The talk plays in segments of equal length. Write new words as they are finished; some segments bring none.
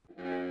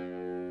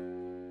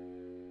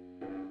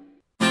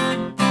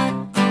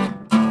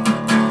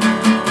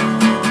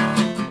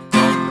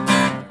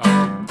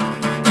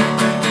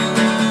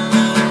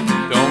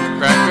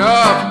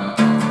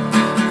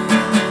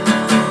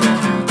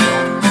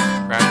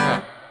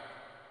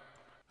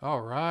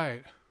All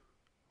right.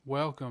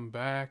 Welcome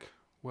back.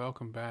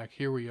 Welcome back.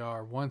 Here we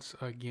are once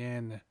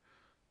again.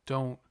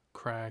 Don't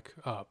Crack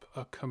Up,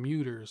 a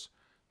commuter's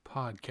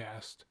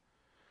podcast.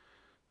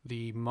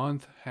 The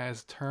month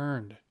has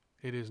turned.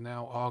 It is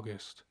now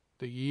August.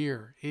 The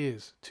year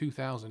is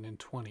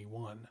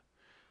 2021.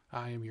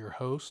 I am your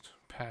host,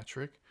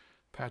 Patrick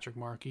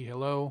Markey.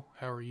 Hello.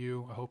 How are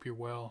you? I hope you're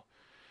well.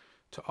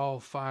 To all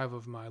five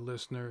of my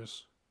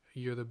listeners,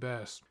 you're the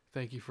best.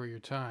 Thank you for your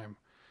time.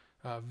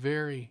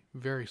 Very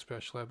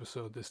special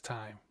episode this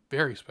time.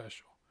 Very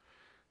special.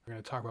 We're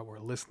going to talk about what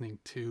we're listening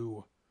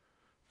to,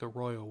 the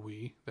royal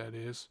we, that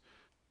is,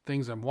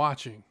 things I'm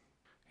watching.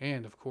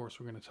 And of course,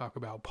 we're going to talk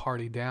about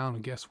Party Down.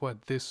 And guess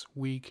what? This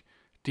week,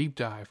 deep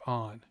dive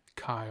on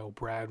Kyle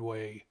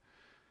Bradway,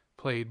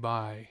 played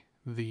by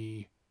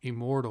the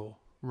immortal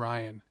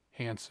Ryan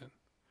Hansen.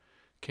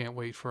 Can't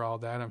wait for all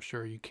that. I'm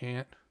sure you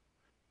can't.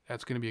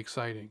 That's going to be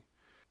exciting.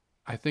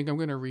 I think I'm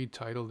going to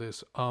retitle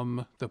this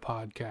the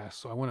podcast.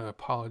 So I want to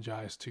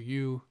apologize to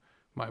you,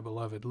 my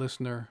beloved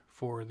listener,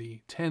 for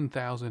the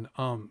 10,000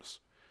 ums.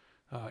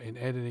 In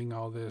editing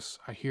all this,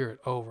 I hear it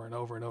over and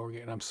over and over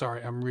again. I'm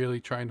sorry. I'm really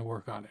trying to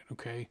work on it.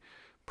 Okay.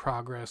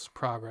 Progress.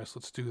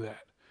 Let's do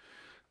that.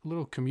 A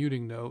little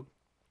commuting note.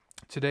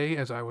 Today,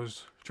 as I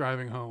was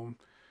driving home,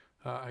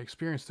 I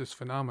experienced this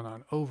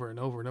phenomenon over and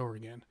over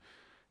again.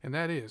 And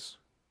that is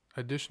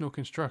additional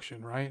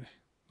construction, right?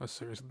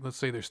 Let's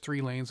say there's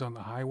 3 lanes on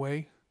the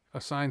highway.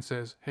 A sign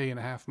says, hey, in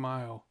a half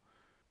mile,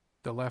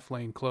 the left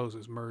lane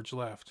closes, merge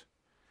left.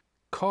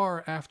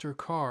 Car after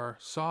car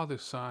saw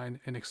this sign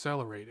and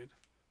accelerated.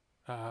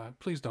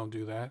 Please don't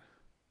do that.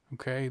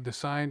 Okay, the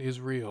sign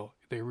is real.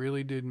 They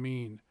really did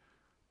mean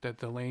that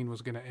the lane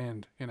was going to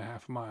end in a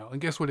half mile.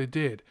 And guess what it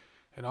did?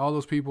 And all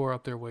those people are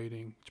up there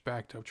waiting. It's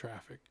backed up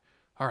traffic.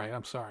 All right,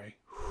 I'm sorry.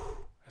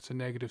 That's a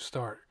negative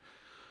start.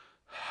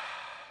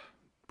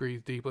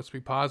 Breathe deep. Let's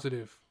be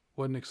positive.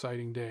 What an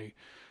exciting day.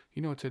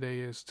 You know what today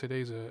is?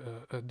 Today's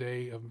a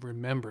day of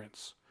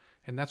remembrance.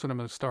 And that's what I'm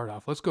going to start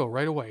off. Let's go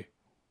right away.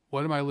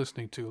 What am I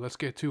listening to? Let's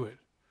get to it.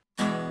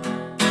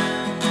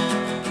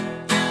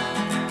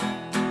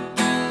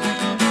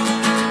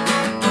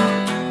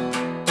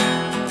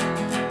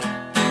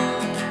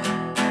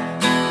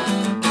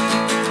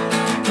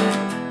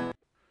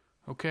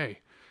 Okay,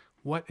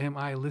 what am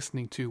I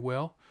listening to?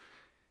 Well,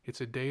 it's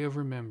a day of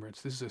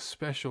remembrance. This is a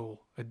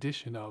special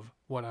edition of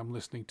what I'm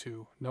listening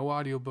to. No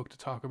audiobook to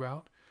talk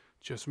about,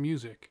 just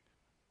music.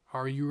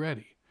 Are you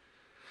ready?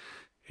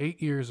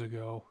 8 years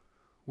ago,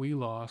 we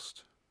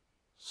lost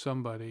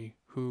somebody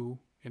who,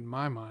 in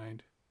my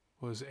mind,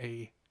 was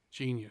a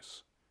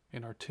genius,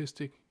 an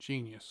artistic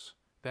genius.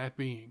 That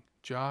being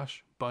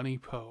Josh Bunny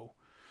Poe.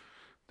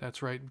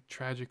 That's right,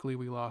 tragically,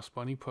 we lost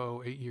Bunny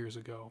Poe 8 years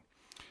ago.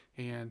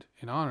 And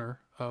in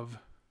honor of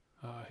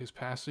his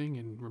passing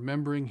and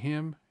remembering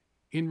him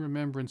in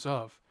remembrance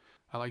of,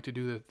 I like to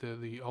do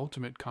the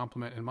ultimate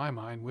compliment in my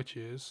mind, which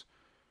is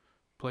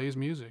play his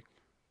music.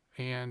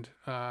 And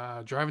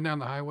driving down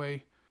the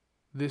highway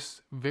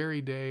this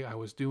very day, I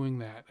was doing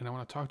that, and I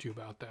want to talk to you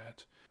about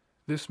that.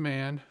 This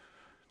man,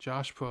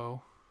 Josh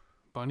Poe,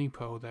 Bunny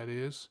Poe, that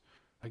is,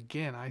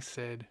 again, I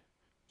said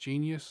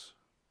genius.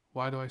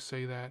 Why do I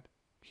say that?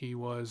 He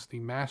was the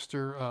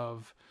master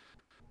of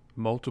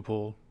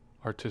multiple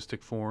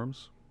artistic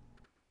forms.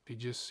 He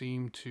just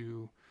seemed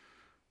to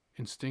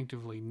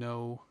instinctively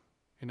know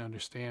and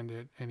understand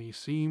it, and he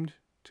seemed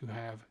to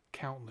have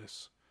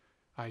countless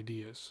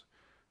ideas.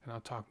 And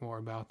I'll talk more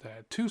about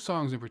that. 2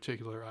 songs in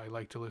particular I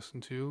like to listen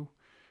to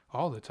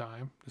all the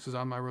time. This is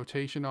on my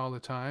rotation all the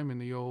time in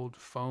the old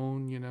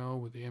phone,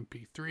 with the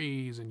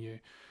MP3s, and you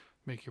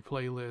make your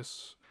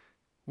playlists.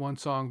 One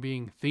song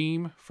being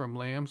Theme from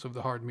Lambs of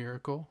the Hard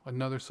Miracle.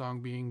 Another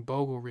song being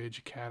Bogle Ridge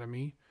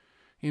Academy.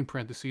 In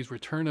parentheses,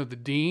 Return of the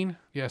Dean.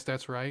 Yes,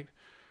 that's right.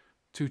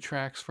 2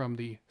 tracks from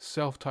the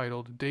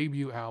self-titled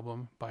debut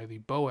album by the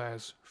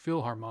Boaz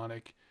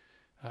Philharmonic.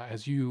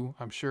 As you,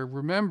 I'm sure,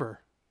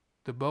 remember,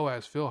 the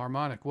Boaz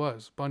Philharmonic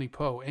was Bunny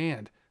Poe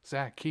and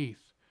Zach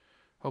Keith.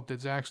 Hope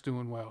that Zach's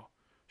doing well,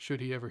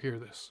 should he ever hear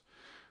this.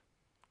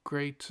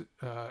 Great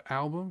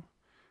album.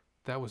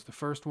 That was the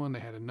first one. They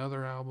had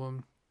another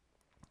album.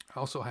 I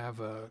also have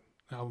an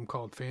album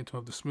called Phantom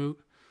of the Smoot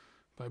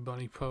by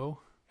Bunny Poe.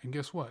 And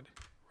guess what?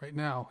 Right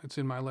now, it's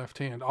in my left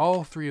hand.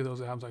 All 3 of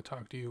those albums I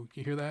talked to you.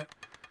 You hear that?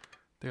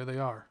 There they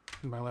are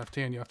in my left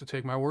hand. You have to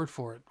take my word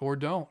for it, or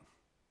don't.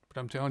 But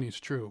I'm telling you,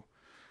 it's true.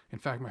 In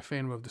fact, my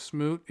Phantom of the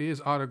Smoot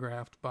is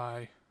autographed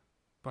by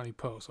Bunny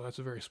Poe. So that's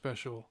a very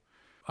special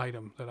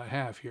item that I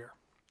have here.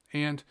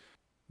 And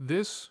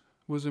this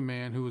was a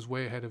man who was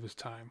way ahead of his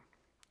time.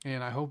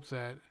 And I hope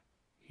that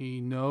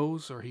he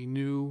knows, or he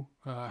knew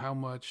how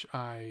much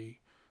I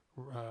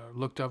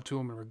looked up to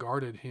him and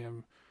regarded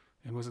him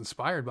and was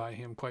inspired by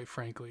him, quite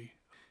frankly.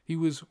 He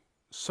was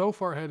so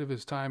far ahead of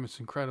his time, it's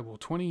incredible.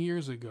 20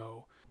 years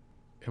ago,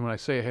 and when I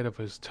say ahead of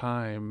his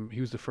time, he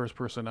was the first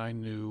person I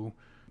knew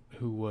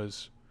who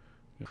was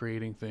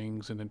creating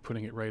things and then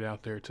putting it right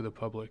out there to the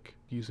public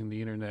using the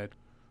internet.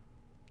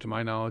 To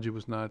my knowledge, it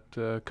was not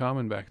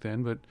common back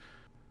then, but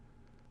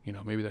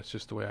Maybe that's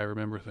just the way I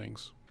remember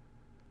things.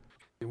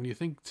 When you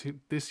think to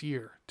this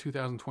year,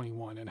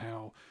 2021, and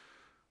how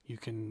you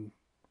can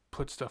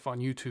put stuff on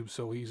YouTube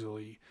so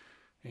easily,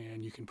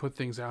 and you can put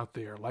things out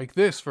there like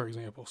this, for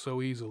example,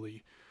 so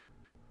easily,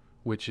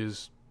 which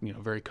is,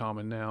 very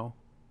common now,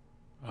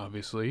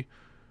 obviously,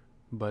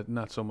 but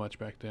not so much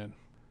back then.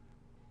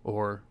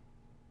 Or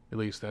at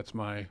least that's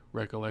my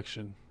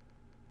recollection.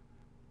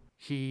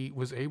 He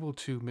was able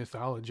to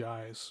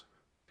mythologize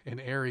an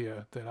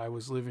area that I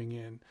was living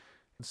in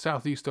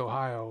Southeast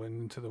Ohio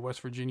and into the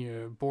West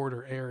Virginia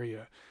border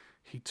area.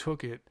 He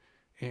took it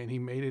and he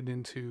made it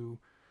into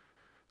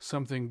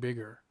something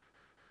bigger.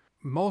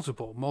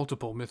 Multiple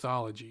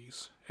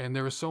mythologies. And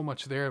there was so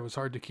much there, it was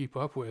hard to keep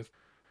up with.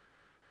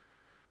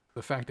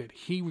 The fact that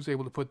he was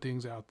able to put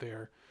things out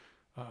there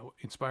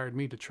inspired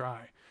me to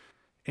try.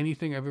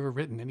 Anything I've ever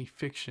written, any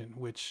fiction,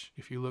 which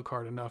if you look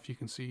hard enough, you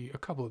can see a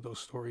couple of those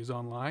stories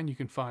online. You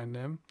can find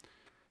them.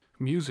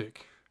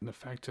 Music, and the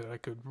fact that I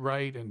could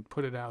write and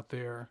put it out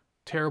there,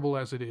 terrible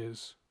as it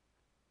is,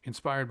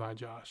 inspired by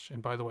Josh.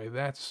 And by the way,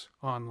 that's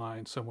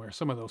online somewhere.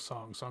 Some of those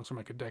songs from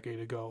like a decade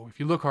ago. If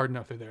you look hard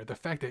enough, they're there. The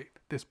fact that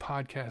this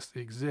podcast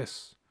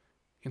exists,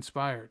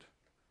 inspired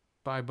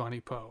by Bunny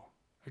Poe.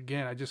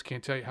 Again, I just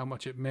can't tell you how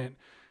much it meant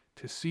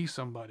to see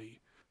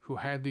somebody who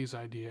had these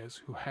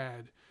ideas, who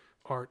had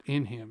art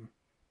in him,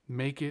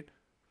 make it,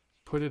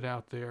 put it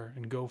out there,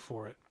 and go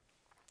for it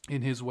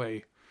in his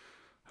way.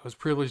 I was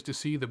privileged to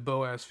see the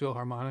Boaz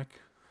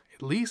Philharmonic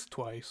at least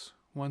twice,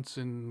 once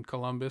in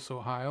Columbus,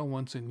 Ohio,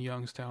 once in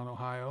Youngstown,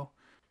 Ohio.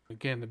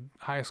 Again, the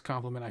highest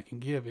compliment I can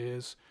give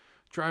is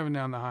driving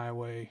down the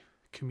highway,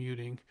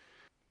 commuting,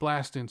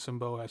 blasting some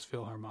Boaz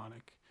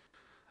Philharmonic.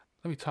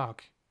 Let me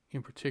talk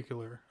in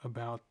particular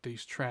about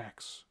these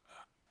tracks.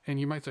 And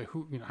you might say,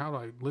 how do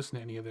I listen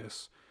to any of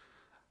this?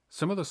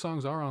 Some of the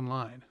songs are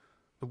online.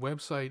 The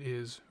website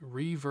is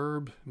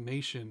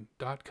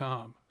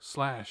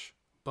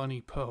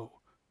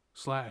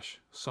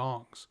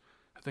reverbnation.com/bunnypoe/songs.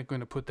 I think I'm going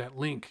to put that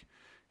link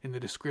in the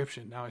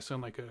description. Now I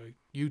sound like a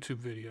YouTube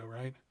video,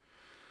 right?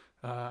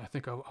 I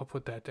think I'll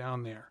put that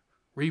down there.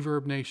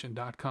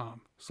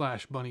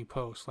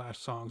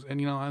 reverbnation.com/bunnypoe/songs.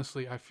 And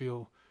honestly, I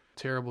feel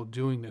terrible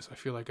doing this. I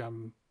feel like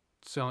I'm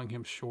selling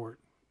him short.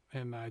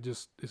 And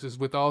this is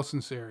with all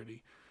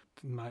sincerity,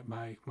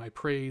 my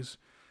praise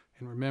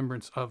and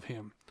remembrance of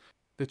him.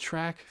 The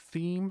track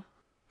theme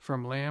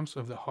from Lambs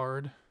of the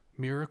Hard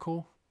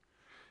Miracle,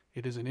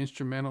 it is an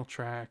instrumental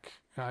track.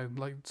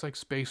 It's like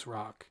space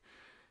rock.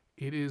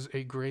 It is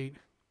a great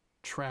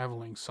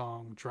traveling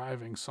song,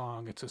 driving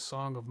song. It's a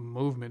song of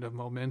movement, of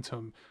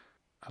momentum.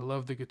 I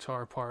love the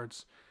guitar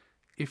parts.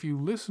 If you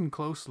listen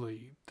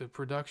closely, the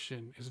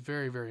production is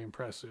very, very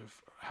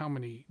impressive. How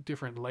many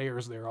different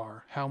layers there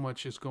are, how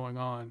much is going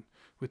on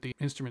with the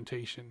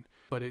instrumentation,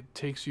 but it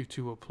takes you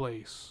to a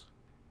place.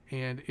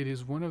 And it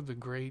is one of the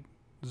great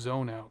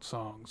zone out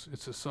songs.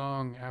 It's a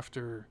song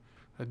after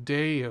a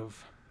day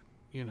of,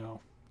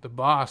 the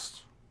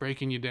boss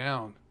breaking you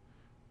down.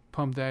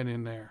 Pump that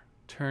in there,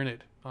 turn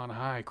it on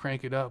high,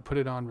 crank it up, put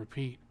it on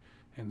repeat,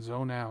 and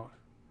zone out,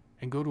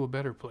 and go to a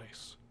better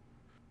place.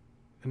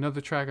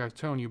 Another track I was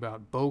telling you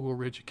about, Bogle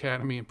Ridge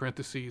Academy, in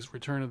parentheses,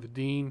 Return of the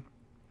Dean.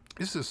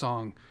 This is a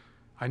song,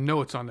 I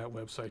know it's on that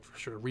website for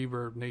sure,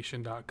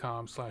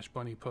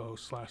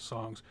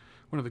 reverbnation.com/bunnypoe/songs.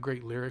 One of the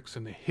great lyrics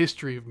in the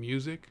history of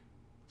music,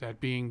 that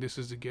being, this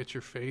is to get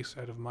your face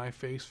out of my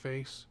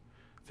face.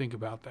 Think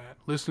about that.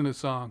 Listen to the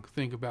song,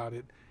 think about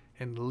it,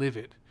 and live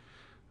it.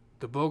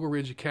 The Bogle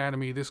Ridge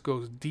Academy, this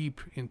goes deep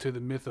into the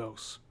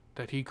mythos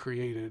that he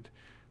created,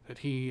 that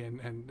he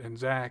and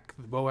Zach,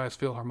 the Boaz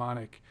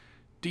Philharmonic,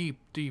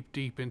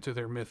 deep into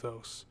their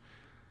mythos.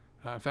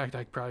 In fact,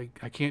 I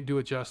can't do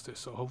it justice,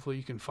 so hopefully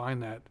you can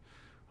find that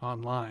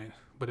online.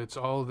 But it's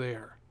all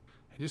there.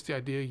 And just the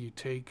idea you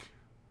take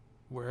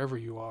wherever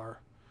you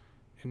are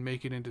and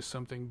make it into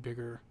something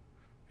bigger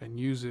and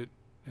use it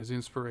as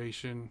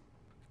inspiration.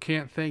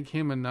 Can't thank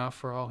him enough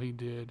for all he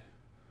did.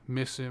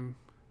 Miss him.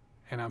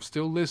 And I'm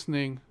still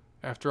listening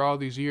after all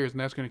these years, and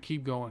that's going to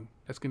keep going.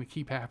 That's going to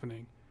keep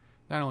happening.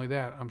 Not only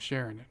that, I'm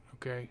sharing it,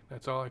 okay?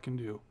 That's all I can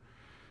do.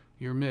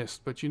 You're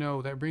missed. But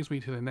that brings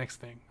me to the next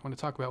thing. I want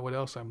to talk about what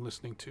else I'm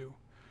listening to.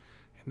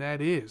 And that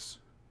is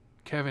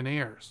Kevin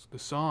Ayers. The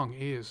song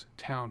is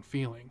Town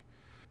Feeling.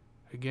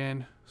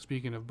 Again,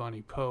 speaking of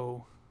Bunny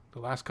Poe, the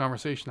last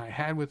conversation I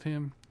had with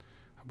him,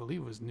 I believe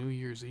it was New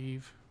Year's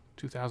Eve,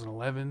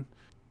 2011.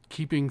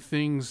 Keeping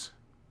things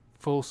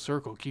full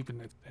circle, keeping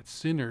that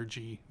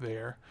synergy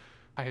there.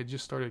 I had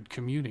just started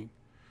commuting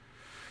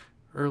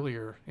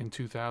earlier in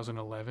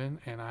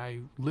 2011, and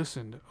I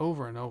listened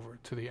over and over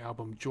to the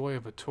album Joy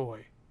of a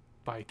Toy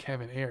by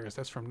Kevin Ayers.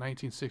 That's from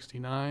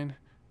 1969.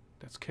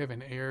 That's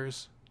Kevin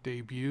Ayers'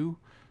 debut.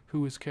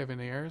 Who is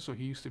Kevin Ayers? So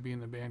he used to be in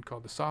the band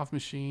called The Soft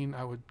Machine.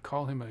 I would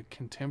call him a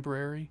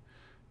contemporary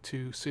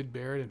to Syd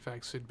Barrett. In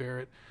fact, Syd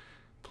Barrett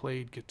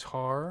played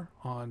guitar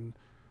on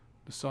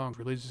the song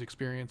Religious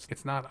Experience.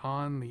 It's not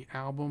on the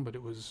album, but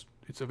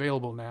it's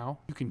available now.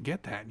 You can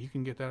get that. You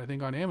can get that, I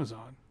think, on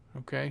Amazon.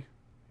 Okay?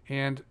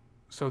 And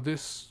so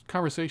this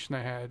conversation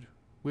I had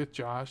with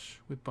Josh,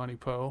 with Bunny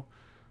Poe,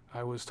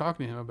 I was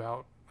talking to him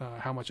about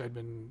how much I'd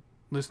been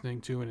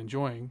listening to and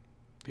enjoying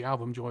the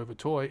album Joy of a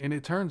Toy, and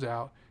it turns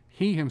out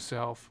he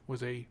himself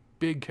was a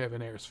big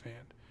Kevin Ayers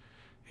fan.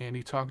 And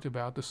he talked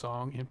about the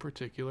song in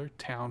particular,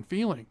 Town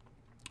Feeling,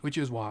 which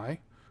is why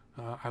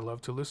I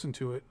love to listen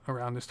to it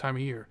around this time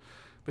of year.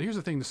 But here's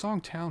the thing, the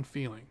song Town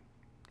Feeling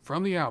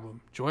from the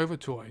album Joy of a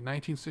Toy,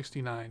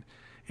 1969,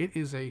 it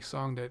is a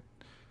song that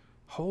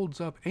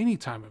holds up any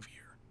time of year.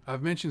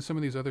 I've mentioned some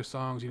of these other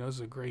songs. This is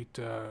a great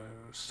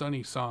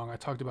sunny song. I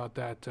talked about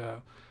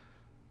that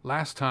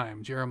last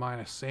time,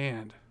 Jeremiah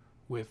Sand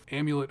with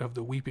Amulet of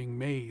the Weeping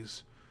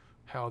Maize,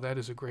 how that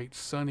is a great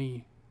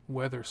sunny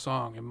weather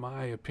song, in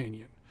my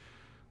opinion.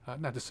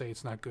 Not to say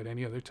it's not good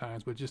any other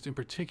times, but just in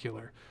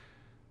particular.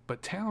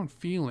 But Town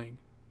Feeling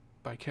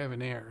by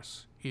Kevin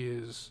Ayers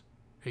is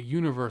a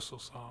universal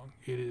song.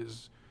 It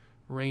is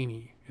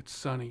rainy, it's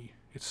sunny,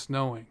 it's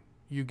snowing.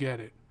 You get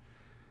it.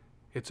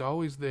 It's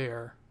always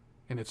there,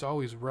 and it's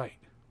always right.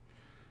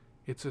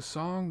 It's a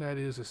song that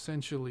is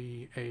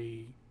essentially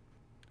a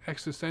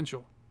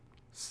existential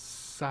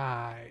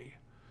sigh.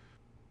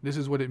 This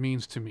is what it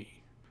means to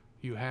me.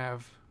 You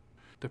have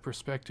the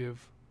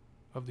perspective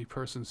of the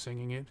person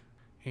singing it,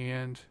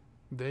 and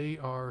they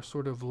are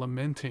sort of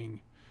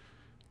lamenting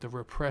the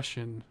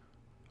repression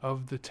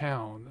of the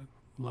town,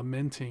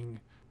 lamenting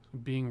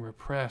being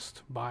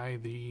repressed by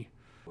the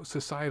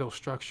societal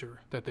structure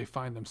that they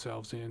find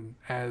themselves in,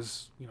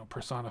 as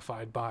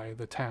personified by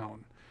the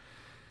town,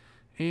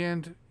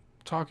 and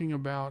talking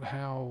about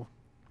how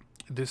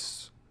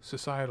this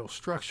societal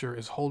structure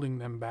is holding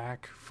them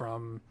back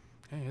from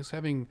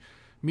having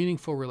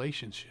meaningful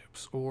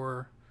relationships,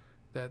 or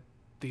that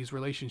these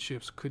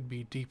relationships could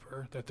be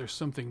deeper, that there's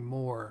something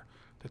more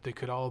that they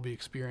could all be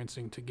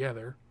experiencing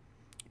together,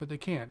 but they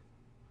can't.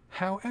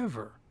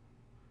 However,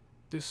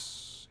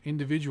 this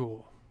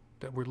individual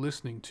that we're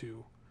listening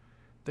to,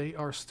 they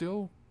are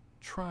still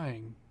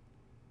trying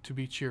to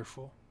be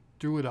cheerful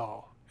through it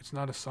all. It's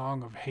not a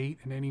song of hate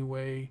in any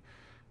way.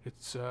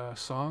 It's a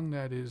song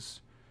that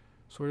is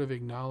sort of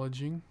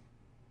acknowledging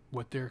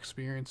what they're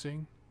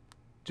experiencing.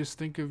 Just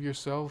think of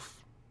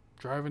yourself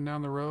driving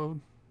down the road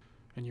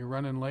and you're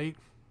running late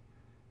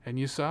and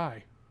you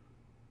sigh.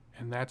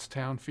 And that's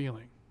Town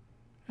Feeling.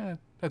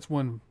 That's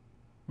one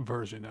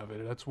version of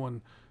it. That's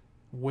one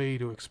way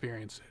to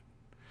experience it.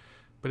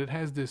 But it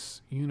has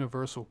this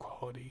universal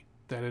quality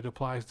that it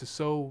applies to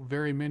so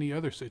very many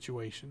other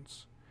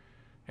situations.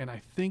 And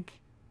I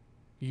think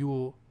you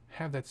will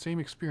have that same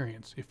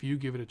experience if you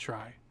give it a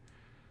try.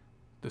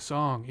 The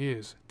song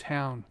is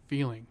Town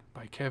Feeling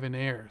by Kevin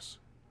Ayers.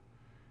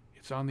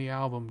 It's on the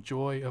album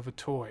Joy of a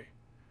Toy.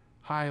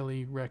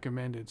 Highly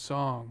recommended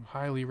song,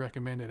 highly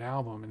recommended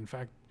album. In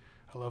fact,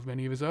 I love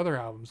many of his other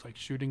albums like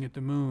Shooting at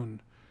the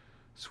Moon,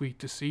 Sweet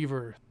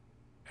Deceiver.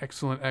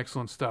 Excellent,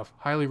 excellent stuff.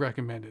 Highly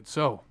recommended.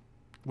 So,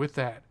 with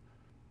that,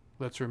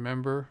 let's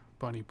remember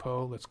Bunny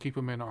Poe. Let's keep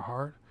him in our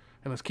heart.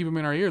 And let's keep him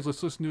in our ears.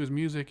 Let's listen to his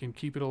music and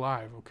keep it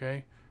alive,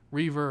 okay?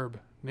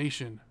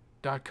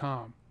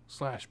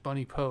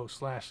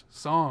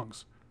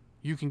 ReverbNation.com/BunnyPoe/songs.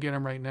 You can get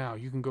them right now.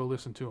 You can go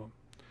listen to them.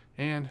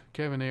 And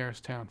Kevin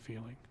Ayers' Town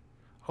Feeling.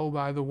 Oh,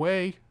 by the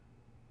way,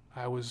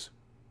 I was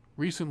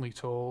recently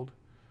told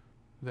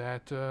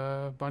that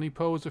Bunny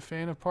Poe is a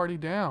fan of Party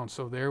Down.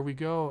 So there we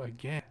go.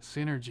 Again,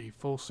 synergy,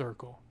 full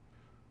circle.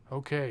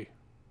 Okay,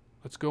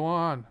 let's go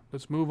on.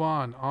 Let's move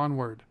on.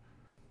 Onward.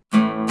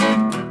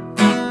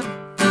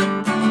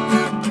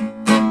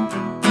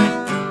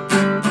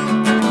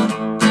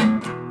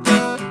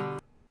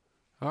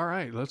 All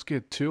right, let's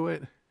get to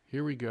it.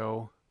 Here we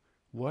go.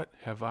 What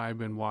have I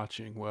been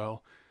watching?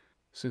 Well,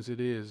 since it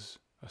is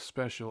a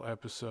special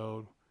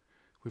episode,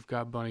 we've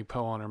got Bunny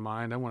Poe on our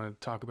mind. I want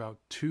to talk about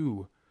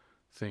two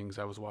things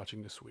I was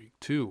watching this week.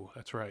 Two,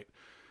 that's right.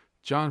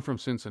 John from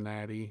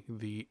Cincinnati,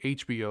 the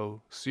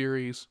HBO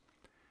series,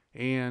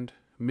 and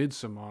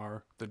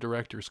Midsommar, the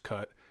director's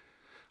cut.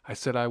 I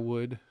said I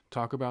would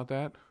talk about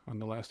that on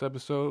the last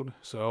episode,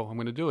 so I'm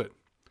going to do it.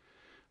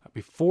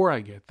 Before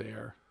I get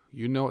there,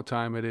 you know what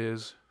time it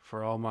is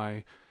for all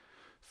my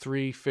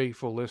 3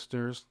 faithful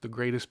listeners, the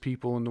greatest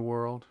people in the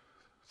world,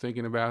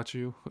 thinking about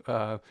you.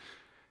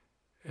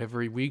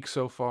 Every week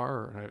so far,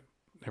 or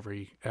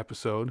every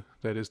episode,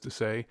 that is to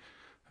say,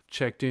 I've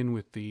checked in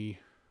with the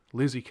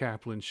Lizzie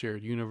Kaplan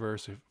Shared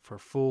Universe for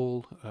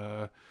full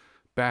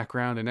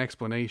background and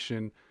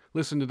explanation.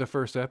 Listen to the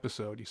first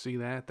episode. You see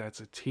that? That's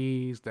a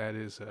tease. That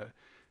is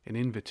an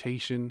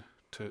invitation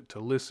to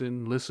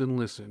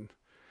listen.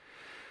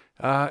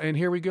 And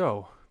here we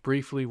go.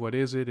 Briefly, what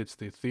is it? It's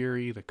the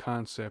theory, the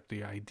concept,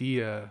 the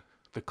idea,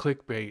 the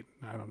clickbait,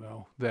 I don't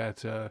know,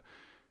 that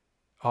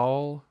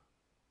all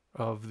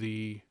of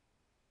the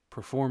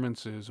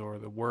performances or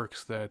the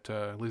works that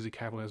Lizzie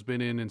Kaplan has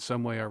been in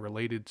some way are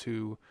related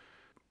to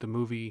the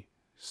movie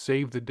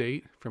Save the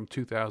Date from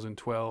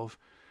 2012.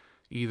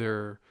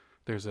 Either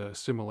there's a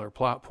similar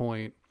plot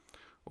point,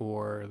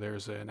 or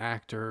there's an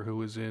actor who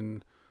was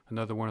in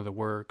another one of the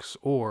works,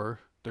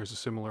 or there's a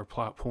similar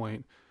plot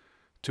point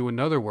to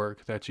another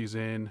work that she's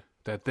in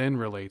that then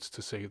relates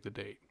to Save the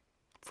Date.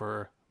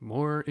 For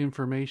more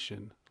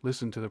information,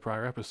 listen to the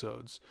prior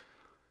episodes.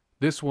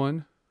 This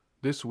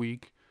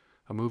week,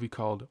 a movie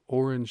called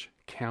Orange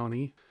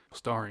County,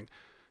 starring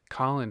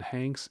Colin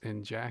Hanks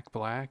and Jack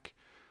Black.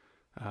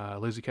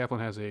 Lizzie Kaplan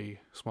has a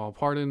small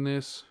part in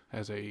this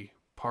as a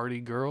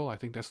party girl. I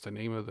think that's the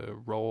name of the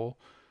role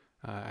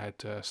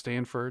at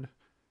Stanford.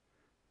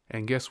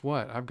 And guess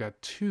what? I've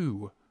got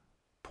 2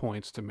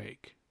 points to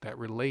make that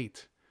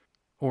relate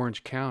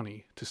Orange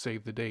County to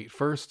Save the Date.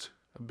 First,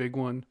 a big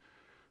one.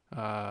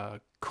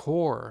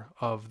 Core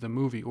of the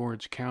movie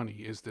Orange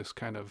County is this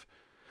kind of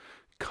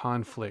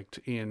conflict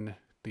in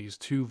these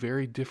 2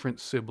 very different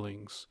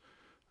siblings.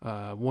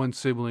 One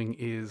sibling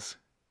is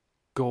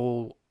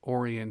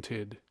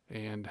goal-oriented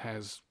and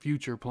has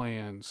future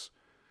plans,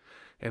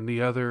 and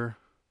the other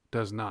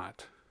does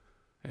not.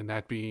 And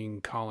that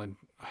being Colin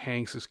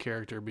Hanks'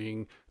 character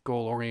being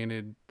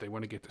goal-oriented, they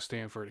want to get to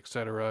Stanford,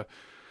 etc.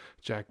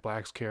 Jack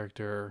Black's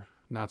character,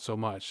 not so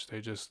much.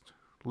 They're just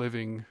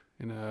living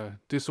in a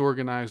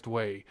disorganized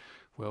way.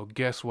 Well,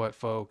 guess what,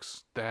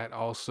 folks? That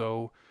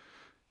also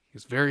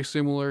is very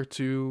similar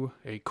to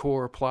a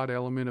core plot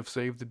element of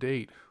Save the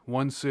Date.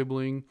 One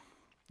sibling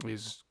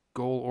is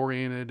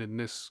goal-oriented. In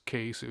this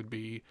case, it would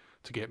be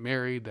to get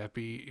married, that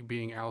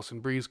being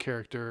Alison Brie's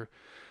character.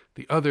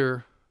 The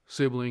other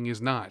sibling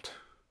is not.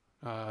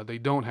 They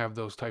don't have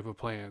those type of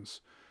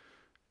plans.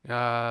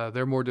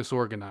 They're more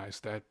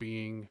disorganized, that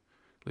being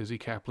Lizzie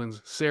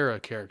Kaplan's Sarah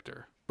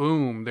character.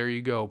 Boom, there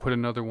you go. Put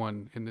another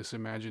one in this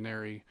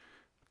imaginary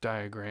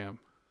diagram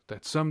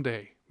that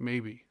someday,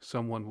 maybe,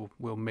 someone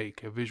will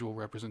make a visual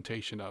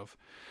representation of.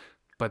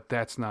 But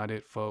that's not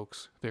it,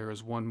 folks. There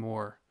is one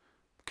more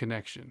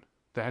connection.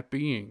 That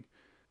being,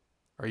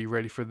 are you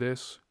ready for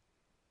this?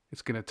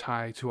 It's going to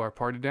tie to our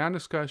Party Down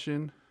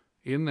discussion,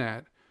 in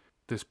that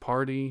this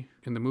party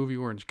in the movie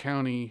Orange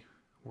County,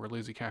 where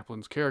Lizzie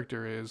Kaplan's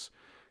character is,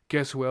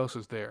 guess who else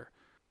is there?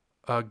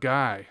 A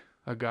guy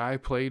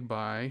played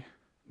by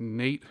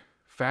Nate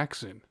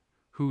Faxon.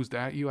 Who's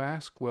that, you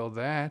ask? Well,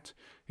 that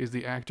is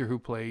the actor who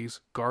plays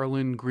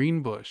Garland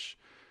Greenbush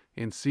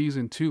in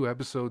season 2,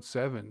 episode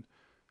 7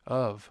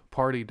 of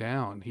Party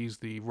Down. He's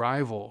the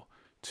rival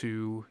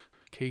to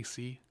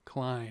Casey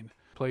Klein,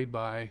 played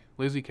by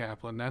Lizzie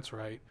Kaplan. That's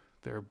right.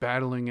 They're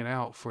battling it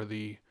out for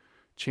the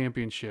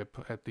championship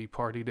at the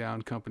Party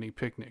Down Company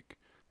picnic.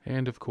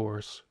 And of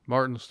course,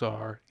 Martin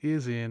Starr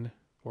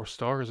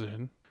stars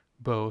in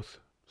both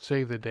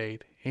Save the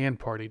Date and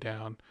Party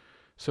Down.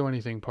 So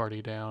anything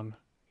Party Down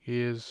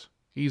is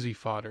easy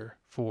fodder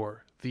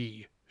for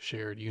the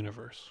shared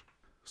universe.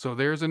 So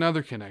there's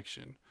another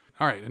connection.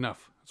 All right,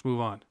 enough. Let's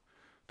move on.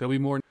 There'll be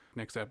more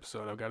next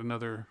episode. I've got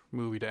another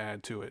movie to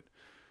add to it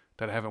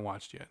that I haven't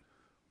watched yet,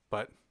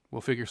 but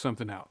we'll figure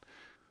something out.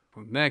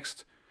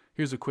 Next,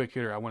 here's a quick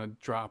hitter I want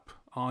to drop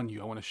on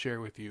you. I want to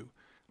share with you.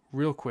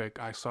 Real quick,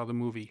 I saw the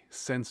movie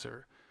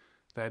Censor.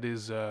 That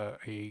is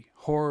a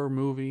horror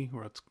movie,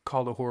 or it's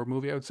called a horror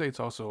movie. I would say it's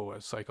also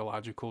a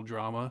psychological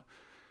drama.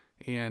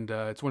 And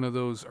it's one of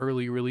those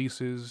early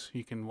releases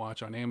you can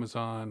watch on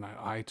Amazon,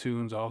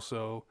 iTunes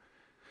also.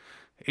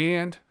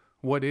 And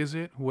what is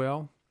it?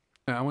 Well,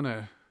 I want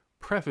to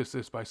preface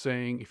this by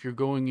saying if you're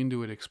going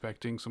into it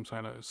expecting some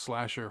kind of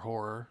slasher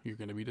horror, you're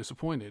going to be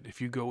disappointed.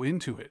 If you go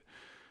into it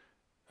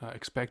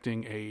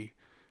expecting a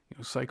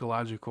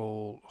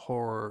psychological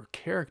horror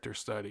character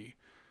study,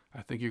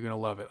 I think you're going to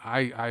love it.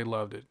 I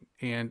loved it.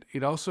 And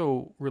it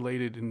also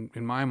related,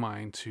 in my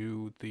mind,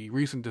 to the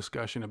recent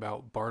discussion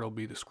about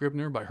Bartleby the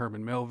Scrivener by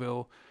Herman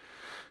Melville.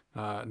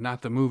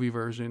 Not the movie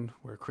version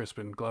where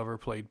Crispin Glover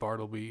played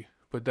Bartleby,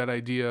 but that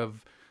idea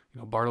of,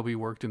 Bartleby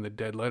worked in the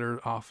dead letter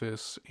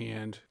office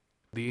and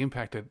the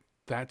impact that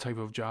that type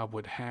of job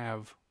would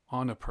have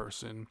on a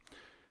person.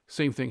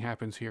 Same thing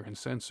happens here in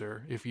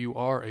Censor. If you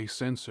are a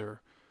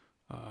censor,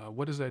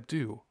 what does that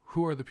do?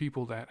 Who are the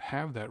people that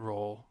have that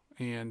role?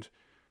 And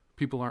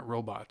people aren't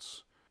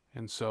robots.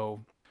 And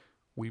so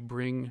we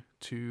bring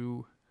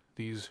to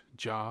these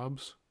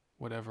jobs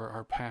whatever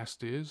our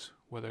past is,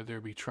 whether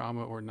there be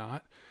trauma or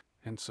not.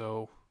 And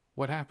so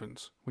what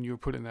happens when you're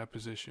put in that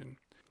position?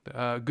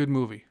 Good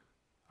movie.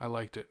 I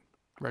liked it.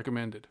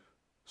 Recommended.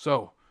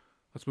 So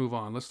let's move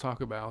on. Let's talk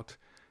about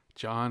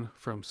John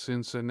from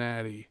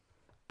Cincinnati.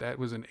 That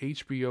was an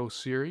HBO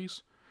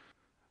series.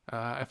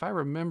 If I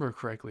remember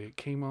correctly, it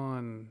came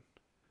on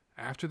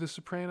after The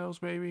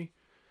Sopranos, maybe?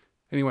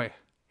 Anyway,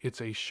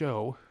 it's a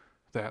show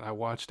that I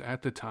watched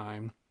at the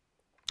time.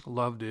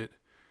 Loved it.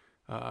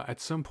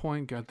 At some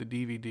point, got the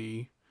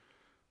DVD,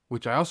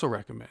 which I also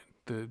recommend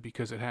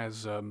because it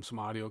has some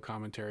audio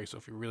commentary. So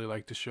if you really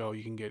like the show,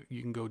 you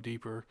can go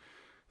deeper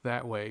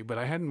that way. But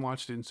I hadn't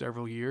watched it in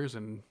several years,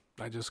 and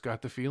I just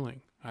got the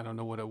feeling. I don't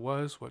know what it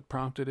was, what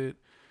prompted it,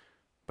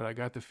 but I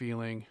got the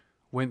feeling.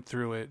 Went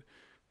through it.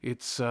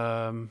 It's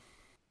 10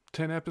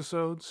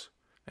 episodes,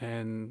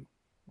 and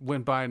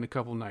went by in a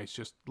couple nights.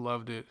 Just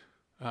loved it.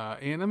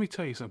 And let me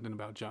tell you something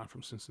about John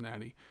from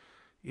Cincinnati.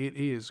 It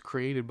is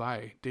created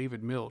by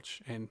David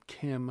Milch and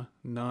Kim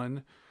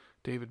Nunn.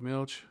 David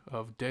Milch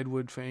of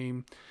Deadwood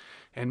fame.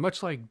 And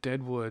much like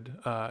Deadwood,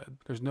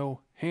 there's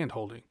no hand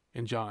holding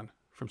in John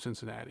from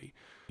Cincinnati.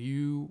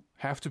 You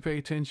have to pay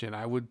attention.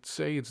 I would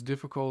say it's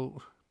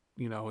difficult,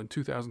 in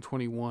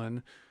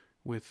 2021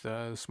 with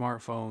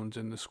smartphones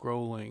and the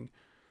scrolling.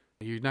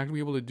 You're not going to be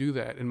able to do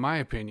that, in my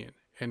opinion,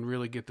 and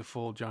really get the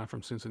full John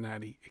from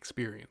Cincinnati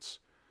experience.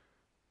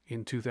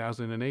 In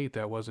 2008,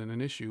 that wasn't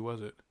an issue,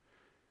 was it?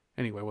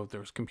 Anyway, well, there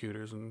was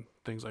computers and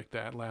things like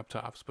that,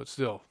 laptops, but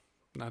still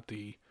not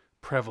the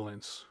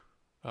prevalence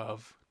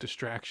of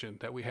distraction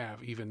that we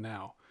have even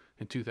now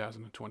in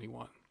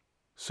 2021.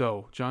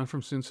 So, John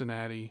from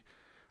Cincinnati,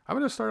 I'm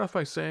going to start off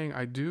by saying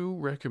I do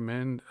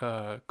recommend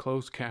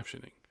closed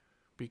captioning,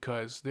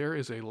 because there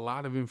is a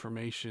lot of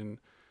information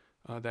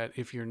that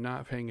if you're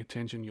not paying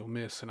attention, you'll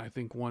miss. And I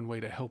think one way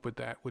to help with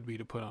that would be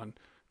to put on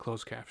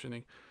closed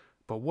captioning.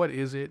 But what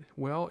is it?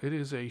 Well, it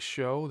is a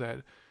show that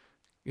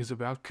is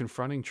about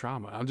confronting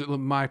trauma.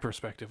 My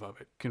perspective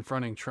of it: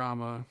 confronting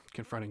trauma,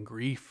 confronting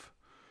grief,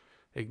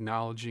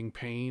 acknowledging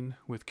pain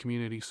with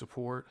community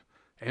support,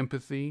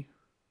 empathy,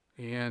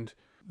 and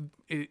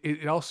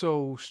it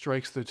also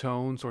strikes the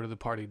tone, sort of the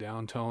party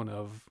down tone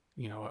of,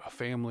 a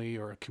family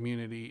or a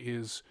community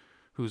is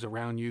who's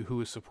around you,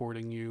 who is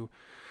supporting you.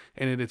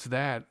 And it's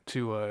that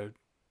to a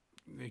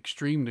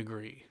extreme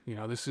degree.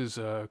 This is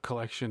a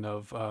collection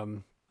of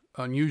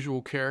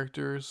unusual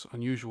characters,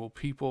 unusual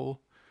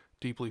people,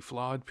 deeply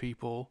flawed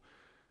people,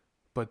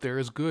 but there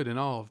is good in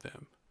all of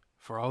them.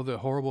 For all the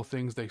horrible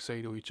things they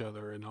say to each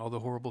other and all the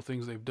horrible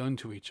things they've done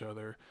to each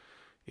other,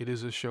 it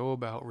is a show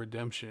about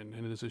redemption,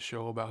 and it is a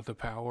show about the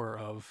power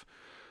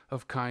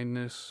of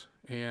kindness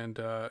and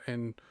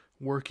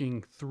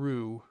working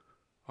through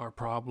our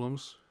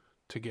problems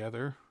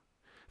together.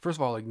 First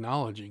of all,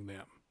 acknowledging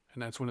them,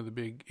 and that's one of the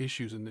big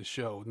issues in this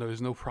show.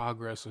 There's no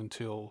progress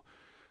until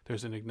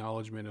there's an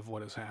acknowledgement of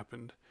what has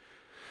happened.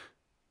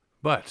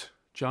 But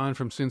John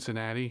from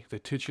Cincinnati, the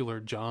titular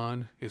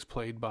John, is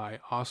played by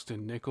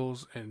Austin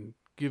Nichols, and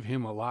give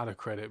him a lot of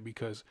credit,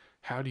 because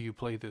how do you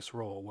play this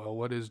role? Well,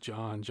 what is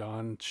John?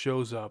 John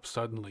shows up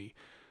suddenly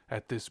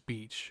at this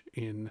beach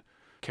in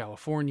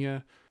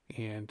California,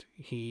 and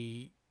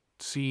he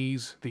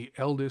sees the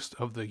eldest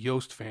of the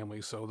Yost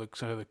family. So the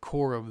kind of the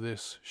core of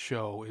this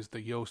show is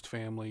the Yost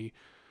family.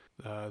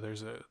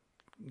 There's a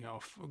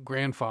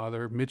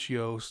grandfather, Mitch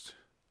Yost.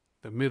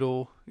 The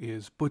middle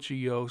is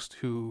Butchie Yost,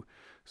 who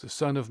is the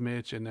son of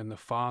Mitch, and then the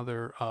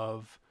father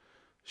of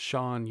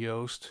Sean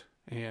Yost.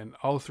 And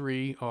all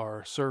three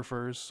are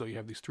surfers, so you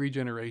have these three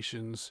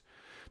generations.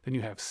 Then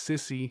you have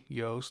Sissy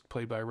Yost,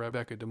 played by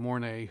Rebecca De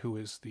Mornay, who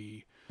is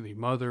the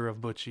mother of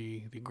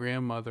Butchie, the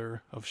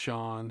grandmother of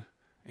Sean,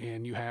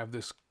 and you have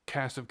this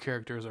cast of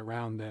characters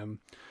around them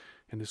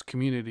in this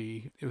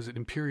community. It was at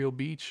Imperial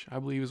Beach, I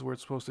believe, is where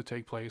it's supposed to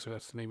take place, or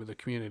that's the name of the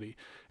community.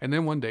 And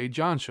then one day,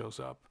 John shows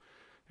up,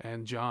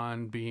 and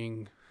John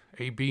being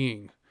a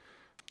being,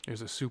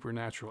 there's a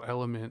supernatural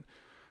element.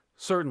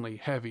 Certainly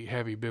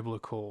heavy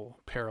biblical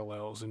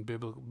parallels and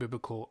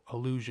biblical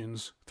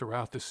allusions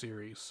throughout the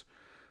series.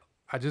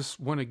 I just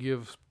want to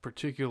give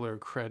particular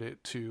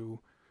credit to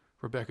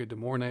Rebecca De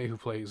Mornay, who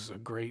plays a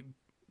great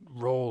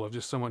role of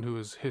just someone who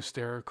is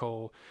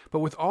hysterical. But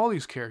with all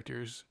these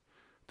characters,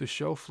 the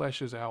show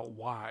fleshes out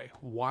why.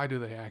 Why do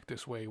they act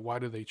this way? Why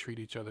do they treat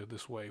each other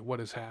this way?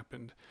 What has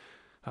happened?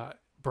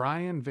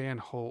 Brian Van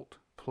Holt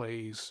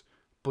plays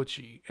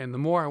Butchie, and the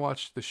more I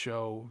watch the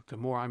show, the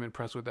more I'm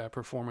impressed with that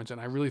performance, and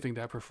I really think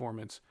that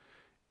performance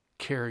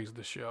carries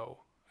the show.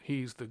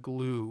 He's the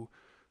glue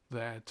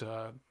that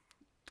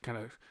kind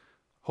of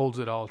holds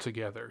it all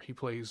together. He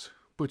plays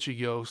Butchie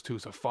Yost,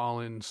 who's a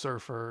fallen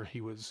surfer. He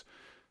was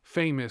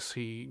famous.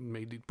 He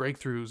made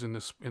breakthroughs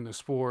in the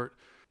sport,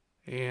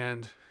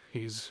 and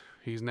he's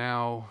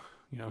now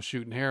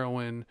shooting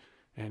heroin,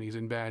 and he's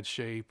in bad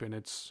shape, and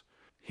it's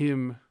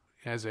him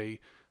as a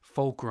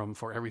fulcrum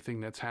for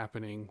everything that's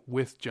happening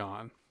with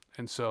John.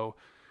 And so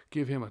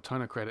give him a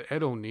ton of credit.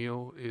 Ed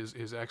O'Neill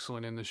is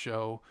excellent in the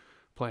show,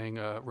 playing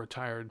a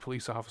retired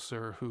police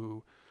officer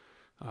who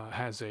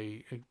has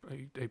a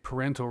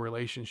parental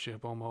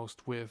relationship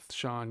almost with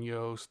Sean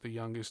Yost, the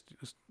youngest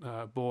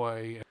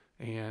boy,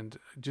 and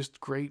just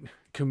great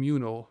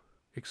communal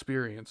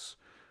experience.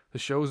 The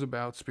show's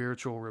about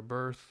spiritual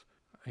rebirth,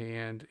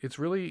 and it's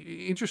really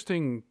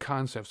interesting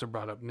concepts are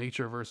brought up: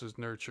 nature versus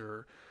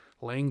nurture,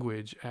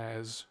 language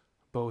as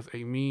both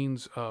a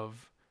means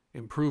of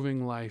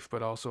improving life,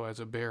 but also as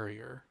a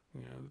barrier.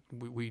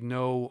 We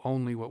know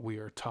only what we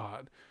are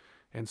taught.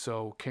 And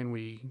so can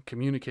we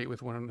communicate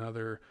with one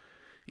another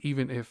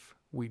even if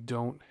we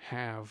don't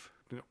have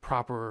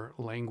proper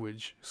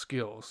language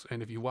skills?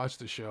 And if you watch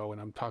the show,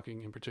 and I'm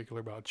talking in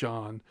particular about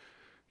John,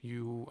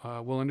 you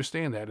will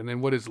understand that. And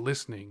then what is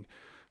listening,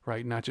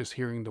 right? Not just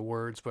hearing the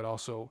words, but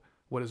also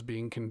what is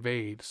being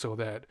conveyed, so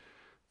that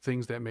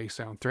things that may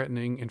sound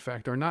threatening, in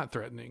fact, are not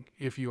threatening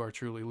if you are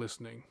truly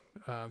listening.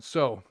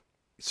 So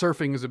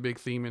surfing is a big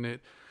theme in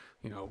it,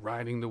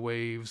 riding the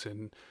waves,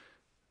 and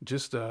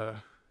just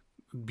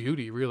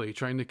beauty, really,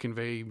 trying to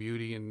convey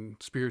beauty and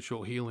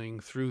spiritual healing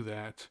through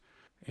that.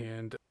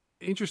 And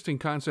interesting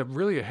concept,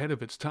 really ahead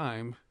of its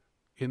time,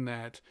 in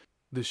that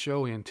the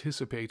show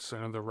anticipates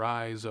kind of the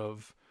rise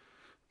of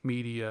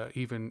media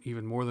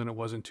even more than it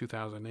was in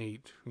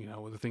 2008. You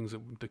know, the things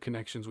that the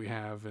connections we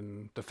have,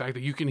 and the fact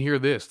that you can hear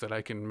this, that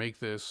I can make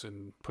this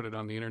and put it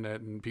on the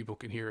internet and people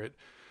can hear it.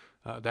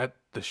 That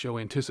the show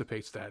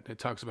anticipates that. It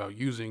talks about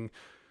using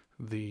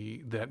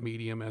that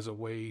medium as a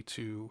way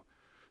to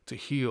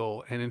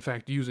heal, and in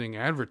fact using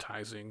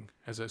advertising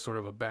as a sort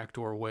of a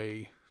backdoor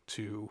way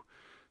to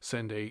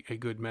send a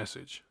good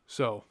message.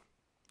 So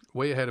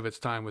way ahead of its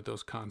time with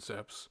those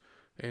concepts,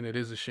 and it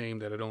is a shame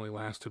that it only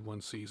lasted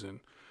one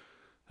season.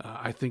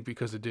 I think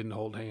because it didn't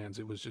hold hands,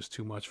 it was just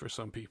too much for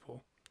some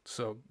people.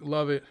 So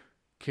love it,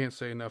 can't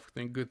say enough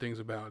good things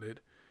about it.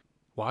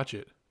 Watch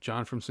it.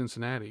 John from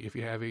Cincinnati. If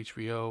you have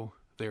HBO,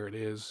 there it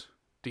is,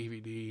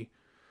 DVD.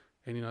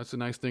 And you know, it's a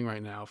nice thing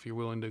right now. If you're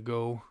willing to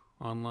go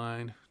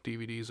online,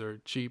 DVDs are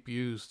cheap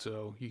used,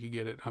 so you can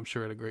get it, I'm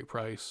sure, at a great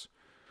price.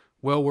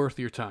 Well worth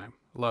your time.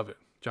 Love it.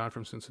 John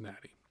from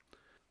Cincinnati.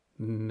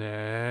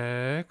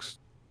 Next.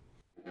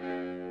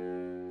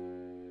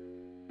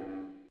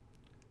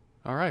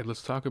 All right,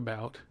 let's talk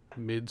about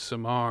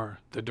Midsommar,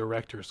 the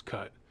director's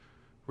cut,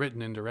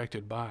 written and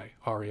directed by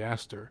Ari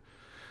Aster.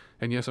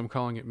 And yes, I'm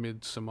calling it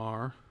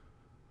Midsommar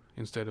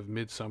instead of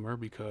Midsummer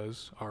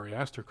because Ari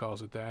Aster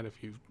calls it that.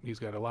 He's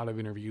got a lot of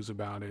interviews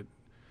about it,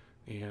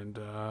 and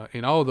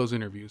in all of those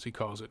interviews, he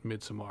calls it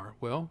Midsommar.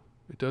 Well,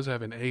 it does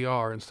have an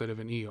AR instead of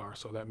an ER,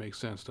 so that makes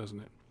sense,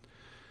 doesn't it?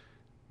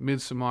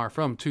 Midsommar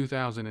from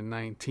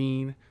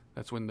 2019.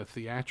 That's when the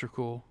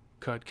theatrical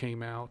cut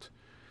came out,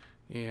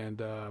 and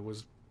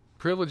was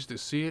privileged to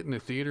see it in the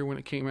theater when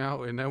it came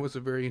out, and that was a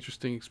very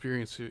interesting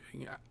experience.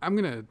 I'm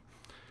going to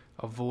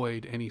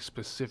avoid any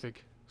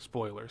specific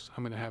spoilers.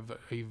 I'm going to have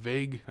a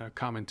vague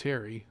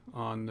commentary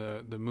on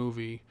the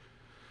movie,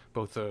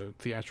 both the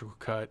theatrical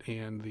cut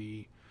and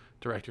the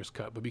director's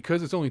cut. But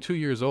because it's only 2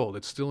 years old,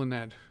 it's still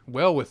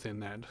well within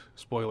that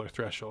spoiler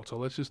threshold. So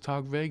let's just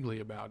talk vaguely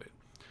about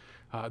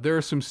it. There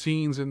are some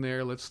scenes in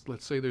there. Let's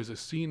say there's a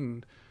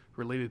scene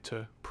related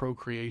to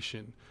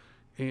procreation,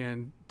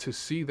 and to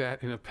see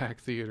that in a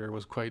packed theater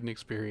was quite an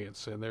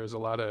experience. And there's a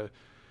lot of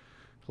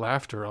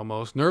laughter,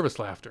 almost nervous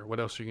laughter. What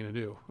else are you going to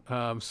do?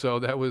 So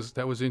that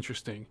was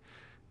interesting.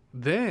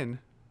 Then,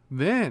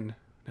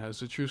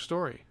 that's a true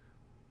story.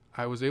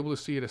 I was able to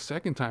see it a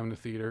second time in the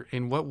theater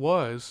in what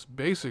was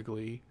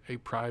basically a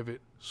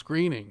private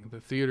screening. The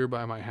theater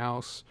by my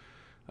house,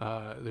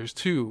 there's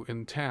two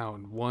in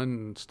town.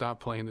 One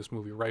stopped playing this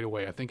movie right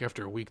away. I think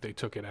after a week they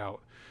took it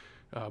out.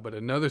 But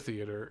another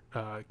theater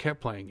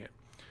kept playing it.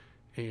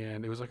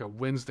 And it was like a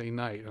Wednesday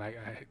night. And I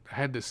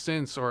had the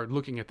sense, or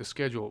looking at the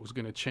schedule, it was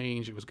going to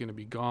change. It was going to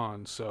be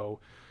gone. So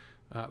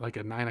like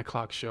a 9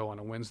 o'clock show on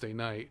a Wednesday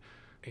night.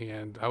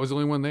 And I was the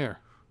only one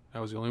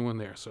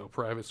there. So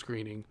private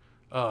screening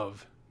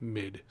of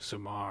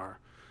Midsommar.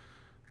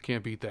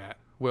 Can't beat that.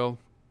 Well,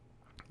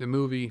 the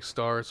movie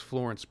stars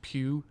Florence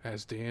Pugh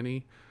as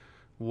Dani.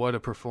 What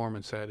a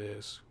performance that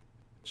is.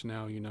 Which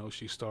now you know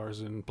she stars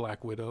in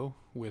Black Widow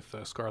with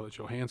Scarlett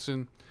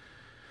Johansson.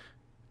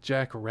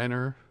 Jack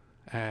Renner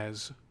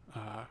as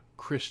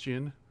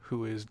Christian,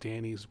 who is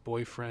Dani's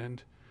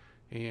boyfriend.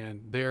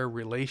 And their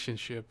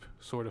relationship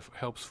sort of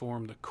helps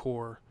form the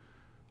core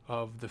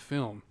of the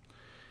film.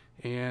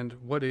 And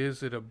what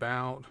is it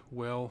about?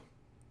 Well,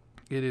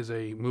 it is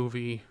a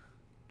movie,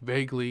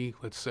 vaguely,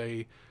 let's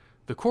say,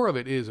 the core of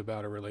it is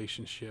about a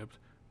relationship,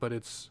 but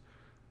it's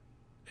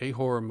a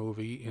horror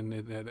movie in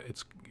that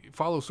it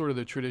follows sort of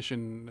the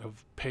tradition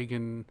of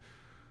pagan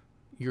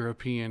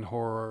European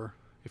horror.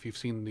 If you've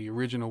seen the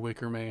original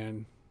Wicker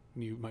Man,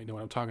 you might know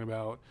what I'm talking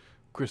about.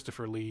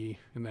 Christopher Lee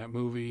in that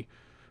movie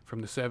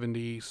from the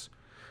 70s.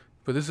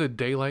 But this is a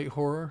daylight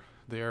horror.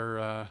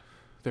 They're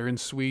in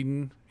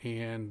Sweden,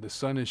 and the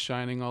sun is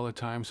shining all the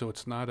time, so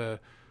it's not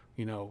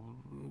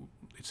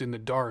it's in the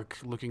dark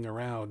looking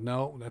around.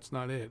 No, that's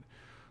not it.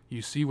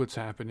 You see what's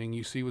happening.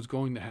 You see what's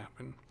going to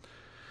happen.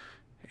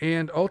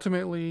 And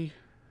ultimately,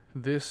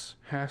 this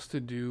has to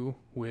do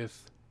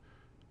with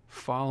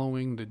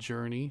following the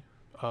journey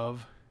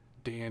of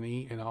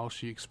Dani and all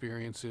she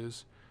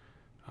experiences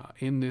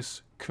in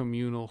this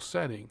communal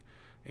setting.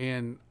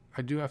 And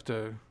I do have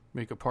to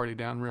make a Party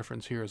Down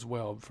reference here as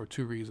well for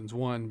two reasons.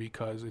 One,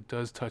 because it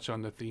does touch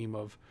on the theme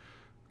of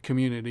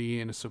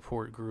community and a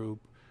support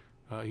group,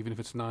 even if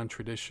it's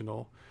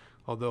non-traditional.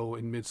 Although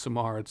in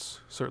Midsommar,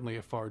 it's certainly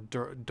a far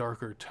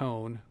darker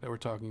tone that we're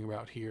talking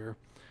about here.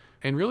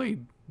 And really,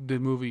 the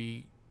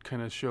movie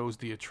kind of shows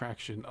the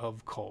attraction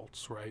of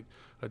cults, right?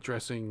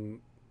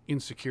 Addressing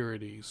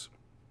insecurities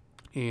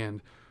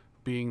and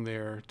being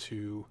there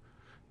to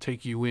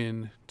take you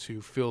in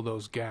to fill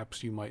those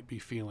gaps you might be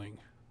feeling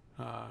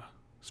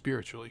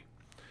spiritually,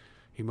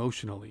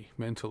 emotionally,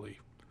 mentally.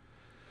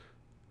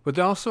 But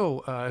also,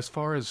 as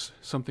far as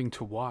something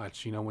to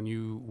watch, when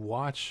you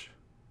watch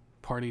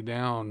Party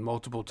Down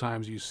multiple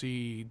times, you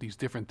see these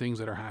different things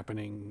that are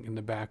happening in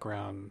the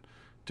background,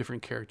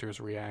 different characters'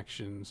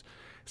 reactions.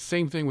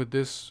 Same thing with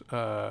this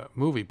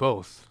movie,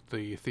 both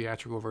the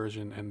theatrical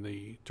version and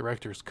the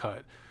director's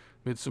cut.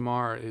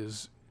 Midsommar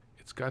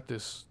it's got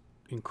this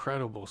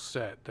incredible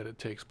set that it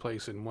takes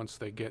place in once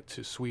they get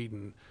to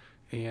Sweden,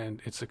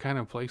 and it's the kind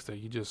of place that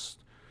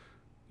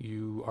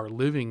you are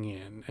living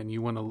in, and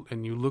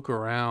you look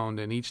around,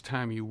 and each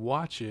time you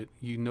watch it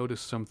you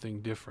notice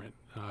something different.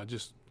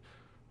 Just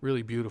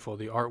really beautiful,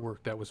 the artwork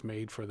that was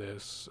made for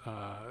this,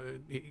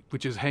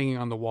 which is hanging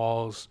on the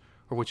walls,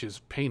 or which is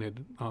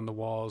painted on the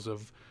walls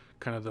of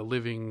kind of the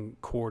living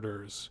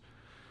quarters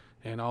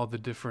and all the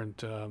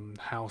different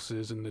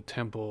houses in the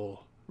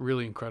temple.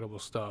 Really incredible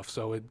stuff.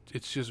 So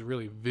it's just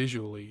really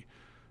visually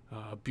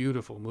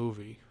beautiful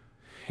movie,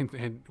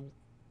 and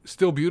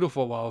still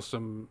beautiful while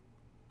some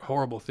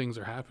horrible things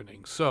are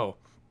happening. So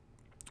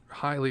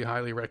highly,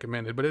 highly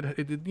recommended. But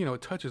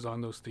it touches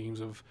on those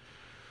themes of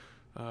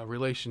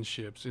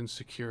relationships,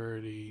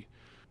 insecurity,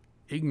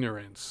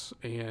 ignorance,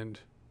 and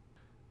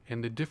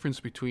the difference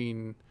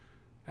between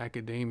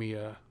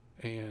academia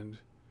and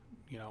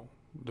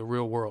the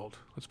real world.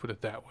 Let's put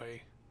it that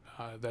way.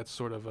 That's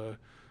sort of a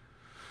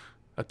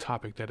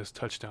topic that is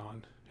touched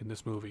on in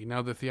this movie.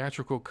 Now, the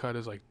theatrical cut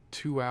is like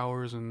 2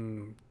 hours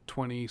and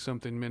 20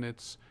 something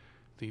minutes.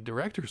 The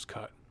director's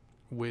cut,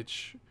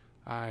 which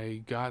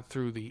I got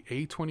through the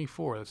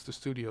A24, that's the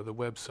studio, the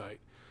website,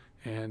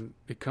 and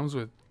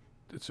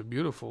it's a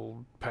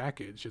beautiful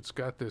package.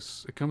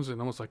 It comes in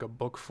almost like a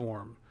book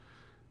form,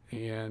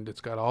 and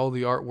it's got all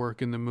the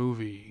artwork in the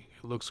movie.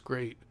 It looks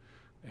great.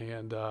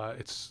 And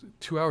it's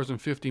 2 hours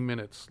and 50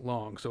 minutes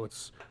long, so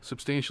it's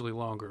substantially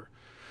longer.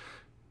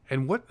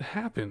 And what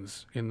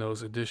happens in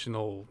those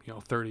additional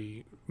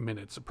 30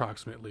 minutes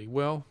approximately?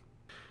 Well,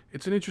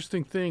 it's an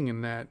interesting thing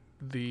in that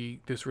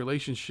this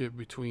relationship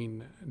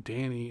between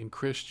Danny and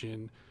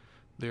Christian,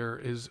 there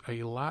is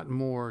a lot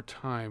more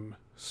time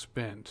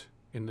spent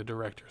in the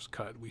director's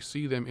cut. We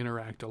see them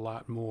interact a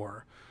lot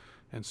more,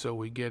 and so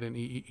we get an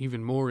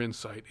even more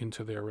insight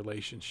into their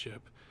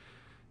relationship.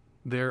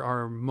 There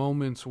are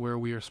moments where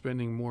we are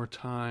spending more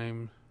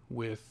time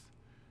with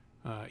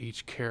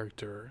each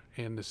character,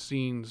 and the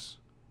scenes,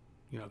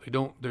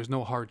 there's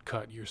no hard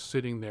cut. You're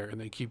sitting there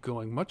and they keep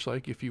going, much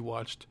like if you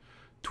watched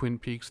Twin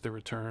Peaks The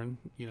Return.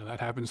 That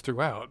happens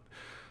throughout.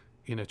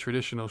 In a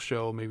traditional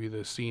show, maybe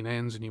the scene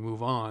ends and you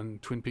move on.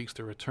 Twin Peaks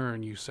The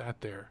Return, you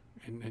sat there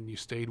and you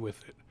stayed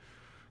with it,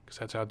 because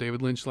that's how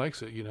David Lynch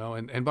likes it.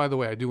 And by the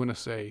way, I do want to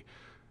say,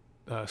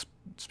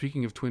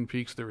 speaking of Twin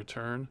Peaks The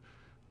Return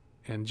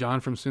and John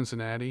from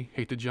Cincinnati,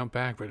 hate to jump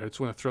back, but I just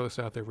want to throw this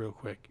out there real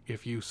quick.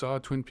 If you saw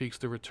Twin Peaks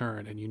The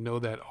Return and you know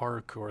that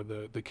arc, or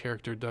the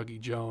character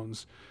Dougie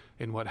Jones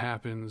and what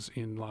happens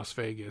in Las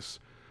Vegas,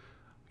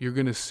 you're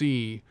going to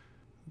see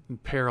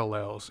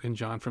parallels in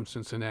John from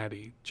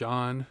Cincinnati.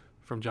 John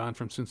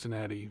from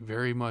Cincinnati,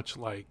 very much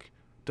like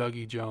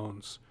Dougie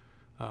Jones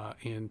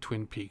in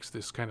Twin Peaks,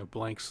 this kind of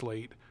blank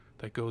slate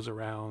that goes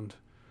around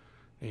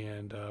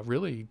and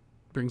really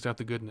brings out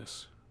the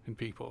goodness in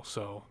people.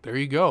 So there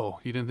you go.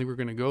 You didn't think we were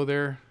going to go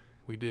there?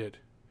 We did.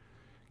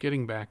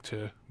 Getting back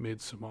to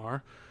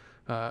Midsommar,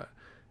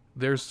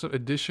 there's some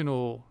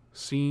additional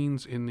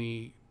scenes in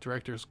the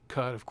director's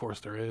cut. Of course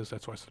there is.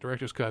 That's why it's the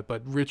director's cut.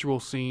 But ritual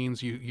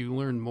scenes, you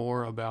learn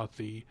more about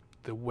the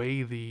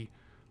way the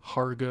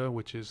Harga,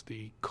 which is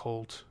the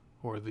cult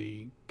or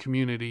the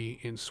community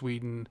in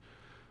Sweden,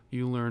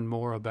 you learn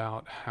more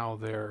about how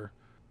their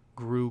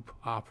group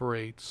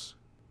operates,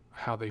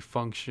 how they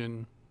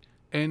function.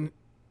 And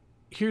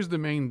here's the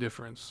main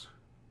difference.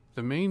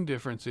 The main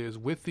difference is,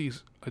 with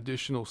these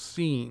additional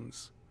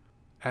scenes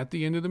at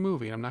the end of the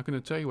movie, and I'm not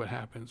going to tell you what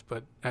happens,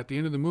 but at the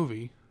end of the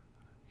movie,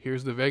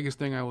 here's the vaguest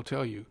thing I will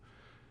tell you.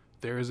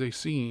 There is a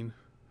scene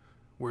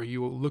where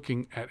you are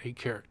looking at a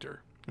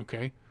character,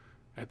 okay?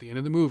 At the end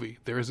of the movie,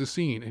 there is a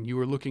scene and you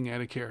are looking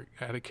at a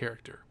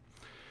character.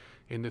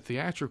 In the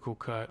theatrical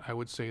cut, I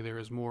would say there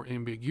is more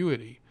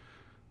ambiguity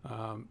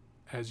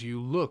as you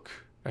look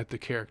at the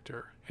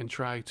character and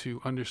try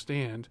to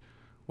understand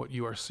what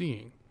you are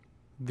seeing.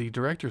 The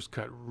director's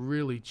cut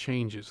really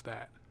changes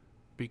that,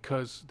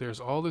 because there's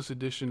all this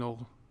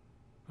additional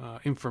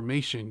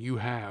information you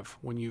have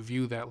when you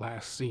view that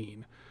last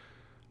scene.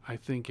 I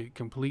think it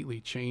completely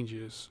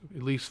changes,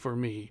 at least for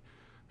me,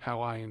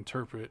 how I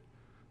interpret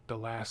the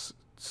last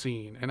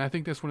scene. And I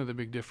think that's one of the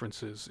big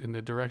differences. In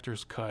the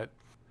director's cut,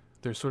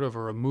 there's sort of a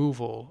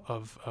removal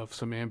of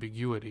some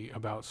ambiguity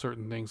about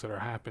certain things that are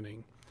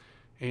happening.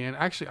 And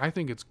actually, I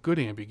think it's good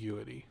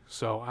ambiguity.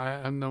 So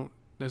I don't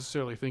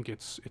necessarily think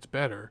it's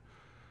better.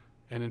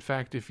 And in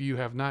fact, if you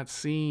have not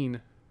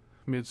seen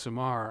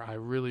Midsommar, I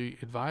really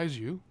advise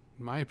you,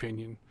 in my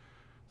opinion,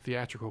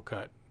 theatrical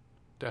cut,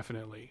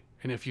 definitely.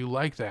 And if you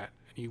like that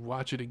and you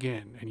watch it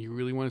again and you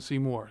really want to see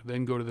more,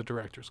 then go to the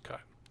director's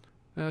cut.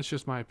 That's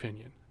just my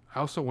opinion. I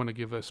also want to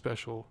give a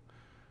special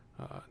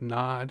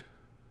nod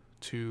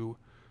to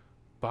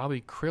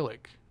Bobby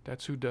Krilic.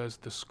 That's who does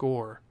the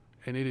score,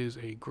 and it is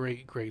a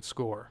great, great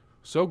score.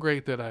 So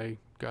great that I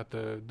got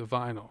the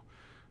vinyl.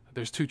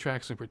 There's two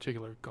tracks in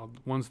particular.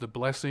 One's The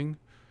Blessing,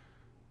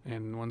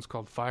 and one's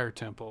called Fire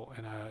Temple.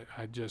 And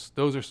I just,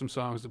 those are some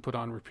songs to put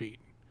on repeat.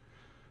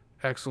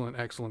 Excellent,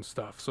 excellent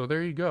stuff. So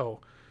there you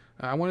go.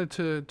 I wanted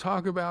to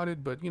talk about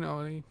it, but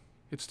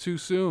it's too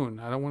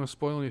soon. I don't want to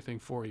spoil anything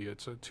for you.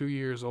 It's 2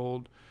 years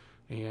old,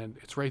 and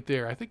it's right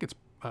there. I think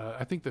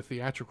I think the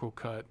theatrical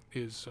cut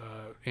is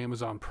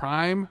Amazon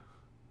Prime.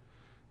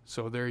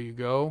 So there you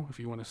go. If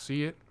you want to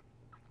see it,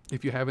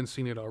 if you haven't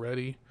seen it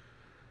already.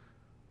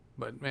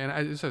 But man,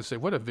 I just have to say,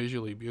 what a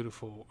visually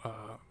beautiful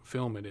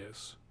film it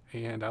is,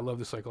 and I love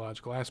the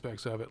psychological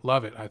aspects of it.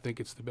 Love it. I think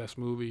it's the best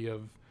movie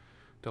of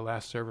the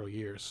last several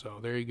years. So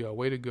there you go.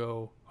 Way to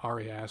go,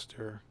 Ari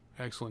Aster.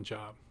 Excellent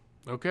job.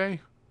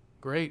 Okay,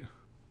 great.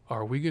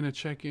 Are we going to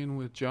check in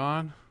with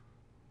John?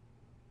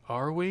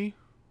 Are we?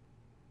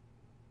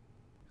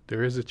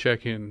 There is a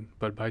check-in,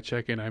 but by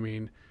check-in, I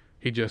mean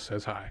he just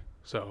says hi.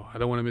 So I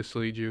don't want to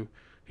mislead you.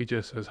 He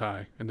just says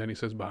hi, and then he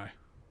says bye.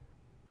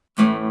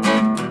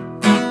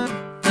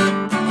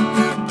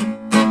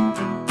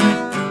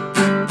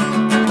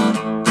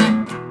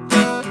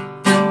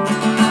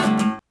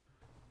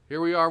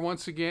 Here we are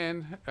once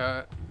again.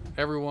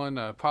 Everyone,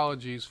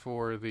 apologies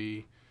for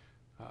the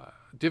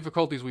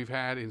difficulties we've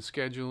had in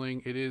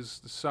scheduling. It is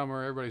the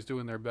summer. Everybody's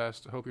doing their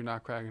best. I hope you're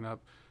not cracking up.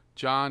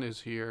 John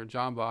is here.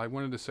 John Baugh. I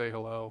wanted to say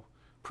hello.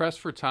 Pressed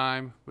for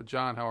time, but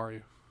John, how are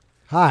you?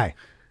 Hi.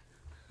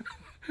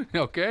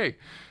 Okay.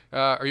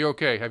 Are you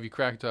okay? Have you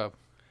cracked up?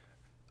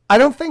 I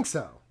don't think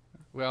so.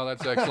 Well,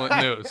 that's excellent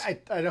news.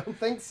 I don't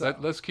think so.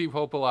 Let's keep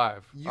hope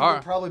alive. You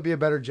would probably be a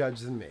better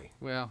judge than me.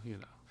 Well,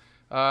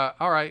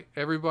 all right,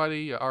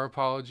 everybody, our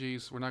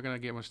apologies. We're not going to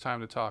get much time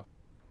to talk.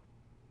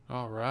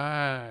 All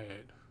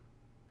right.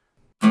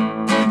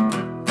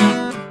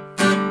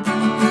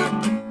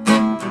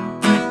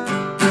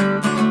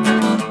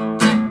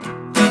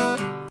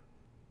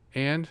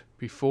 And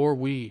before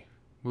we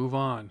move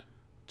on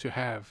to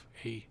have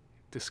a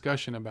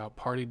discussion about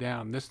Party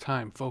Down, this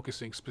time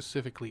focusing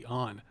specifically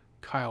on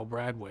Kyle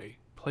Bradway,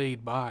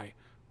 played by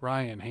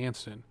Ryan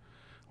Hansen,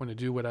 I'm going to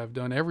do what I've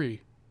done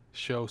every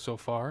show so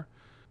far,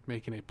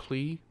 making a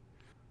plea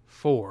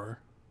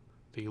for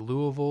the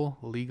Louisville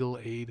Legal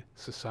Aid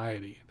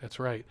Society. That's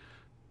right.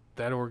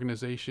 That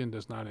organization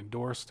does not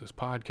endorse this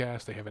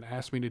podcast. They haven't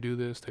asked me to do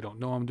this. They don't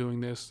know I'm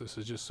doing this. This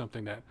is just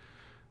something that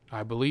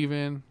I believe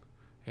in.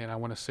 And I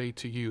want to say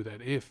to you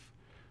that if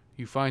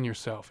you find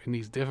yourself in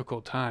these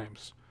difficult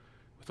times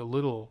with a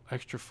little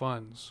extra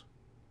funds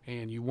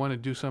and you want to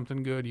do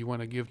something good, you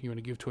want to give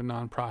to a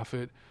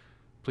nonprofit,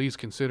 please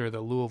consider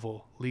the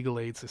Louisville Legal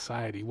Aid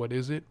Society. What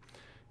is it?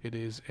 It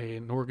is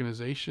an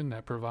organization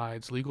that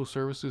provides legal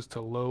services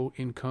to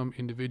low-income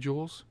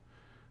individuals,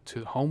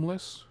 to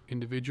homeless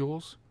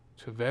individuals,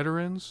 to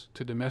veterans,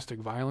 to domestic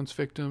violence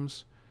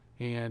victims.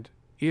 And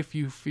if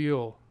you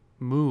feel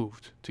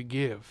moved to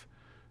give,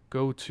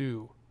 go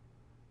to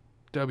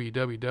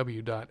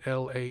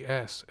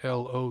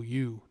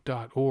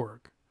www.laslou.org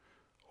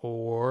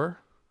or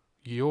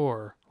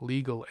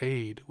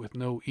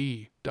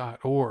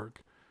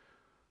yourlegalaid.org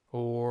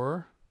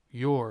or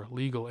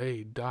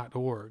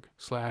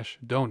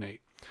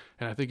yourlegalaid.org/donate.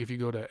 And I think if you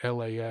go to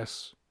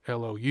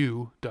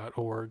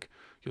laslou.org,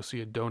 you'll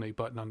see a donate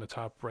button on the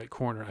top right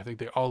corner. I think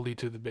they all lead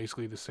to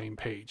basically the same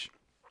page.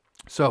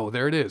 So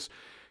there it is.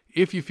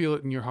 If you feel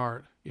it in your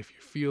heart, if you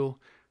feel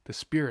the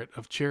spirit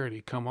of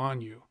charity come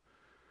on you,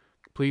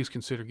 please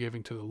consider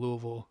giving to the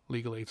Louisville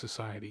Legal Aid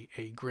Society,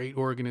 a great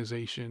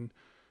organization,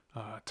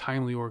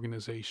 timely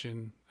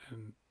organization,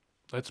 and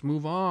let's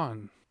move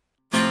on.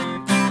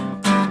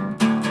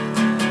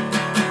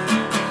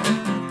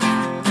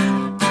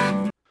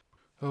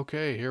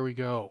 Okay, here we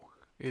go.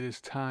 It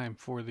is time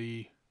for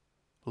the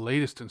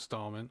latest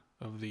installment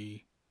of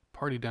the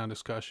Party Down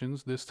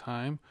discussions. This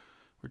time,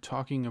 we're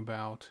talking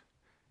about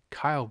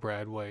Kyle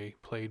Bradway,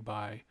 played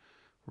by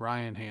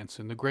Ryan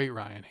Hansen, the great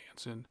Ryan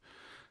Hansen.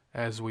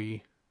 As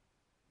we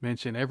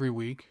mention every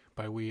week,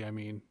 by we I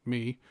mean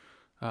me,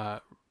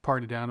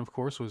 Party Down, of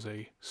course, was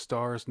a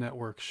Starz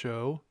Network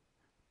show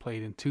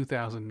played in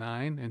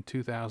 2009 and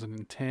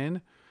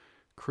 2010,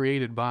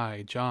 created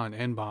by John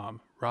Enbom,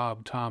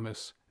 Rob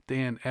Thomas,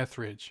 Dan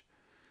Etheridge,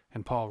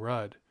 and Paul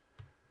Rudd.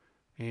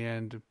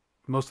 And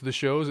most of the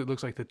shows, it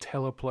looks like the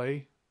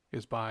teleplay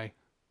is by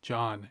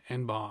John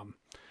Enbom.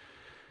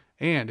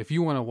 And if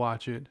you want to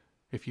watch it,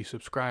 if you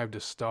subscribe to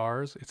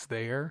Starz, it's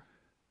there.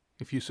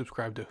 If you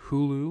subscribe to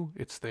Hulu,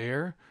 it's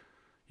there.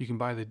 You can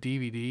buy the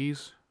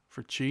DVDs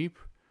for cheap.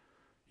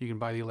 You can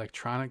buy the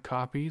electronic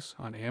copies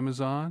on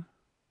Amazon.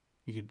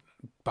 You can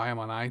buy them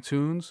on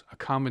iTunes. A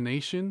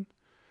combination.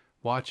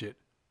 Watch it.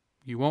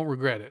 You won't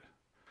regret it.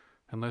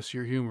 Unless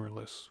you're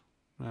humorless.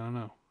 I don't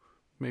know.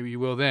 Maybe you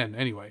will then.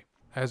 Anyway,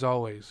 as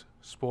always,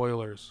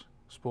 spoilers,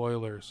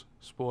 spoilers,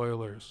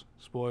 spoilers,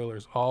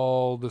 spoilers.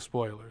 All the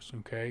spoilers,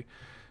 okay?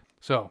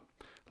 So,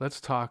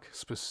 let's talk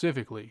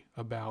specifically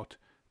about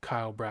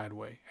Kyle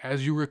Bradway.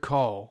 As you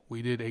recall,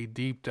 we did a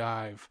deep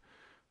dive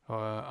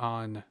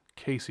on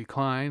Casey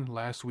Klein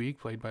last week,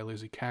 played by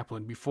Lizzie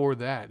Kaplan. Before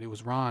that, it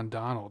was Ron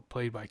Donald,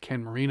 played by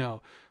Ken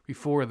Marino.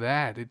 Before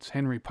that, it's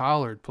Henry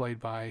Pollard, played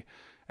by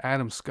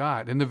Adam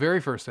Scott. And the very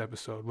first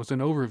episode was an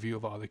overview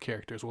of all the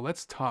characters. Well,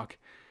 let's talk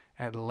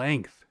at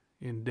length,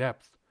 in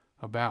depth,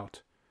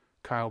 about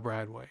Kyle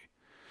Bradway.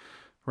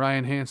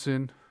 Ryan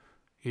Hansen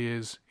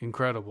is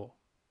incredible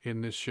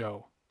in this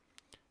show,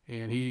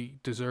 and he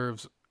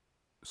deserves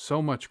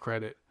so much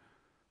credit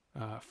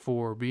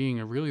for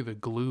being really the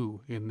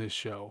glue in this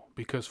show,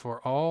 because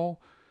for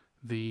all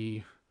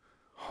the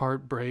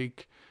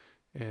heartbreak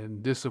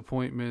and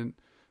disappointment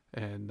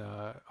and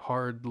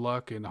hard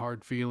luck and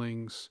hard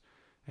feelings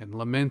and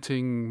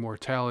lamenting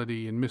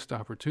mortality and missed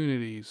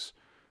opportunities,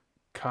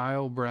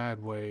 Kyle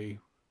Bradway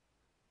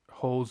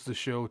holds the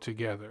show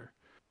together.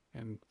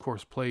 And of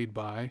course, played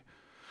by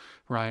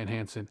Ryan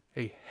Hansen,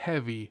 a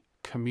heavy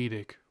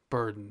comedic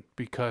burden,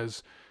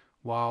 because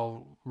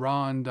while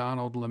Ron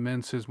Donald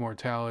laments his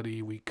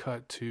mortality, we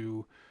cut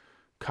to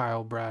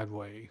Kyle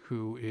Bradway,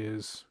 who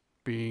is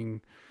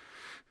being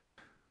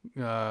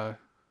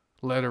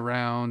led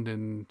around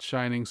and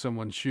shining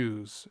someone's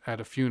shoes at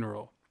a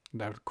funeral.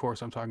 That, of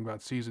course, I'm talking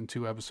about season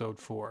 2, episode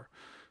 4.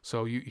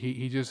 So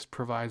he just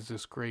provides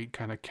this great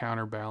kind of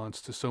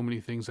counterbalance to so many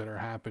things that are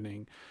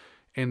happening.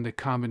 And the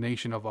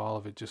combination of all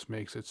of it just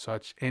makes it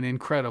such an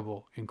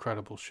incredible,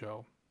 incredible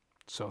show.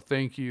 So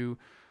thank you,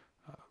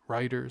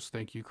 writers.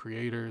 Thank you,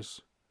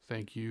 creators.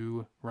 Thank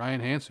you,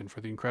 Ryan Hansen,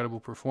 for the incredible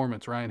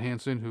performance. Ryan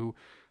Hansen, who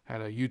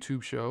had a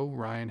YouTube show,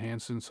 Ryan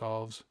Hansen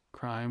Solves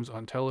Crimes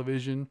on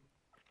Television.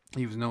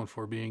 He was known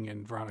for being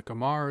in Veronica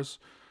Mars,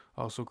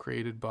 also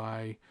created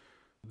by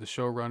the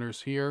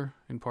showrunners here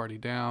in Party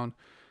Down.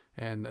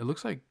 And it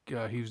looks like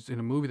he was in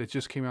a movie that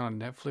just came out on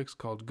Netflix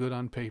called Good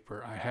on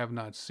Paper. I have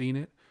not seen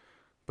it,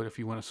 but if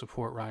you want to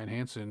support Ryan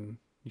Hansen,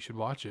 you should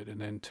watch it. And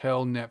then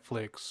tell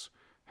Netflix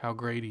how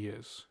great he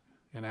is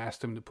and ask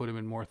them to put him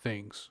in more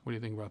things. What do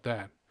you think about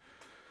that?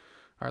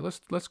 All right,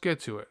 let's get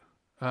to it.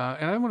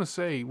 And I want to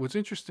say what's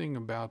interesting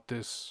about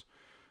this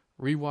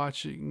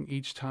rewatching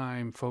each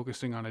time,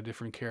 focusing on a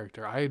different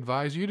character. I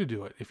advise you to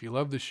do it if you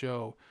love the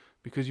show,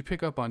 because you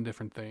pick up on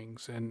different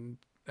things. And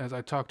as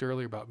I talked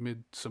earlier about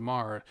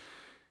Midsommar,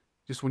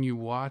 just when you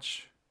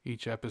watch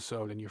each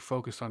episode and you're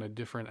focused on a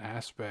different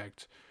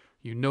aspect,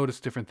 you notice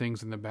different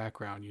things in the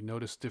background. You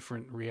notice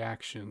different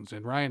reactions.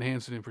 And Ryan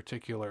Hansen in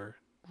particular,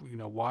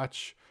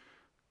 watch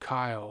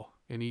Kyle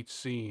in each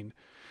scene.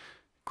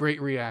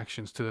 Great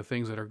reactions to the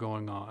things that are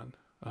going on.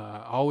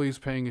 Always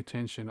paying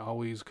attention,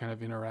 always kind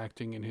of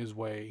interacting in his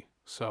way.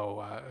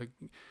 So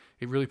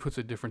it really puts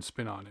a different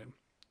spin on it.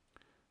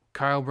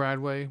 Kyle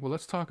Bradway, well,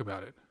 let's talk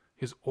about it.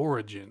 His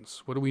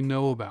origins. What do we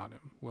know about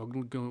him? Well,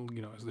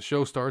 as the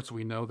show starts,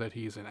 we know that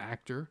he's an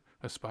actor,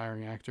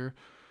 aspiring actor.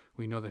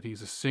 We know that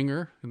he's a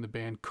singer in the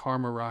band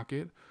Karma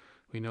Rocket.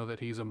 We know that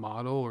he's a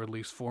model, or at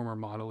least former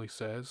model, he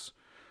says.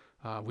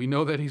 We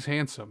know that he's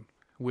handsome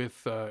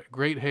with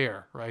great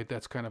hair, right?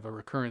 That's kind of a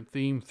recurrent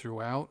theme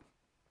throughout.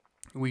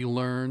 We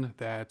learn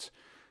that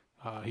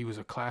he was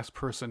a class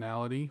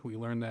personality. We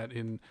learn that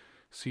in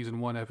season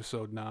 1,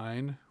 episode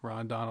 9,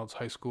 Ron Donald's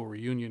high school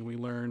reunion. We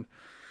learn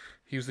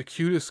he was the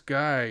cutest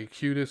guy,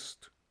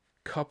 cutest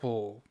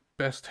couple,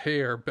 best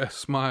hair, best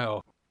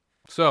smile.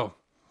 So,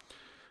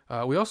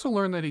 we also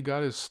learned that he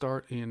got his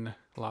start in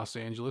Los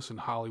Angeles and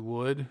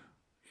Hollywood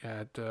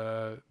at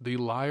the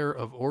Lyre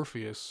of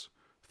Orpheus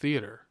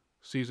Theater,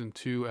 season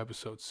 2,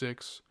 episode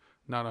 6,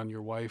 Not on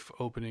Your Wife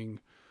opening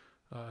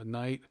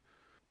night.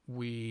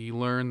 We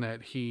learn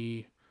that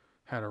he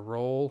had a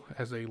role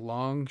as a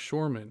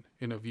longshoreman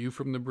in A View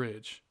from the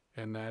Bridge,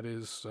 and that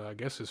is, I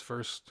guess, his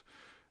first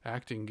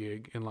acting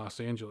gig in Los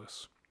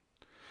Angeles.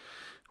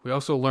 We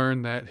also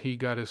learned that he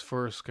got his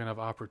first kind of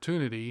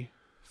opportunity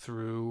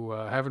through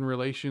having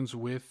relations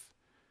with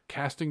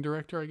casting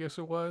director, I guess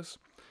it was,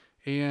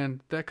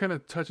 and that kind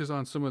of touches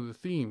on some of the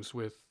themes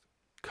with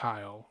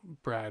Kyle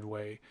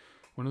Bradway.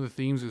 One of the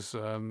themes is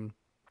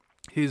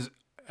his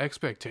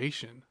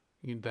expectation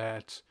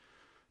that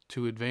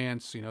to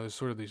advance, there's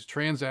sort of these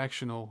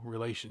transactional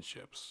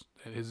relationships.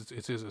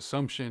 It's his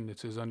assumption,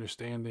 it's his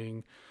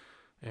understanding,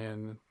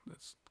 and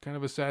it's kind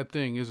of a sad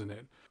thing, isn't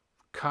it?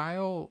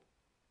 Kyle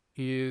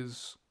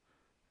is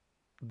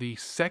the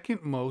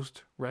second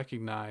most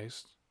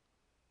recognized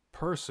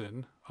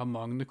person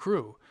among the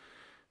crew.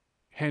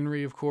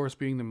 Henry, of course,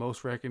 being the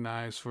most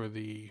recognized for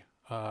the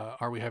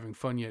Are We Having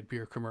Fun Yet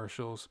beer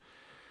commercials,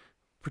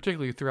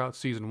 particularly throughout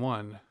season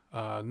 1.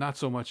 Not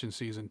so much in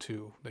season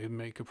 2. They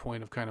make a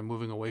point of kind of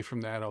moving away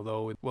from that,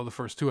 although, the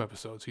first 2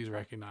 episodes he's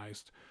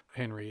recognized,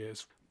 Henry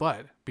is.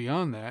 But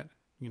beyond that,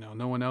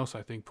 no one else,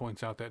 I think,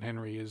 points out that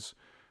Henry is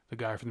the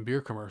guy from the beer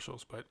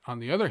commercials. But on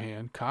the other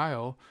hand,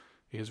 Kyle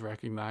is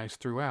recognized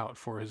throughout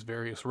for his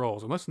various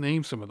roles. And let's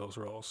name some of those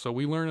roles. So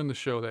we learn in the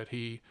show that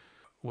he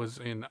was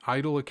in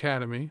Idol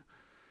Academy.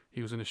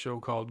 He was in a show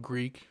called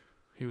Greek.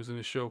 He was in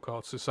a show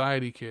called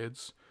Society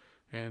Kids.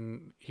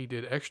 And he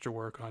did extra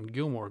work on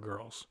Gilmore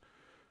Girls.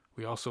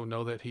 We also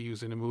know that he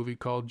was in a movie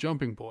called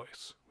Jumping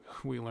Boys.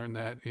 We learned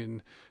that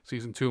in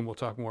season 2, and we'll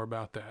talk more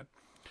about that.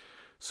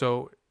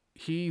 So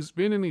he's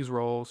been in these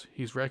roles.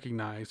 He's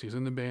recognized. He's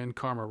in the band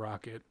Karma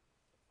Rocket.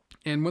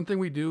 And one thing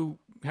we do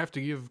have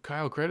to give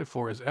Kyle credit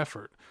for is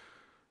effort.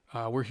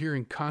 We're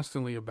hearing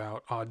constantly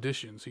about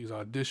auditions. He's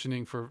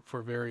auditioning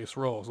for various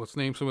roles. Let's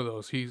name some of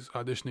those. He's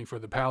auditioning for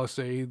the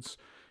Palisades.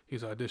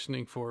 He's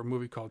auditioning for a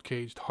movie called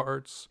Caged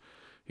Hearts.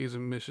 He's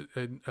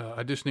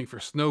auditioning for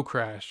Snow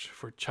Crash,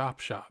 for Chop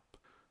Shop,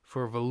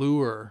 for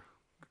Velour.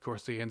 Of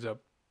course, he ends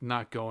up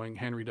not going.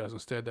 Henry does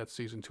instead. That's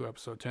season 2,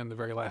 episode 10, the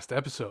very last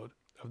episode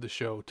of the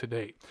show to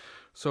date.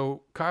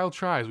 So Kyle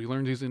tries. We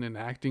learned he's in an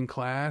acting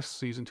class,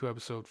 season 2,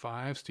 episode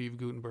 5, Steve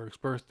Guttenberg's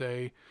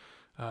birthday.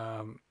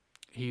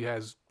 He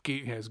has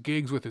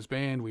gigs with his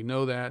band. We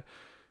know that.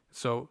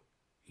 So,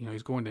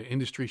 he's going to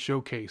Industry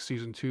Showcase,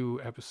 season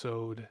 2,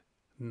 episode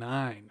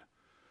 9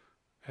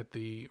 at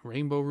the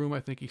Rainbow Room, I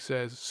think he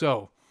says.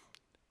 So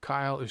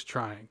Kyle is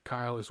trying.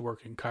 Kyle is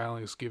working. Kyle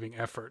is giving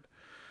effort.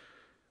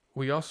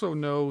 We also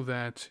know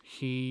that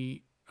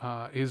he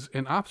is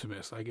an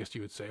optimist, I guess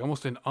you would say,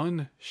 almost an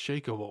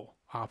unshakable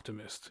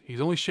optimist.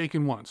 He's only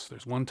shaken once.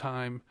 There's one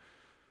time,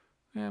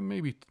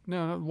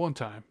 not one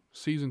time,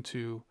 season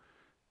 2,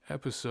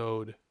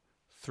 episode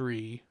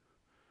 3,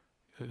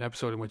 an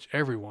episode in which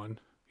everyone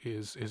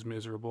is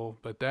miserable,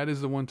 but that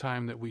is the one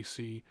time that we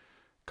see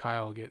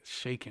Kyle get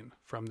shaken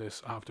from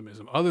this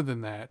optimism. Other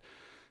than that,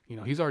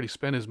 he's already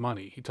spent his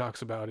money. He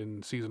talks about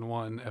in season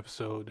 1,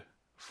 episode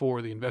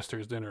 4, the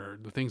investors' dinner,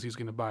 the things he's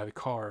going to buy, the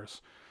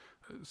cars.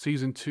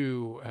 Season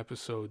 2,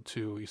 episode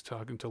 2, he's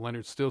talking to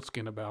Leonard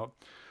Stiltskin about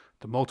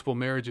the multiple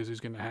marriages he's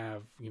going to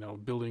have,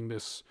 building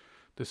this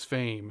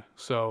fame.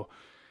 So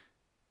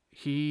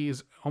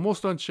he's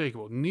almost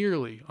unshakable,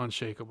 nearly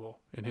unshakable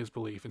in his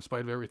belief, in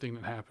spite of everything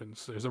that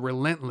happens. There's a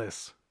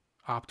relentless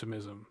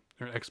optimism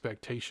or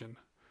expectation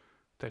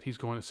that he's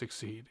going to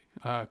succeed.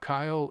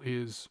 Kyle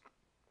is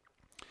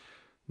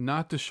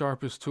not the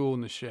sharpest tool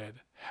in the shed.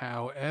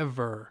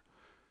 However,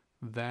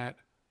 that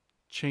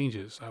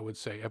changes, I would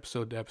say,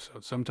 episode to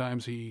episode.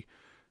 Sometimes he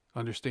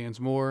understands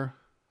more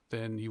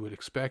than you would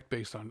expect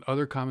based on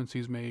other comments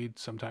he's made.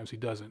 Sometimes he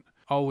doesn't.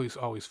 Always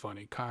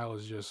funny. Kyle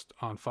is just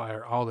on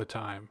fire all the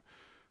time.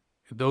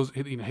 Those,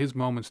 his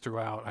moments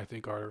throughout, I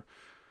think, are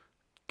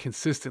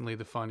consistently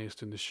the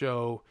funniest in the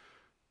show.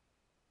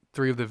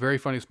 3 of the very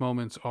funniest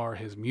moments are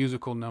his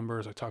musical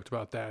numbers. I talked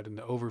about that in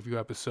the overview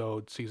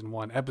episode, season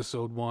 1,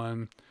 episode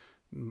 1.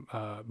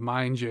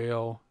 Mind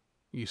Jail,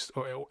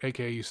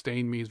 aka You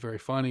Stained Me, is very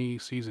funny.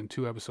 Season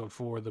 2, episode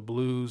 4, The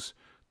Blues,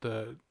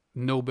 the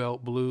No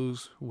Belt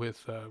Blues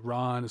with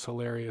Ron is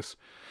hilarious.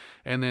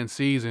 And then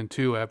season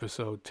 2,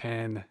 episode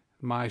 10,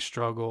 My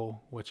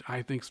Struggle, which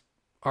I think's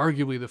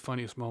arguably the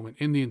funniest moment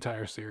in the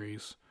entire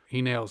series.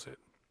 He nails it.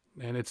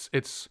 And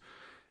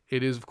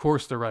it is, of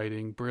course, the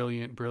writing,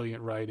 brilliant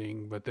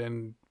writing, but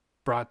then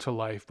brought to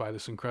life by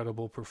this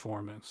incredible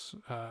performance.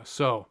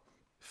 So,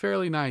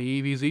 fairly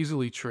naive. He's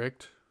easily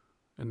tricked,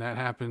 and that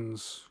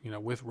happens,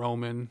 with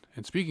Roman.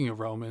 And speaking of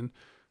Roman,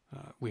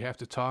 we have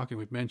to talk, and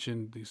we've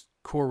mentioned these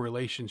core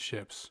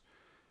relationships,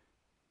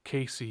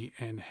 Casey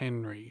and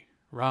Henry,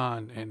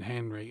 Ron and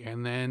Henry,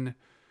 and then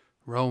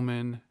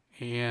Roman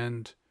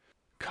and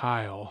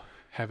Kyle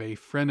have a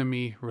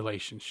frenemy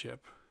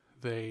relationship.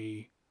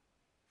 They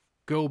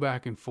go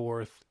back and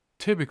forth,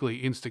 typically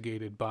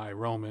instigated by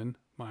Roman,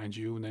 mind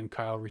you, and then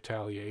Kyle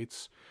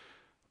retaliates.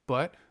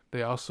 But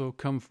they also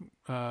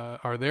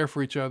are there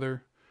for each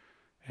other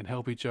and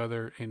help each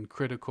other in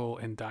critical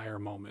and dire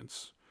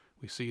moments.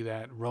 We see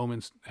that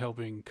Roman's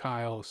helping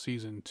Kyle,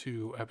 season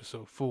 2,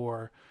 episode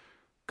 4.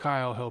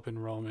 Kyle helping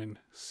Roman,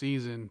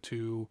 season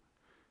 2,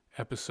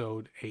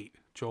 episode 8.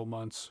 Joel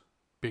Munt's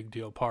Big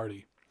Deal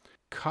Party.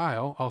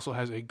 Kyle also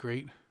has a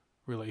great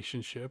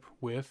relationship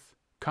with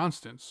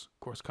Constance. Of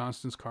course,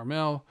 Constance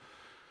Carmel,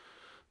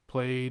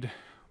 played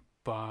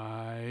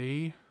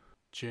by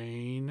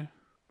Jane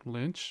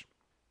Lynch,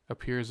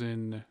 appears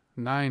in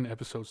 9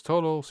 episodes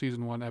total,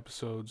 season 1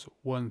 episodes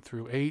 1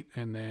 through 8,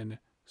 and then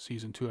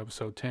season 2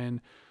 episode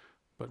 10.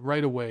 But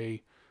right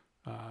away,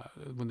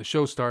 when the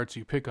show starts,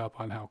 you pick up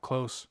on how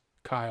close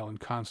Kyle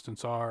and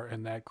Constance are,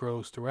 and that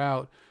grows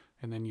throughout.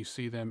 And then you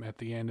see them at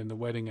the end in the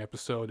wedding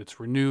episode. It's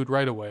renewed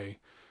right away.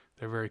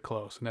 They're very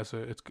close, and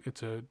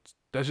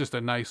that's just a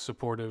nice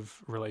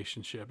supportive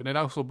relationship. And it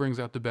also brings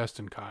out the best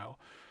in Kyle,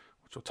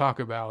 which we'll talk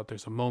about.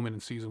 There's a moment in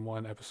season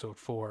 1, episode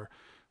 4,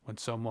 when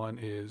someone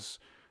is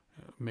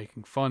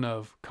making fun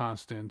of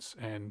Constance,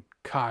 and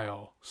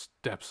Kyle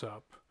steps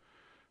up.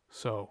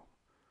 So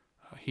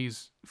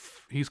he's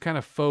kind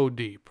of faux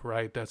deep,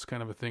 right? That's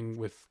kind of a thing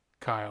with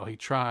Kyle. He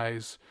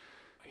tries.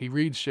 He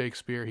reads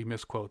Shakespeare. He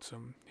misquotes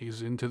him.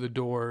 He's into the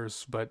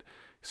Doors, but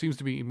seems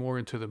to be more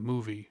into the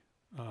movie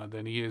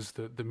than he is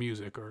the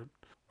music, or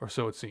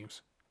so it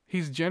seems.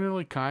 He's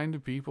generally kind to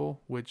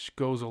people, which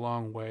goes a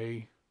long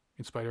way.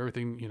 In spite of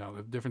everything,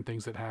 the different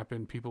things that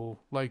happen, people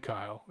like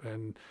Kyle,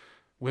 and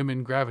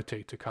women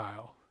gravitate to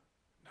Kyle.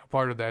 Now,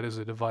 part of that is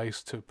a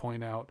device to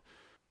point out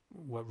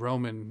what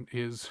Roman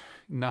is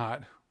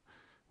not,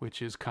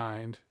 which is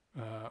kind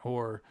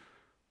or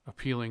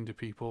appealing to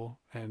people,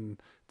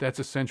 and that's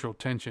a central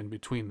tension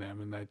between them,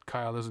 and that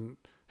Kyle doesn't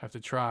have to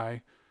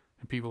try,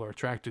 and people are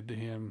attracted to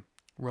him.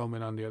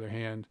 Roman, on the other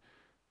hand,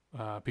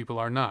 people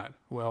are not.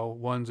 Well,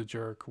 one's a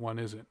jerk, one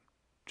isn't,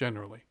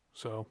 generally.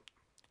 So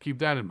keep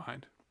that in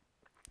mind.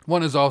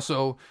 One is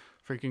also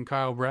freaking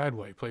Kyle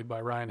Bradway, played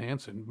by Ryan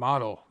Hansen,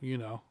 model,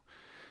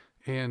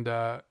 And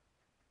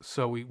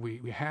so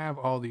we have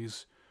all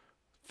these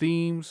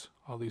themes,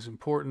 all these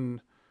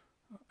important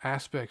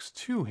aspects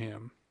to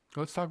him.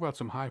 Let's talk about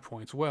some high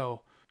points.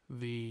 Well,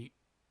 the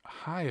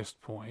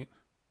highest point,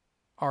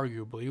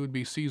 arguably, would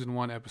be season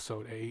 1,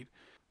 episode 8.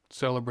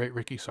 Celebrate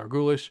Ricky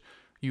Sargulish.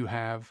 You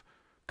have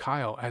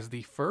Kyle as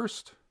the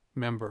first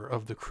member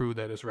of the crew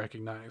that is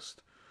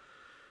recognized.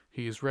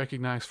 He is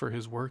recognized for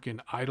his work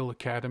in Idol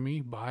Academy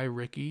by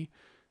Ricky,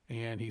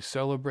 and he's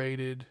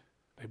celebrated.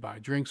 They buy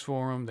drinks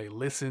for him. They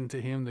listen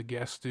to him, the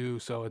guests do.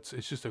 So it's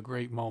just a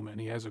great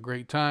moment. He has a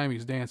great time.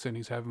 He's dancing.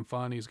 He's having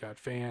fun. He's got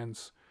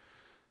fans.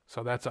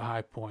 So that's a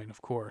high point,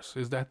 of course.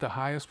 Is that the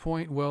highest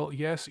point? Well,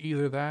 yes,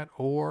 either that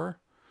or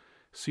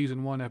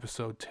season 1,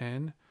 episode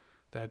 10,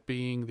 that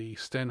being the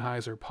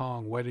Stenheiser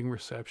Pong wedding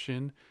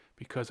reception,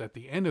 because at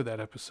the end of that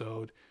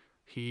episode,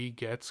 he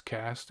gets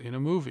cast in a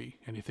movie,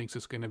 and he thinks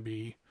it's going to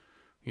be,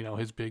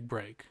 his big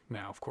break.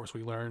 Now, of course,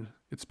 we learn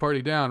it's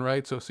Party Down,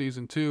 right? So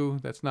season 2,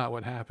 that's not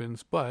what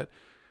happens, but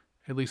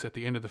at least at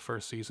the end of the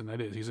first season, that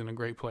is. He's in a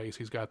great place.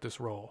 He's got this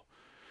role.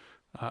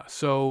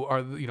 Those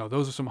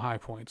are some high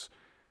points.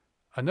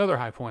 Another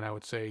high point, I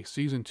would say,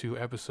 season 2,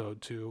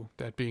 episode 2,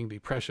 that being the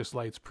Precious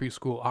Lights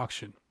preschool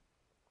auction.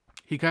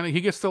 He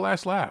gets the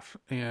last laugh,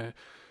 and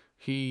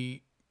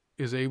he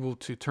is able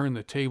to turn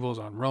the tables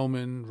on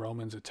Roman.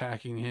 Roman's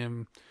attacking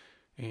him,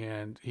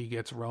 and he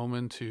gets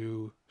Roman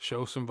to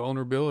show some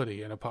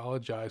vulnerability and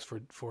apologize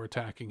for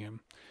attacking him.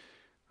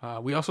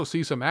 We also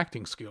see some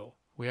acting skill.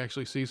 We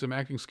actually see some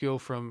acting skill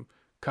from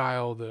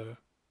Kyle, the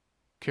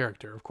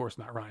character. Of course,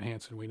 not Ryan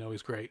Hansen. We know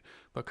he's great,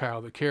 but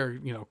Kyle the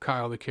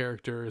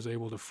character is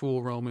able to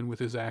fool Roman with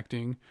his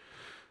acting,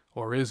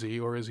 or is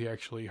he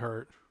actually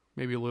hurt?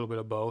 Maybe a little bit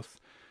of both.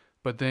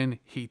 But then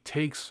he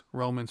takes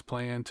Roman's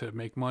plan to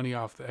make money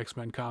off the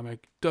X-Men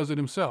comic, does it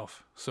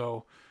himself.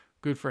 So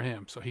good for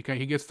him. So he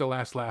gets the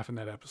last laugh in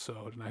that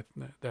episode,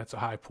 and that's a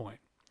high point.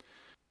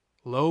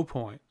 Low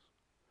point.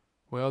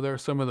 Well, there are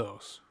some of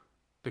those.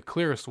 The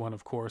clearest one,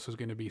 of course, is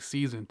going to be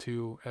season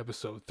 2,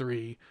 episode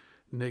 3,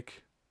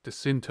 Nick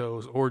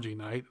DeCinto's orgy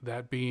night.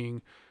 That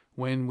being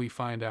when we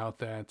find out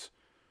that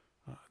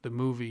the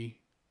movie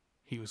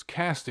he was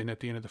cast in at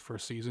the end of the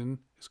first season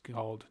is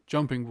called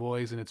Jumping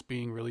Boys, and it's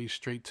being released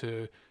straight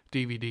to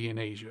DVD in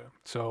Asia.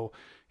 So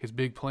his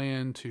big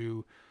plan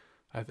to,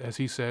 as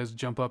he says,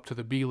 jump up to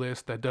the B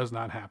list, that does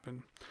not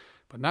happen.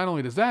 But not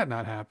only does that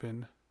not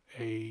happen,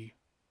 a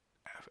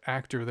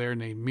actor there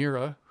named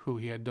Mira, who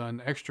he had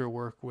done extra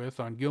work with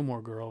on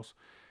Gilmore Girls,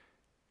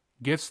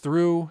 gets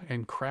through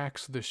and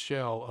cracks the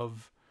shell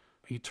of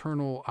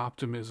eternal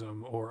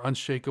optimism or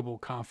unshakable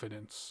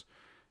confidence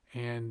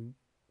and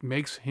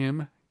makes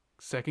him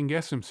second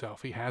guess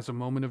himself. He has a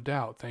moment of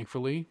doubt.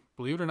 Thankfully,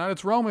 believe it or not,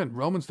 it's Roman.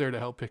 Roman's there to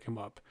help pick him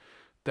up.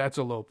 That's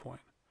a low point.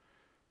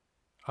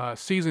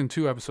 Season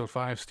 2, episode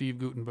 5, Steve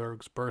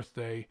Guttenberg's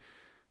birthday.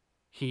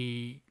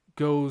 He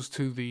goes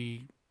to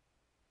the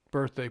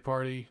birthday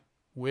party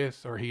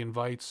he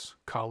invites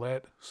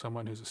Colette,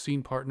 someone who's a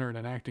scene partner in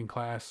an acting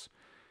class.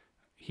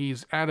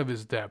 He's out of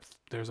his depth.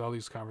 There's all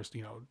these kind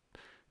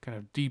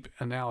of deep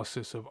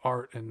analysis of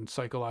art and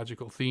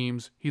psychological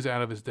themes. He's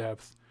out of his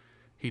depth.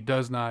 He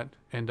does not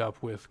end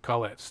up with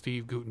Colette.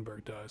 Steve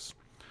Guttenberg does.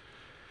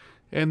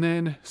 And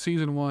then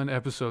season 1,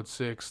 episode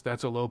 6,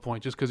 that's a low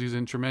point just because he's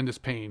in tremendous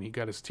pain. He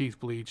got his teeth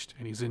bleached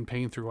and he's in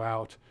pain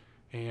throughout.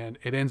 And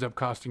it ends up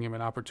costing him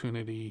an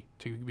opportunity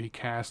to be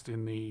cast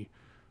in the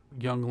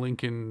Young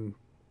Lincoln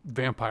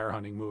vampire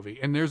hunting movie.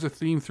 And there's a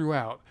theme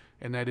throughout,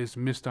 and that is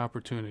missed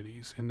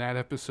opportunities. In that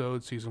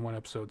episode, season 1,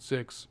 episode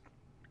 6,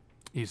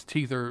 he's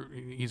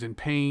in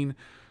pain.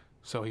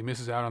 So he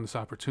misses out on this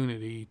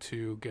opportunity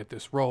to get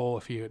this role.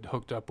 If he had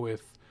hooked up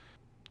with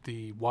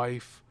the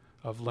wife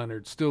of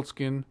Leonard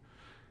Stiltskin,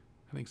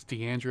 I think it's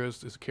Deandra is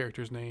the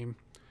character's name.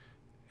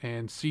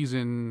 And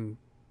season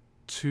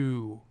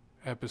 2,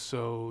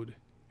 episode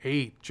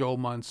 8, Joel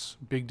Munt's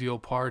Big Deal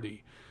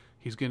Party.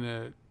 He's going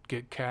to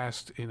get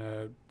cast in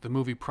the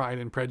movie Pride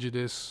and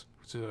Prejudice.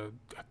 It's a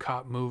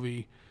cop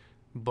movie,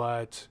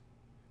 but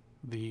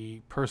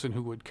the person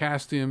who would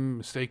cast him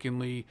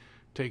mistakenly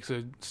takes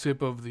a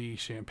sip of the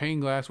champagne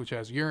glass, which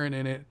has urine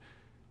in it.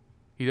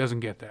 He doesn't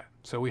get that.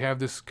 So we have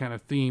this kind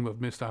of theme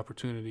of missed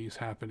opportunities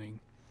happening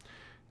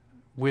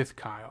with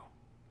Kyle.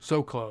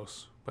 So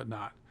close, but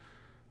not.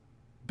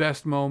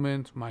 Best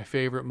moment, my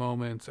favorite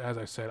moments, as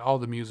I said, all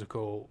the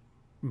musical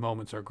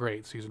moments are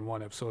great. Season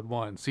 1, episode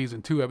 1.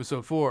 Season 2,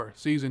 episode 4.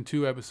 Season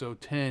 2,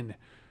 episode 10.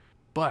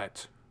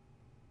 But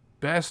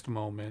best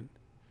moment,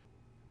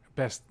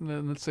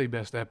 let's say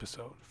best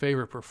episode.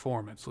 Favorite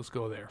performance. Let's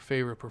go there.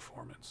 Favorite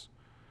performance.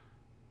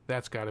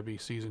 That's got to be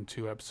season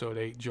 2, episode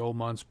 8, Joel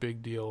Munt's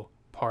Big Deal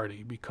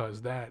Party,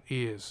 because that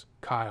is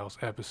Kyle's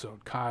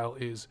episode. Kyle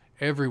is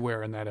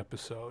everywhere in that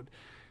episode.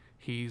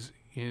 He's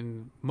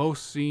in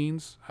most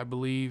scenes, I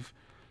believe.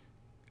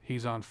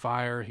 He's on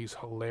fire. He's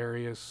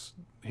hilarious.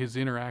 His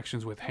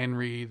interactions with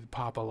Henry, the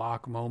Papa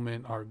Locke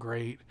moment, are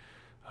great.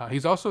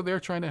 He's also there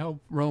trying to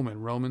help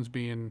Roman. Roman's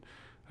being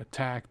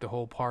attacked. The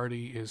whole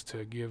party is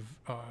to give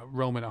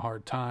Roman a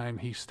hard time.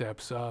 He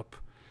steps up.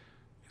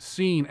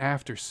 scene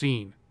after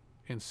scene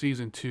in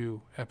season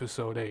 2,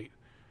 episode 8.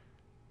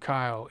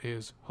 Kyle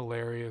is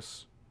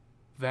hilarious.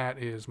 That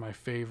is my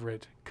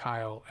favorite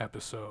Kyle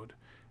episode.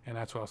 And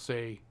that's what I'll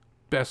say.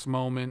 Best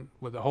moment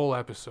with the whole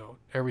episode.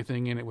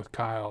 Everything in it with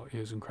Kyle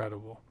is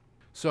incredible.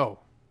 So,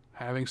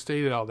 having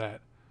stated all that,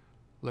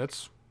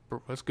 let's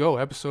go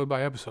episode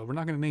by episode. We're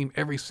not going to name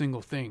every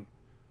single thing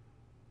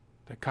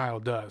that Kyle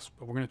does,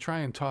 but we're going to try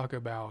and talk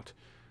about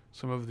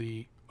some of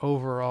the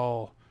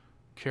overall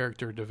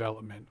character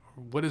development.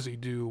 What does he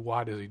do?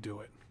 Why does he do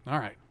it? All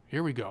right,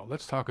 here we go.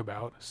 Let's talk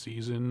about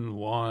season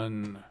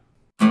 1.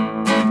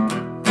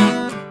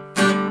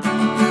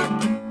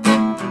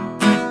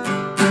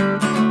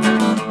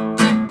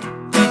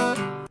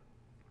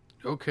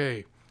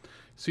 Okay,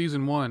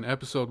 season 1,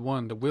 episode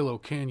 1, the Willow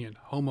Canyon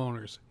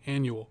Homeowners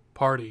Annual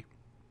Party.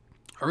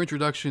 Our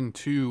introduction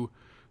to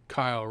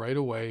Kyle right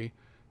away,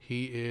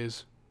 he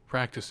is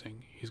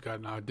practicing. He's got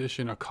an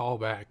audition, a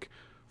callback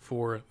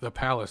for the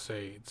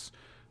Palisades.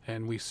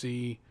 And we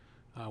see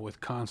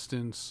with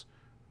Constance,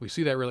 we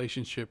see that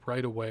relationship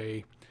right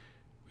away.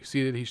 We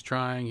see that he's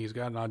trying, he's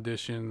gotten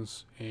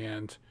auditions,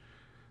 and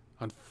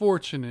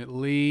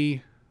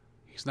unfortunately,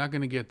 he's not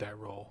going to get that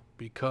role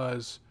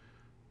because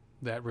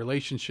that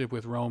relationship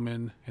with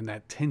Roman and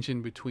that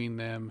tension between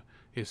them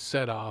is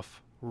set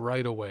off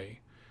right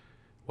away.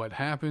 What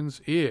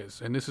happens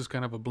is, and this is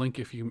kind of a blink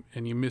if you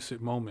miss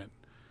it moment,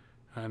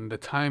 and the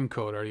time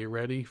code, are you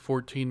ready?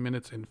 14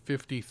 minutes and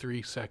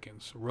 53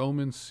 seconds.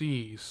 Roman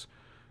sees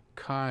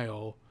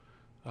Kyle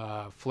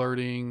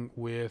flirting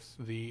with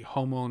the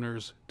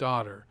homeowner's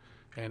daughter.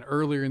 And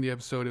earlier in the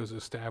episode, it was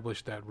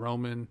established that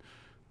Roman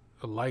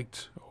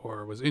liked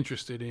or was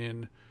interested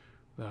in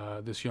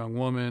this young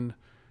woman.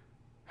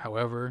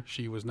 However,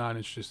 she was not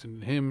interested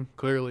in him,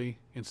 clearly.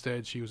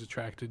 Instead, she was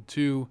attracted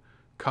to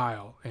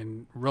Kyle.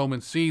 And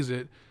Roman sees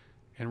it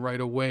and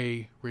right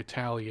away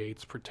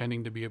retaliates,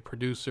 pretending to be a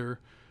producer,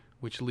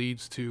 which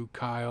leads to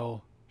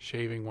Kyle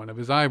shaving one of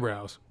his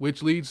eyebrows,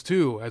 which leads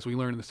to, as we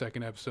learn in the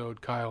second episode,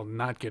 Kyle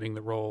not getting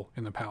the role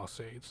in the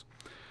Palisades.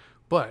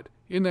 But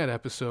in that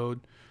episode,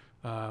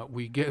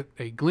 we get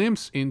a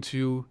glimpse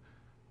into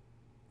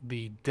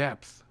the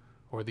depth,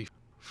 or the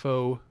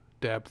faux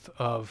depth,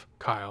 of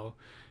Kyle.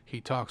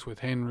 He talks with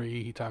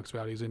Henry. He talks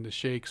about he's into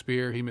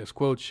Shakespeare. He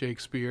misquotes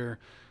Shakespeare.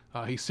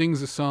 He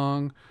sings a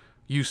song,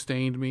 "You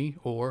Stained Me,"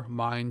 or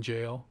 "Mine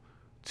Jail,"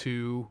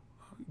 to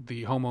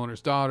the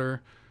homeowner's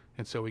daughter.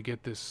 And so we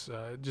get this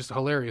just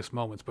hilarious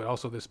moments, but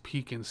also this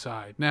peek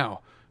inside.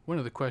 Now, one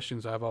of the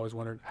questions I've always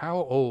wondered, how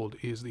old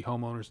is the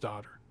homeowner's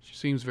daughter? She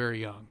seems very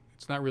young.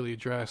 It's not really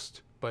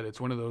addressed, but it's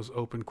one of those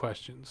open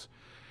questions.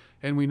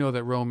 And we know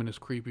that Roman is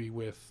creepy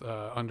with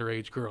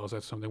underage girls.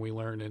 That's something we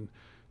learn in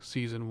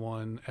season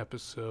 1,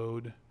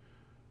 episode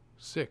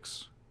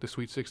 6, the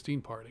Sweet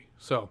 16 party.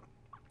 So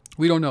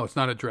we don't know. It's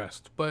not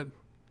addressed, but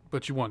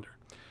you wonder.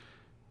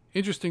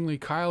 Interestingly,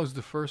 Kyle is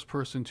the first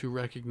person to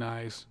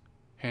recognize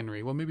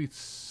Henry. Well, maybe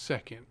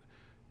second.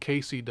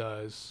 Casey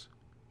does.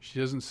 She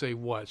doesn't say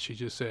what. She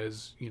just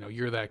says,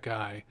 you're that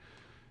guy.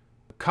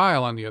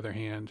 Kyle, on the other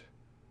hand,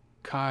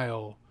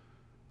 Kyle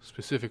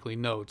specifically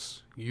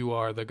notes, you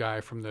are the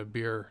guy from the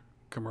beer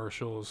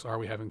commercials. Are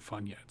we having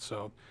fun yet?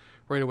 So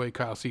right away,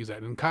 Kyle sees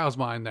that. In Kyle's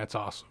mind, that's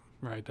awesome,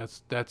 right?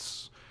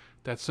 That's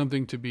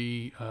something to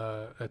be,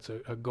 that's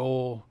a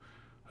goal,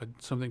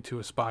 something to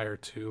aspire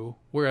to.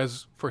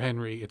 Whereas for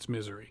Henry, it's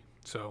misery.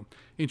 So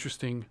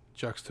interesting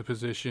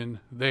juxtaposition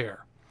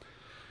there.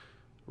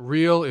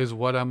 Real is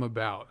what I'm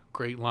about.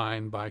 Great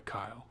line by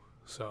Kyle.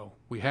 So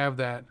we have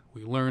that.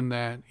 We learn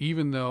that.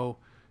 Even though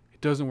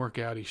it doesn't work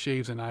out, he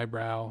shaves an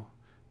eyebrow.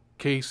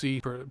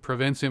 Casey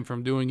prevents him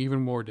from doing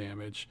even more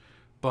damage.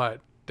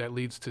 But that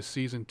leads to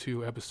season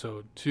 2,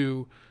 episode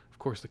 2. Of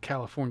course, the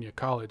California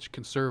College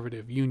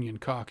Conservative Union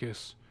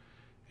Caucus.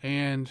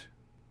 And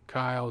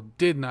Kyle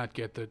did not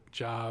get the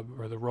job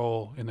or the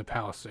role in the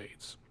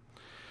Palisades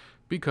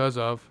because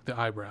of the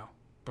eyebrow.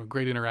 But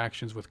great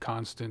interactions with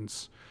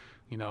Constance.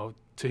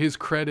 To his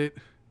credit,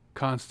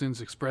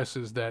 Constance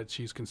expresses that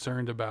she's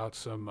concerned about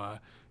some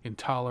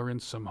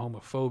intolerance, some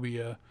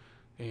homophobia,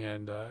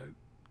 and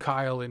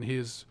Kyle, in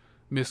his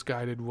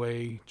misguided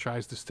way,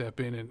 tries to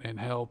step in and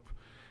help.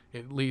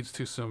 It leads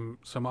to some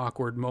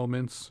awkward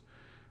moments,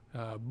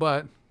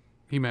 but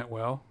he meant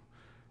well,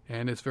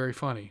 and it's very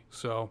funny.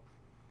 So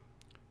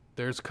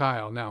there's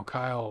Kyle. Now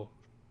Kyle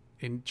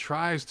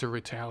tries to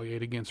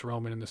retaliate against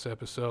Roman in this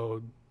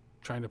episode,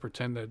 trying to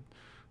pretend that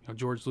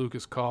George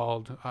Lucas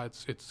called.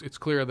 It's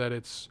clear that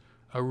it's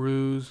a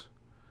ruse,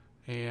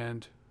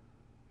 and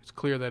it's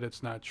clear that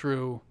it's not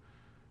true.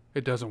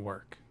 It doesn't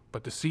work,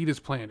 but the seed is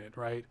planted,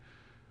 right?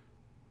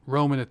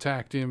 Roman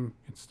attacked him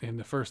in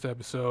the first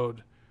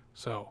episode,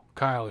 so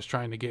Kyle is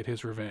trying to get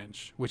his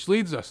revenge, which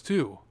leads us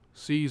to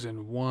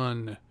season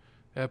 1,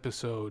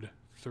 episode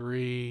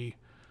 3,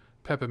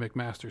 Peppa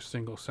McMaster's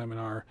Single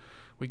Seminar.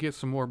 We get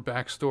some more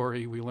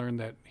backstory. We learn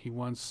that he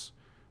once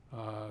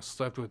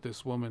slept with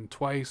this woman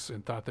twice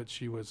and thought that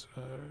she was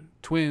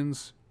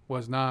twins,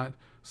 was not.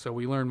 So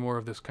we learn more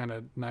of this kind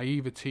of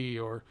naivety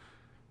or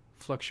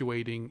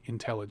fluctuating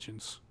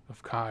intelligence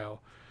of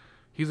Kyle.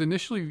 He's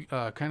initially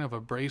kind of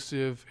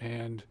abrasive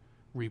and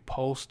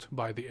repulsed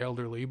by the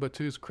elderly, but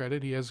to his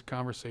credit, he has a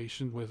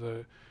conversation with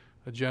a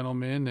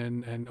gentleman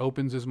and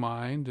opens his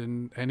mind,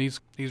 and he's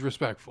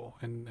respectful,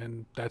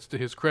 and that's to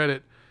his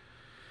credit.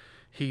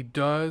 He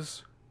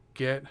does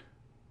get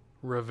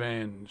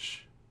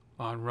revenge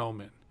on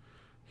Roman.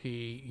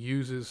 He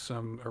uses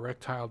some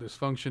erectile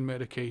dysfunction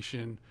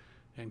medication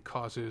and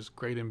causes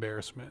great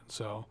embarrassment.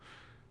 So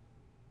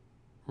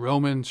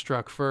Roman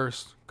struck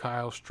first,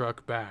 Kyle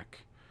struck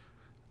back.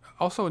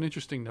 Also, an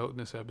interesting note in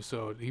this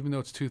episode, even though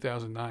it's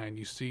 2009,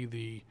 you see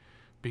the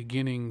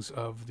beginnings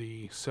of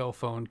the cell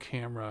phone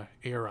camera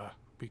era,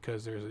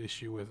 because there's an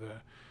issue with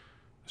a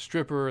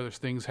stripper, there's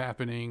things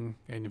happening,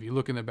 and if you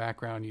look in the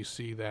background, you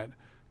see that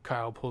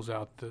Kyle pulls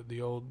out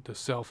the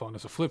cell phone.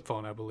 It's a flip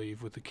phone, I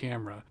believe, with the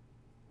camera.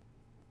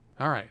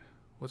 All right,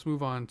 let's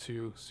move on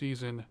to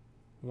season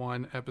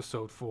 1,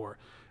 episode 4.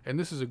 And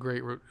this is a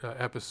great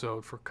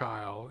episode for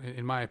Kyle,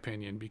 in my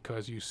opinion,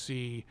 because you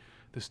see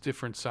this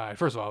different side.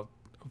 First of all,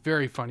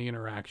 very funny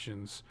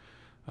interactions.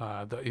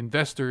 The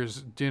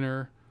investors'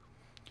 dinner,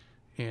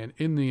 and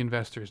in the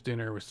investors'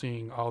 dinner, we're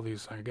seeing all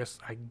these.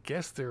 I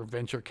guess they're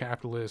venture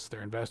capitalists,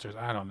 they're investors.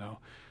 I don't know.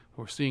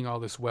 We're seeing all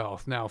this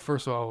wealth. Now,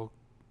 first of all,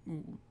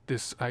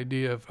 this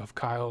idea of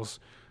Kyle's,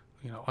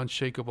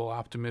 unshakable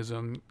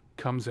optimism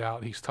comes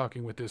out. He's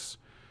talking with this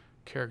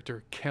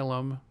character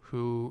Kellum,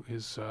 who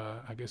is,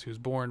 I guess he was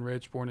born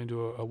rich, born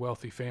into a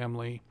wealthy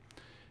family.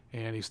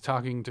 And he's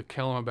talking to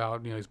Kellum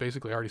about, he's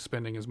basically already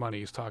spending his money.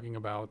 He's talking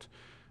about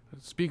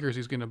speakers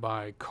he's going to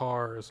buy,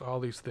 cars, all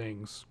these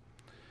things.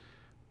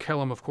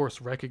 Kellum, of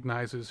course,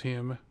 recognizes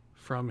him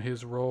from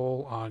his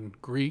role on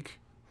Greek.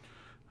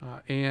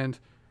 And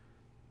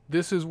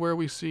this is where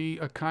we see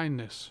a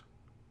kindness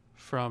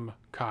from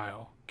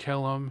Kyle.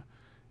 Kellum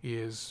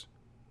is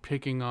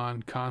picking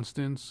on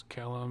Constance.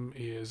 Kellum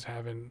is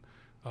having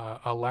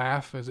a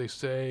laugh, as they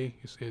say,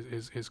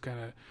 is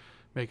kind of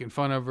making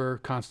fun of her.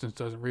 Constance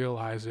doesn't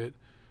realize it.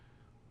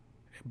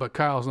 But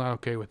Kyle's not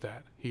okay with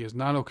that. He is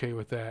not okay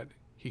with that.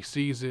 He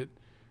sees it.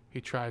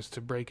 He tries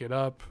to break it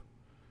up.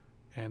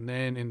 And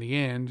then in the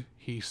end,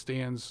 he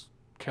stands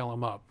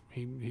Kellum up.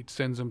 He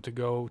sends him to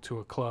go to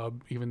a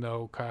club, even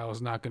though Kyle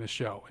is not going to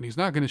show. And he's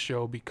not going to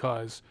show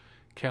because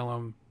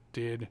Kellum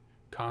did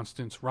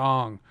Constance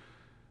wrong.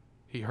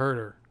 He hurt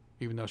her,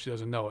 even though she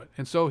doesn't know it.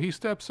 And so he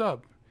steps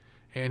up,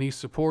 and he's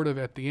supportive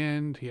at the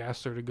end. He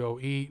asks her to go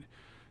eat.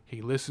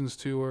 He listens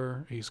to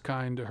her. He's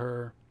kind to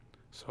her.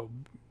 So,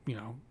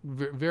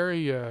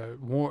 very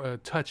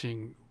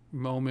touching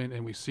moment,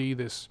 and we see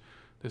this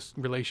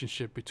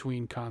relationship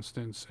between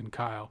Constance and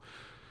Kyle.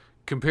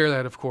 Compare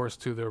that, of course,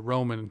 to the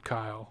Roman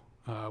Kyle,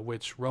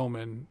 which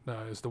Roman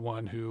is the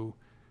one who,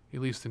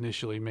 at least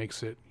initially,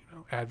 makes it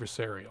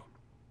adversarial.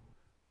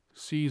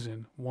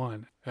 Season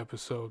 1,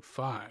 Episode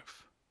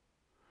 5.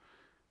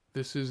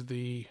 This is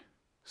the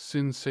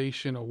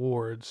Sensation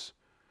Awards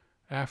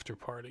after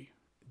party.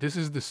 This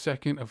is the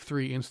second of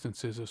 3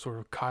 instances of sort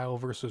of Kyle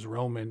versus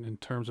Roman in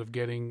terms of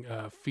getting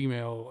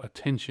female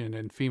attention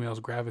and females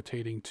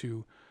gravitating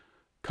to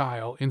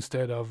Kyle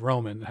instead of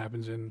Roman. It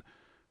happens in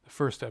the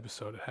first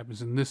episode. It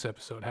happens in this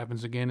episode. It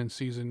happens again in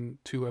season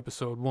 2,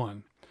 episode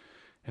 1.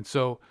 And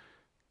so,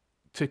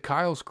 to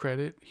Kyle's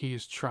credit, he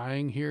is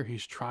trying here.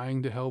 He's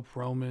trying to help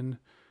Roman.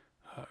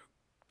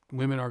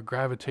 Women are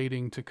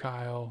gravitating to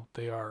Kyle.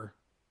 They are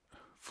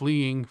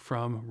fleeing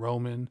from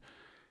Roman.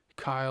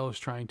 Kyle is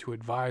trying to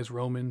advise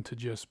Roman to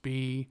just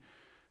be.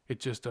 It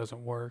just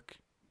doesn't work.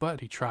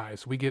 But he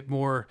tries. We get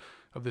more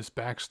of this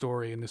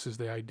backstory, and this is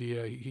the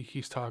idea.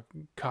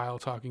 Kyle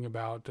talking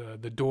about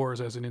the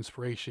Doors as an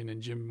inspiration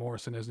and Jim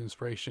Morrison as an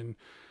inspiration.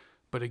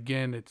 But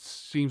again, it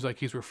seems like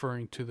he's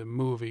referring to the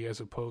movie as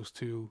opposed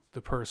to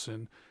the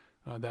person.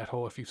 That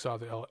whole, if you saw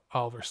the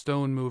Oliver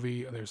Stone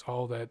movie, there's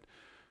all that,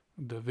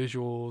 the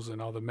visuals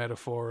and all the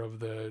metaphor of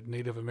the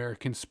Native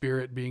American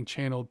spirit being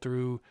channeled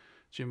through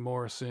Jim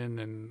Morrison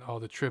and all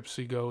the trips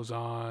he goes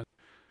on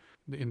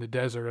in the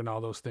desert and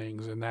all those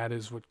things. And that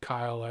is what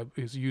Kyle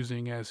is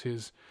using as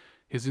his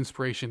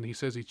inspiration. He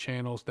says he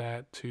channels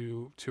that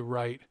to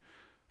write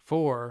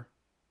for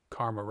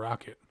Karma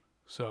Rocket.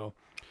 So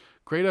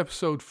great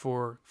episode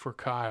for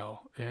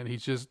Kyle. And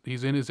he's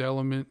in his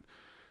element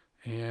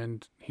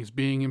and he's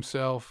being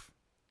himself,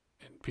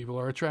 and people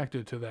are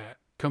attracted to that.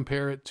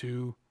 Compare it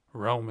to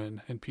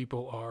Roman, and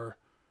people are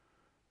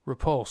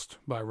repulsed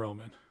by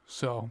Roman.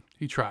 So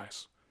he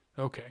tries.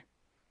 Okay.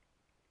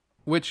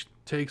 Which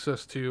takes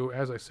us to,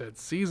 as I said,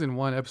 season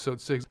 1,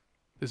 episode 6.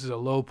 This is a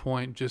low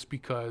point just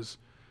because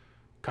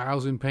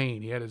Kyle's in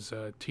pain. He had his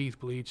teeth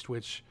bleached,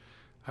 which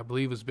I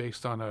believe is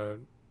based on a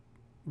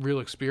real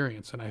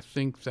experience. And I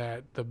think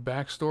that the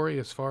backstory,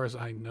 as far as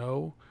I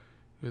know,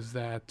 is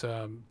that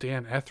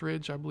Dan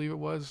Etheridge, I believe it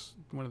was,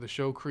 one of the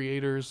show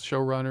creators,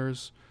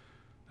 showrunners,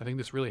 I think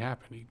this really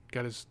happened. He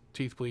got his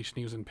teeth bleached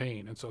and he was in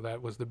pain. And so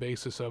that was the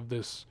basis of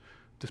this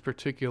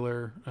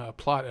particular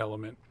plot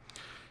element.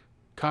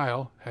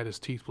 Kyle had his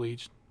teeth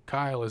bleached.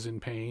 Kyle is in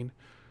pain.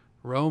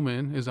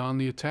 Roman is on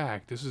the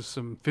attack. This is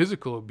some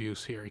physical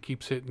abuse here. He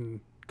keeps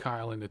hitting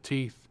Kyle in the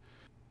teeth.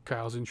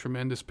 Kyle's in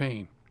tremendous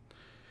pain.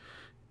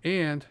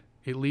 And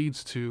it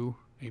leads to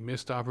a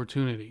missed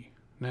opportunity.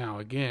 Now,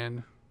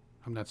 again,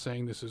 I'm not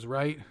saying this is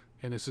right,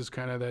 and this is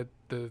kind of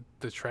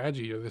the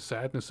tragedy or the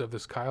sadness of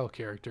this Kyle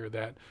character,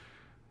 that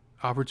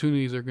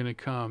opportunities are going to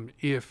come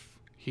if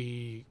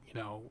he,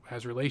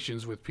 has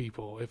relations with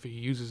people, if he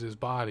uses his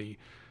body,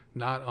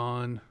 not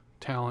on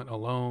talent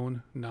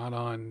alone, not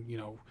on,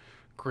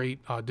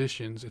 great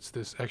auditions. It's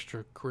this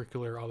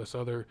extracurricular, all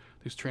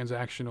these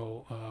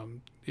transactional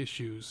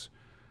issues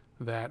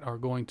that are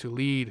going to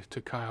lead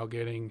to Kyle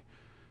getting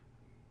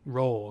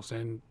roles,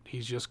 and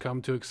he's just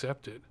come to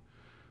accept it,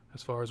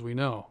 as far as we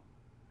know.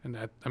 And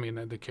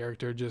the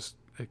character just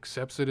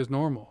accepts it as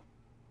normal.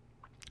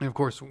 And of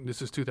course,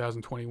 this is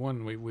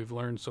 2021. We've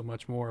learned so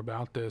much more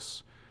about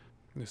this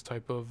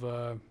type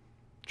of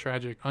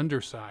tragic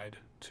underside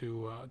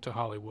to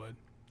Hollywood.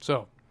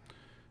 So,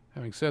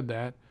 having said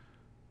that,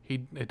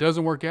 it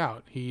doesn't work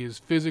out. He is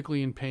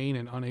physically in pain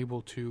and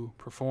unable to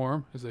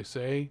perform, as they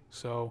say.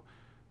 So,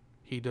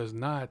 he does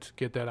not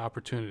get that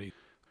opportunity.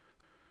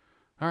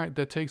 All right,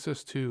 that takes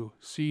us to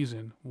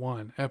Season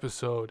 1,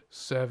 Episode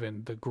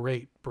 7, The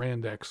Great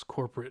Brand X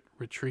Corporate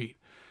Retreat.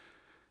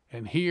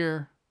 And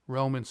here,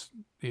 Roman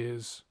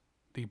is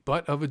the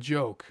butt of a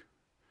joke.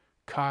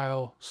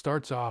 Kyle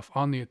starts off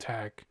on the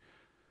attack,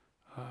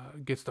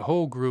 gets the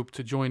whole group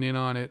to join in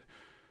on it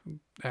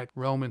at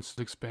Roman's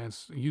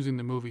expense, using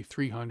the movie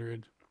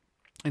 300.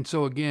 And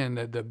so again,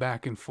 the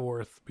back and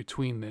forth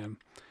between them.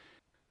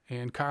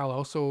 And Kyle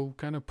also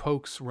kind of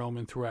pokes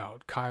Roman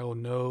throughout. Kyle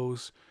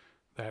knows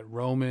that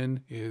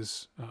Roman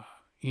is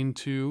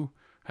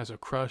has a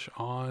crush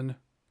on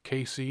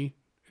Casey.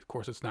 Of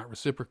course, it's not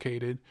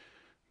reciprocated,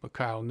 but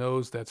Kyle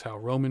knows that's how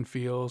Roman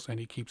feels, and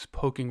he keeps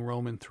poking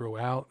Roman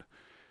throughout,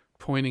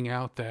 pointing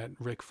out that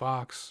Rick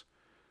Fox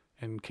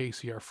and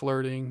Casey are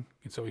flirting,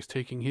 and so he's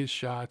taking his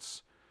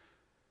shots.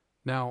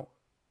 Now,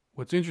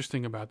 what's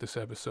interesting about this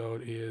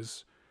episode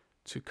is,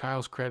 to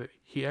Kyle's credit,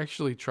 he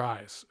actually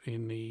tries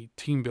in the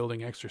team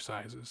building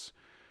exercises.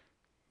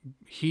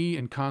 He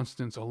and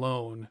Constance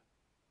alone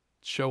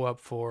show up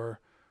for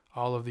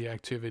all of the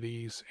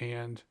activities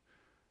and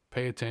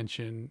pay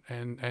attention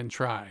and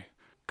try.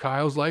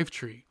 Kyle's life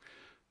tree.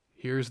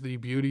 Here's the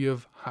beauty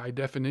of high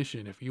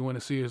definition. If you want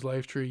to see his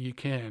life tree, you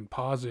can.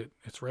 Pause it.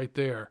 It's right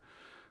there.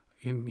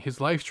 In his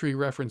life tree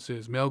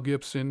references Mel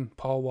Gibson,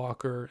 Paul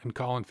Walker, and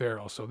Colin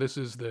Farrell. So this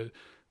is the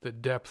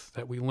depth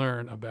that we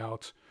learn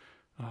about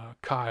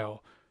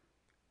Kyle.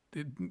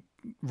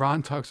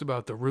 Ron talks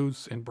about the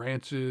roots and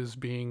branches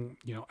being,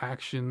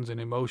 actions and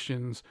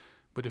emotions.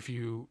 But if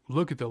you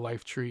look at the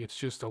life tree, it's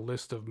just a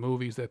list of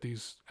movies that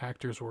these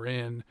actors were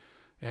in,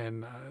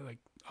 and like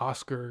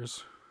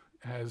Oscars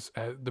has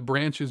the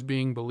branches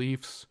being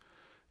beliefs,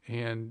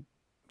 and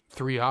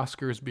 3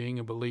 Oscars being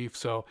a belief.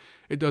 So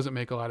it doesn't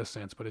make a lot of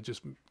sense, but it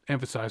just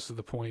emphasizes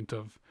the point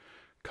of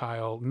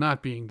Kyle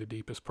not being the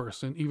deepest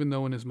person, even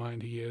though in his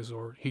mind he is,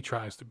 or he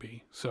tries to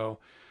be. So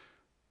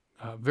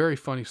very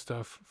funny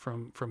stuff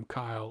from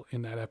Kyle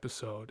in that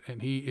episode,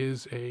 and he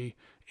is a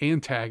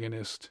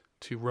antagonist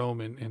to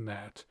Roman in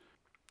that.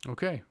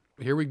 Okay,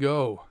 here we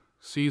go.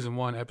 Season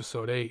 1,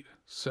 Episode 8,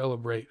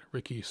 Celebrate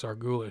Ricky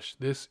Sargulish.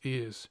 This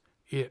is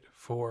it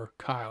for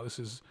Kyle. This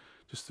is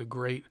just a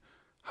great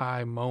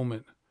high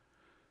moment.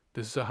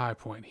 This is a high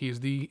point. He is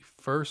the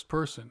first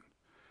person,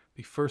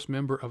 the first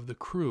member of the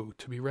crew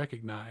to be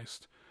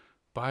recognized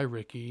by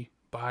Ricky,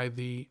 by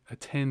the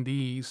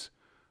attendees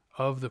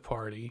of the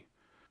party,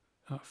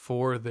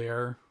 for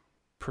their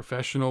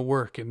professional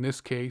work. In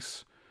this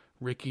case,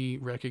 Ricky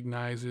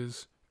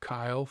recognizes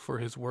Kyle for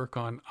his work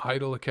on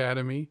Idol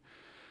Academy,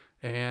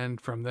 and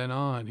from then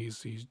on,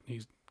 he's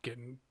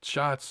getting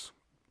shots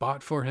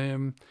bought for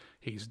him.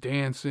 He's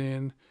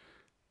dancing.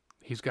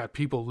 He's got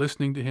people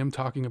listening to him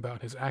talking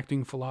about his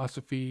acting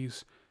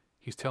philosophies.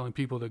 He's telling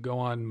people to go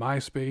on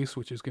MySpace,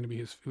 which is going to be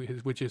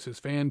his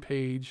fan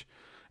page.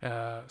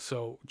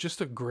 So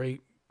just a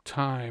great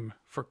time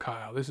for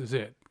Kyle. This is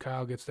it.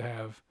 Kyle gets to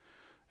have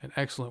an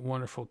excellent,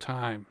 wonderful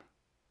time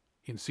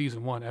in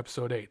Season 1,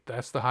 Episode 8.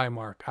 That's the high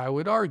mark, I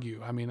would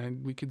argue. I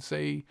mean, we could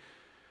say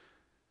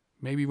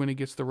maybe when he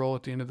gets the role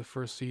at the end of the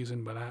first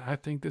season, but I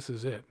think this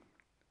is it.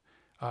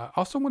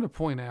 Also want to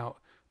point out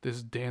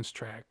this dance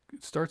track.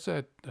 It starts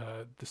at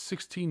the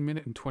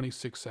 16-minute and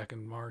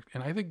 26-second mark,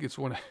 and I think it's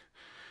one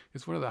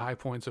of the high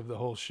points of the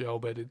whole show.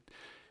 But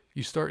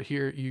you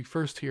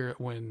first hear it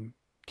when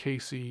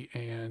Casey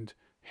and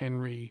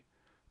Henry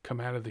come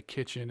out of the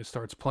kitchen. It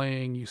starts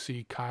playing. You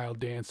see Kyle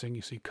dancing.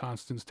 You see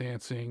Constance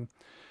dancing.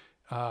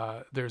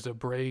 There's a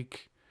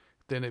break.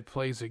 Then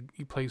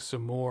he plays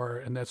some more,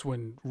 and that's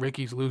when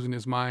Ricky's losing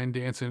his mind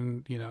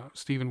dancing.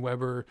 Steven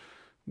Weber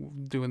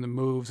doing the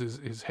moves,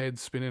 his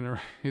head's spinning,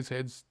 his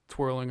head's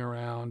twirling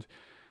around.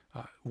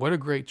 What a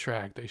great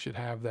track. They should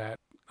have that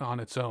on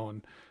its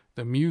own.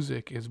 The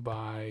music is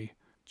by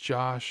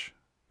Josh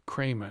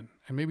Craman,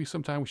 and maybe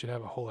sometime we should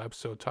have a whole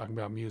episode talking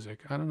about music.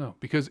 I don't know,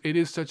 because it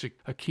is such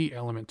a key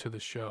element to the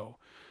show,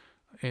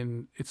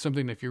 and it's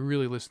something that if you're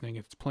really listening,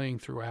 it's playing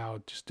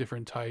throughout, just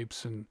different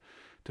types and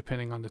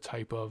depending on the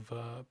type of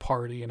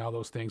party and all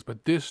those things.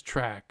 But this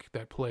track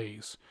that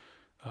plays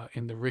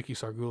in the Ricky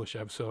Sargulish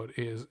episode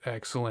is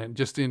excellent,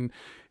 just in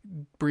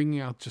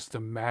bringing out just the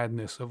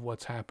madness of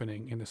what's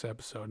happening in this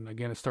episode. And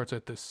again, it starts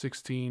at the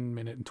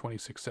 16-minute and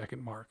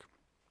 26-second mark.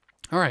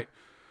 All right,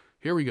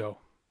 here we go.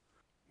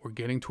 We're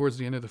getting towards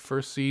the end of the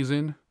first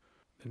season.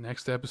 The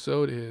next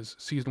episode is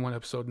season 1,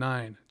 episode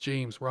 9,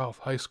 James Rolfe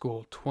High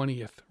School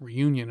 20th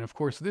reunion. And of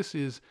course, this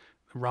is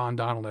the Ron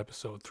Donald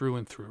episode through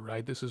and through,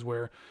 right? This is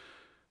where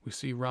we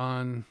see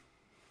Ron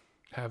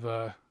have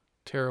a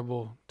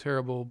terrible,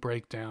 terrible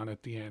breakdown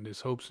at the end.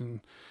 His hopes and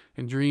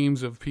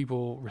dreams of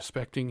people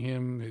respecting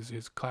him,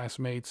 his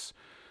classmates,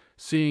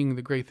 seeing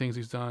the great things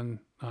he's done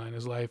in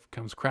his life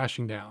comes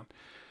crashing down.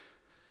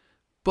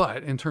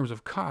 But in terms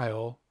of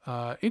Kyle,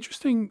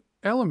 interesting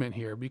element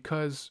here,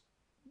 because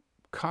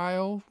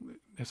Kyle,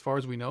 as far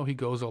as we know, he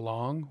goes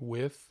along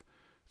with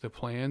the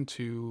plan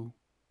to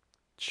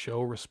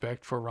show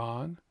respect for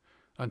Ron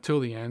until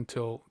the end,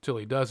 till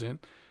he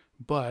doesn't.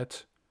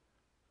 But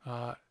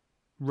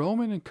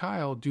Roman and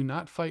Kyle do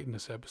not fight in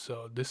this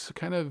episode. This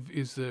kind of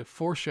is the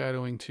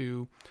foreshadowing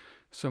to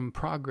some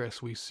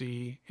progress we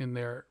see in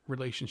their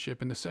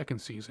relationship in the second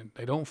season.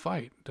 They don't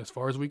fight. As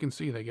far as we can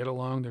see, they get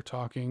along, they're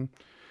talking.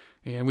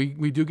 And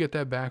we do get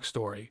that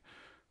backstory.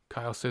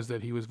 Kyle says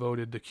that he was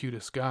voted the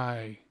cutest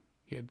guy.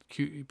 He had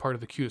part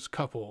of the cutest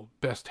couple,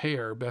 best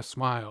hair, best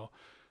smile.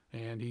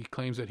 And he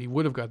claims that he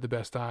would have got the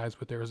best eyes,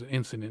 but there was an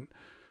incident.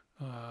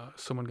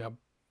 Someone got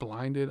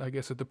blinded, I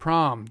guess, at the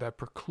prom that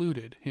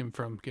precluded him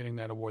from getting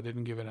that award. They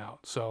didn't give it out.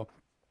 So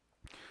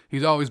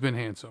he's always been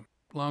handsome.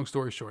 Long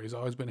story short, he's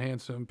always been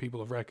handsome.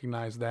 People have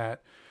recognized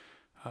that.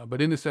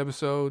 But in this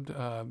episode,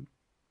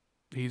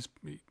 he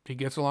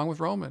gets along with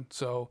Roman.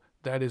 So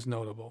that is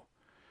notable.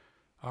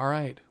 All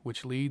right,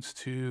 which leads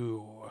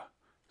to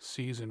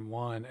season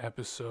 1,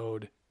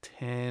 episode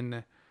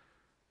 10,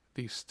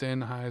 the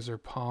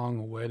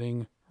Stenheiser-Pong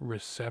wedding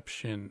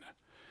reception.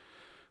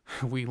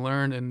 We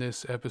learn in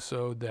this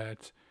episode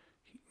that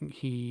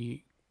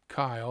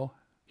Kyle,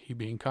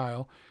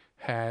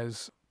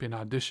 has been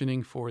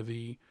auditioning for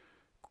the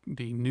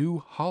new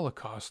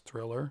Holocaust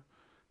thriller,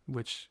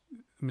 which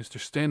Mr.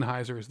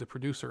 Stenheiser is the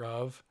producer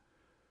of,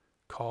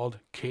 called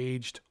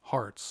Caged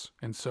Hearts.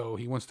 And so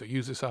he wants to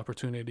use this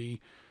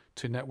opportunity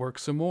to network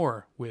some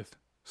more with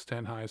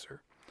Stenheiser.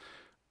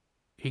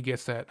 He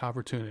gets that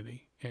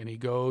opportunity, and he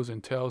goes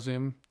and tells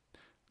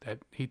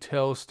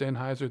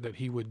Stenheiser that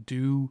he would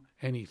do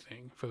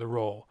anything for the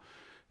role.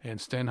 And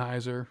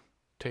Stenheiser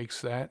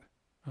takes that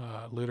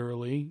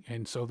literally,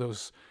 and so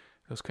those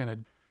kind of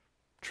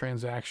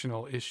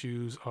transactional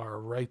issues are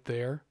right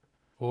there.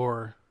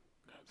 Or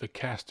the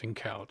casting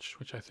couch,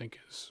 which I think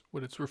is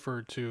what it's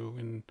referred to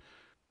in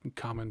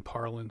common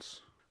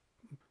parlance.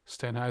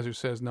 Stenheiser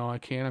says, "No, I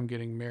can't. I'm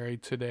getting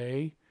married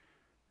today."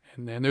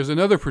 And then there's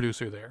another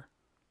producer there.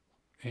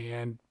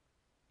 And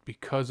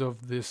because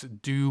of this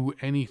do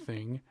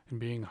anything and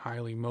being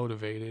highly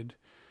motivated,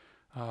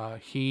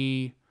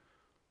 he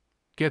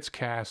gets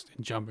cast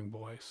in Jumping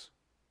Boys.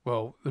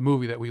 Well, the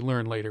movie that we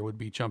learn later would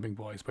be Jumping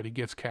Boys, but he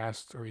gets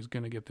cast, or he's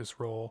going to get this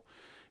role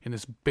in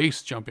this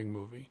base jumping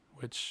movie,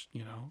 which,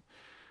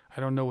 I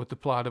don't know what the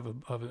plot of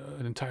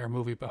an entire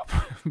movie about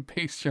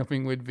base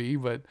jumping would be,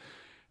 but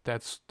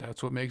that's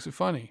what makes it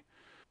funny.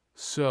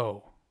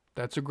 So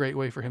that's a great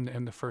way for him to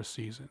end the first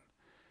season.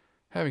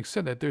 Having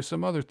said that, there's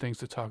some other things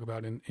to talk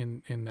about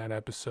in that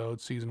episode,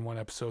 season 1,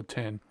 episode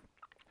 10.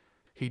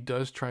 He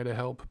does try to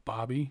help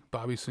Bobby.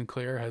 Bobby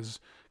Sinclair has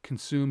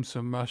consumed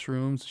some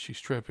mushrooms. She's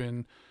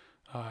tripping.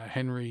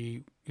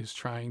 Henry is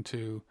trying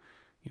to,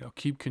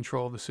 keep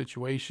control of the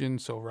situation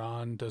so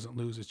Ron doesn't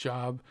lose his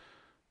job.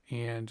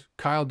 And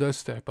Kyle does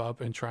step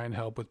up and try and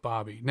help with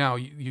Bobby. Now,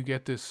 you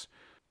get this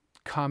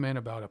comment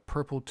about a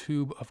purple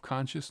tube of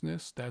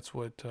consciousness. That's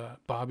what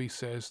Bobby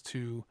says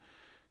to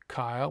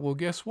Kyle. Well,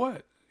 guess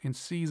what? In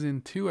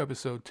season 2,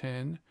 episode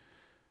 10,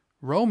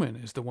 Roman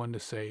is the one to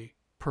say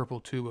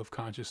purple tube of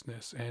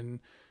consciousness. And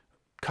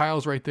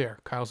Kyle's right there.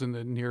 Kyle's in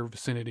the near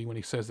vicinity when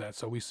he says that.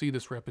 So we see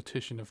this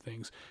repetition of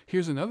things.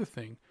 Here's another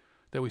thing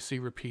that we see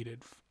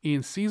repeated.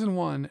 In season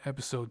 1,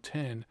 episode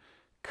 10,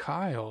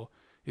 Kyle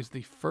is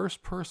the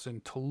first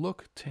person to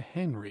look to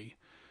Henry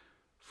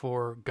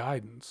for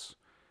guidance.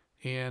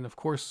 And of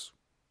course,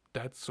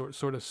 that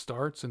sort of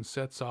starts and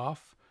sets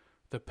off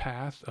the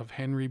path of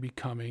Henry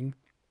becoming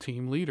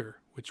team leader,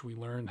 which we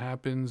learn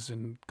happens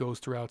and goes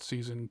throughout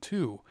season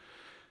 2.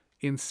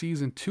 In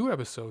season 2,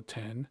 episode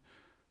 10,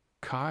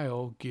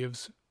 Kyle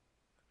gives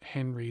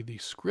Henry the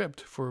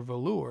script for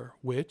Velour,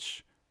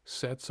 which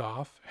sets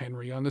off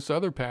Henry on this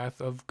other path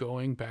of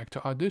going back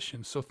to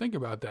audition. So think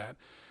about that.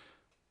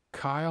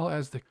 Kyle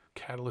as the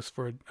catalyst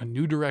for a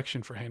new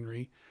direction for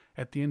Henry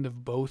at the end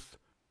of both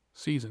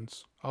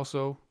seasons.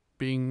 Also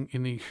being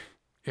in the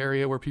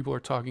area where people are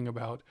talking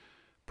about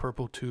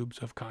purple tubes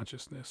of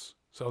consciousness.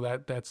 So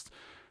that's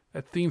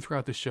that theme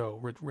throughout the show,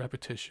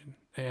 repetition.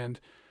 And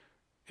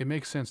it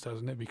makes sense,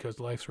 doesn't it? Because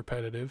life's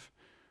repetitive.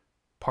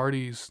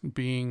 Parties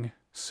being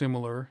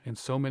similar in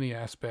so many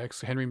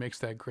aspects. Henry makes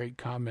that great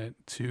comment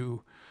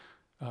to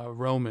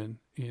Roman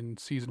in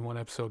season 1,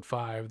 episode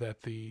 5,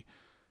 that the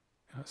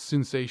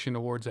Sensation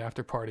Awards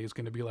after party is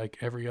going to be like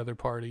every other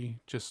party,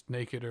 just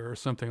naked or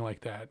something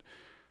like that.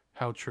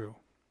 How true.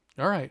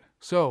 All right,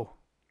 so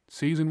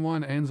season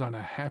 1 ends on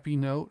a happy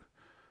note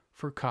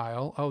for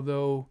Kyle,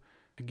 although,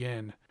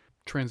 again,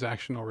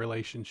 transactional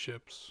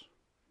relationships.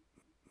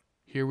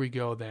 Here we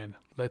go then.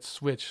 Let's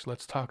switch.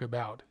 Let's talk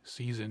about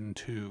season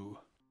 2.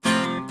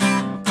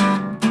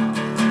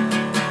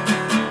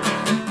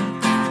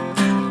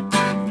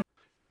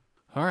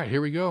 All right,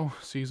 here we go.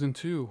 Season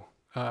 2.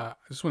 I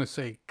just want to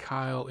say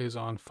Kyle is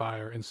on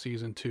fire in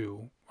season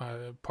 2.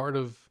 Part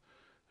of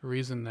the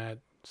reason that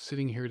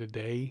sitting here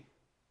today,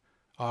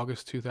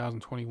 August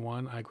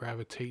 2021, I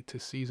gravitate to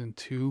season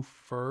 2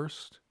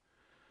 first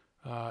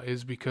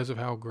is because of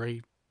how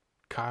great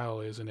Kyle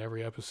is in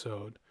every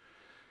episode.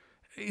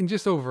 And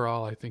just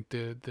overall, I think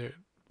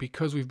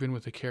because we've been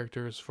with the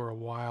characters for a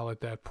while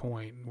at that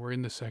point, we're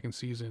in the second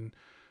season,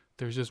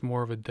 there's just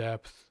more of a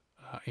depth.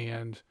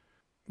 And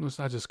it's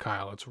not just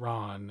Kyle, it's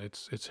Ron,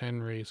 it's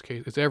Henry, it's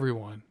Kate, it's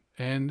everyone.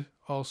 And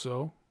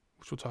also,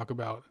 which we'll talk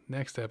about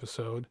next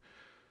episode,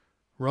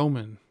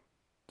 Roman.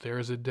 There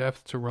is a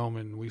depth to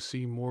Roman. We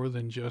see more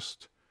than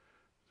just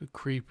the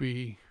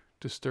creepy,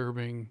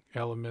 disturbing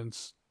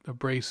elements,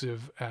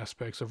 abrasive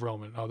aspects of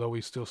Roman, although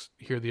we still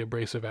hear the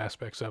abrasive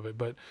aspects of it.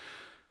 But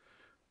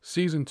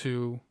season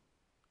 2,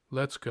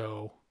 let's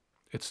go.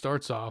 It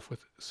starts off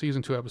with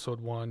season 2,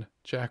 episode 1,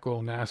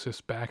 Jackal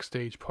Onassis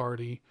backstage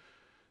party.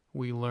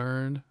 We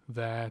learn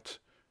that,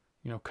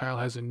 Kyle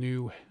has a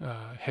new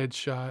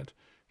headshot.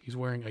 He's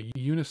wearing a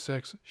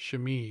unisex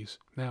chemise.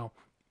 Now,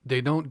 they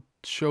don't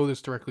show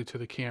this directly to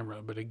the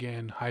camera, but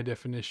again, high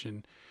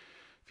definition.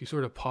 If you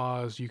sort of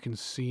pause, you can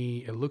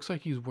see it looks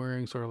like he's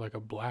wearing sort of like a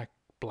black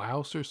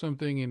blouse or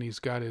something, and he's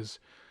got his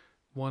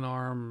one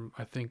arm,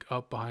 I think,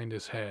 up behind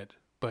his head.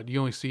 But you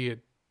only see it,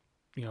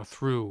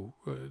 through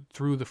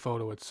the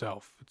photo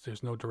itself.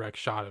 There's no direct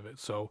shot of it.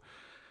 So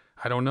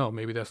I don't know.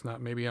 Maybe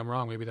I'm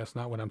wrong. Maybe that's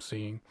not what I'm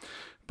seeing.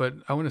 But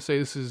I want to say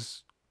this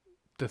is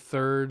the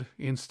third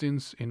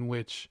instance in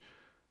which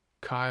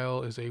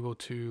Kyle is able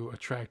to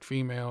attract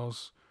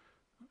females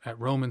at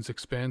Roman's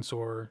expense,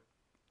 or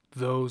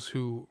those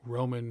who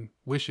Roman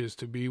wishes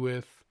to be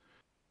with,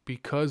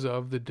 because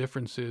of the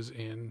differences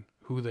in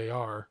who they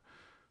are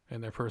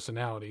and their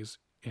personalities.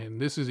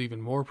 And this is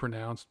even more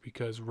pronounced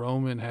because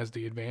Roman has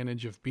the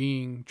advantage of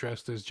being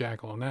dressed as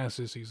Jackal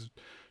Onassis. He's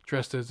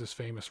dressed as this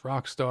famous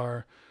rock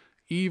star.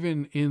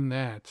 Even in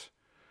that,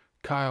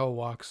 Kyle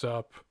walks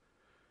up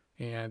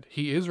and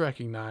he is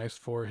recognized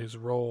for his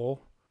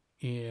role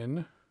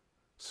in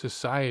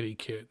Society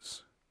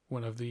Kids.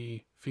 One of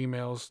the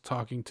females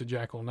talking to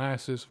Jackal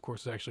Onassis, of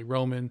course, is actually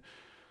Roman.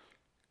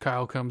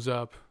 Kyle comes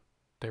up.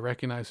 They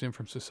recognize him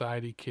from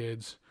Society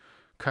Kids.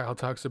 Kyle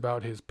talks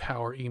about his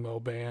power emo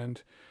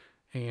band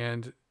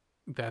and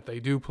that they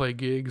do play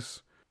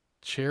gigs.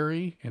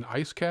 Cherry and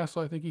Ice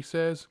Castle, I think he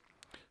says.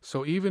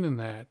 So even in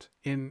that,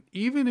 in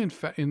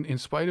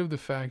spite of the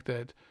fact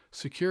that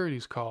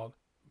security's called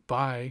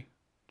by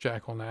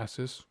Jackal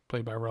Onassis,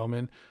 played by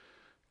Roman,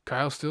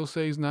 Kyle still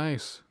stays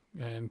nice.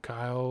 And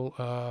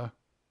Kyle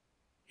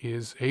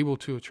is able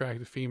to attract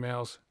the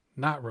females,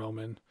 not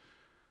Roman.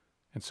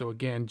 And so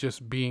again,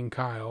 just being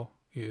Kyle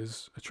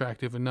is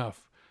attractive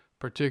enough,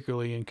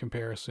 particularly in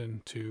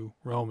comparison to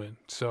Roman.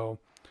 So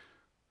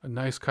a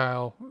nice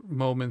Kyle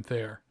moment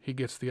there. He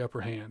gets the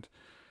upper hand.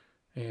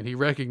 And he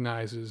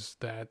recognizes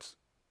that,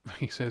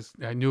 he says,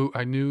 I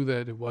knew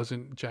that it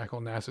wasn't Jackal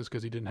Onassis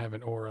because he didn't have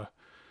an aura,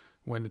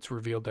 when it's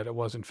revealed that it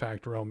was in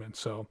fact Roman.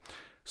 So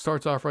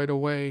starts off right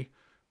away,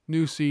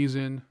 new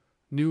season,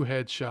 new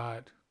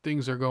headshot,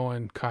 things are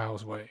going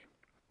Kyle's way,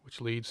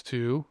 which leads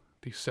to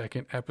the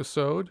second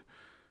episode,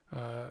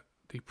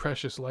 the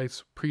Precious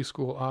Lights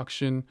preschool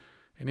auction.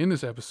 And in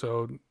this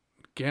episode,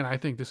 again, I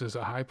think this is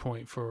a high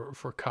point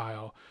for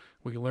Kyle.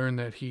 We learn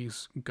that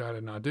he's got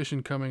an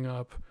audition coming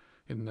up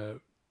in the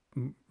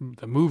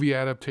movie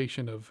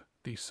adaptation of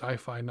the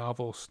sci-fi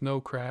novel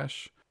Snow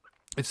Crash.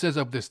 It sets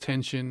up this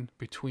tension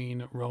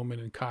between Roman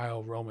and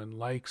Kyle. Roman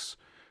likes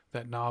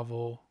that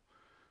novel.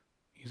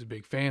 He's a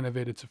big fan of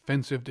it. It's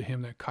offensive to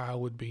him that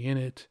Kyle would be in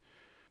it.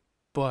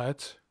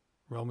 But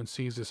Roman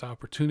sees this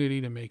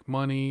opportunity to make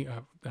money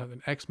of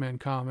an X-Men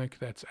comic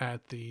that's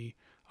at the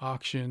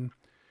auction.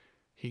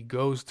 He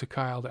goes to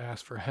Kyle to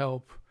ask for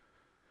help.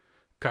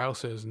 Kyle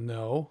says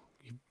no,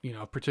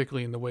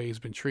 particularly in the way he's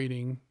been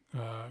treating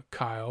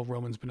Kyle.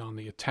 Roman's been on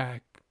the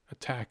attack.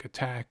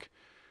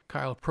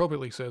 Kyle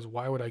appropriately says,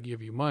 "Why would I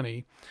give you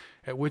money?"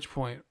 At which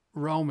point,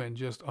 Roman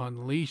just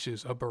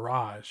unleashes a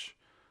barrage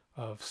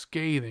of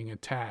scathing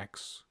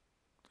attacks,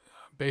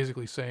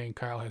 basically saying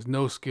Kyle has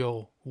no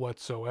skill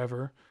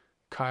whatsoever.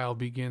 Kyle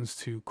begins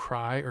to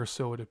cry, or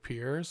so it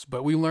appears,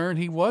 but we learn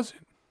he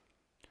wasn't.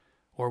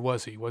 Or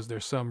was he? Was there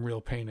some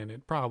real pain in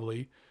it?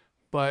 Probably,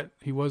 but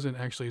he wasn't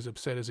actually as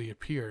upset as he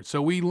appeared.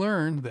 So we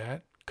learned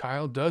that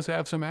Kyle does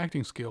have some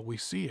acting skill. We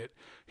see it.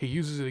 He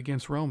uses it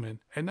against Roman.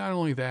 And not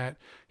only that,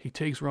 he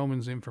takes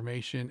Roman's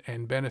information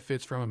and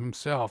benefits from him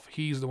himself.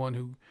 He's the one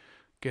who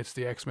gets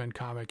the X-Men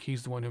comic.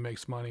 He's the one who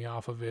makes money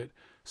off of it.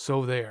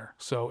 So there.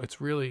 So it's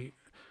really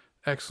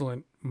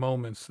excellent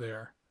moments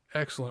there.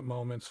 Excellent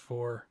moments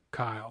for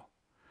Kyle.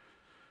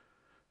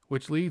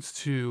 Which leads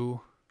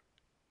to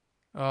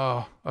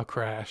a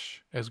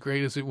crash. As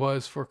great as it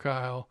was for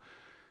Kyle,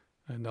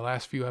 in the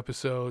last few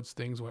episodes,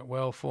 things went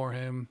well for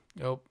him.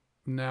 Oh,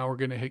 now we're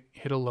going to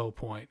hit a low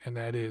point, and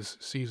that is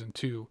Season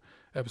 2,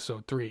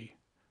 Episode 3,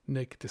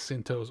 Nick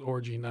DeCinto's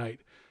Orgy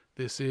Night.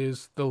 This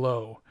is the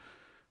low.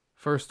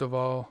 First of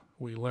all,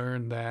 we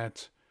learn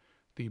that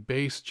the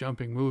base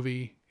jumping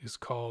movie is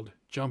called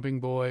Jumping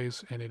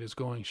Boys, and it is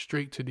going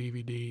straight to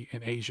DVD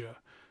in Asia.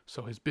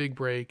 So his big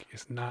break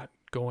is not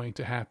going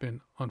to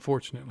happen,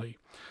 unfortunately.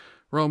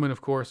 Roman,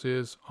 of course,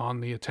 is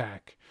on the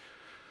attack.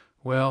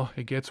 Well,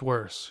 it gets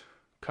worse.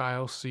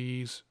 Kyle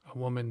sees a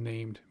woman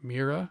named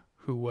Mira,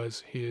 who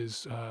was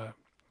his,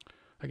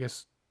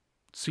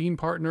 scene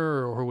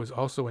partner, or who was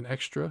also an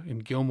extra in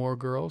Gilmore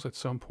Girls at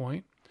some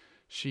point.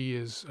 She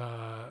is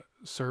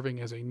serving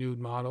as a nude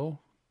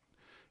model.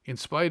 In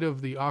spite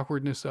of the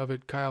awkwardness of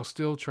it, Kyle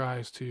still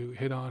tries to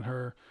hit on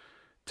her,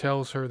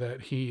 tells her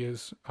that he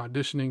is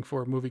auditioning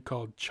for a movie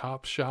called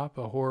Chop Shop,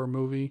 a horror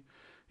movie,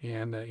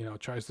 and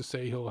tries to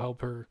say he'll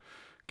help her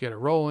get a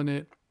role in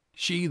it.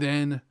 She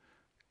then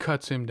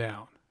cuts him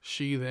down.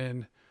 She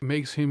then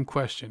makes him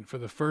question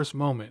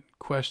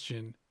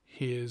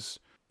his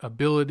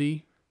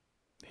ability,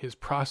 his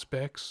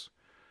prospects,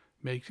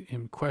 makes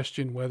him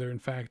question whether in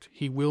fact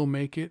he will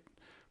make it,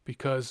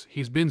 because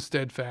he's been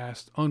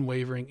steadfast,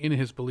 unwavering in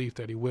his belief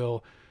that he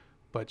will,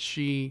 but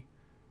she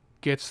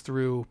gets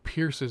through,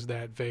 pierces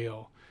that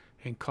veil,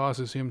 and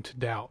causes him to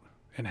doubt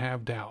and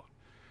have doubt.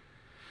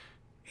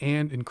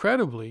 And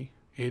incredibly,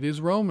 it is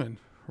Roman.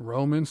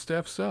 Roman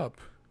steps up.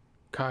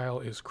 Kyle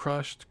is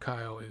crushed.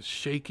 Kyle is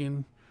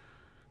shaken.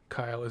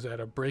 Kyle is at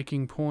a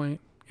breaking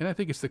point. And I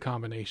think it's the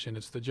combination.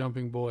 It's the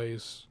Jumping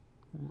Boys,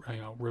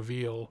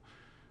 reveal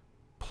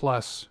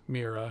plus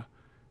Mira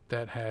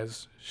that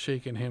has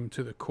shaken him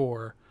to the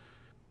core.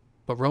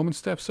 But Roman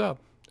steps up.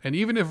 And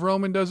even if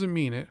Roman doesn't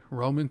mean it,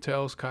 Roman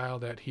tells Kyle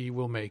that he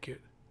will make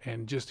it.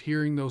 And just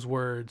hearing those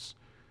words,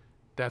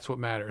 that's what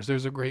matters.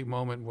 There's a great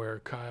moment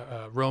where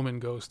Roman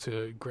goes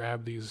to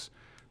grab these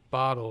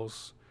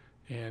bottles,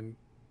 and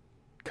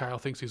Kyle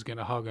thinks he's going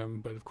to hug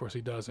him, but of course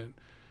he doesn't.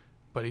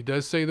 But he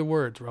does say the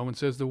words. Roman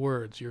says the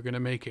words, "You're going to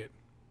make it."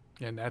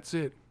 And that's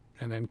it.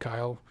 And then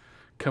Kyle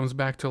comes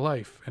back to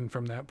life. And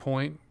from that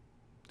point,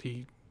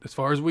 as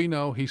far as we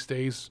know, he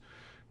stays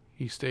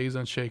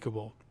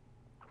unshakable.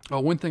 Oh,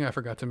 one thing I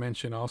forgot to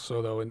mention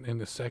also, though, in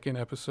the second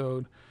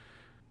episode,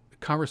 the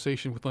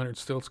conversation with Leonard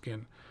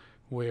Stiltskin,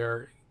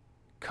 where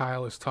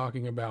Kyle is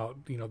talking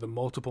about, the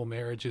multiple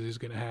marriages he's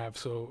going to have.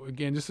 So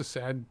again, just a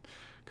sad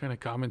kind of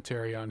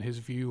commentary on his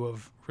view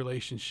of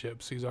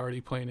relationships. He's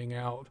already planning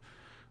out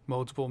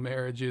multiple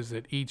marriages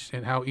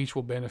and how each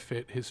will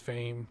benefit his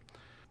fame.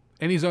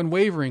 And he's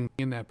unwavering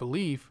in that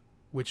belief,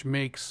 which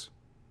makes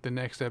the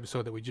next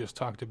episode that we just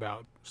talked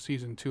about,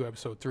 Season 2,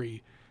 Episode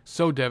 3,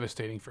 so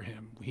devastating for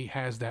him. He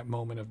has that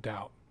moment of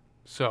doubt.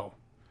 So,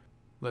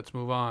 let's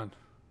move on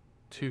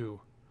to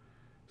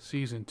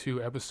Season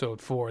 2,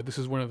 Episode 4. This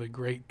is one of the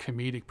great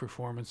comedic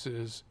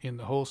performances in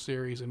the whole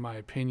series, in my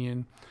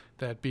opinion,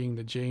 that being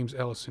the James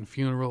Ellison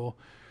funeral.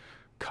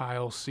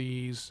 Kyle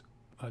sees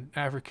an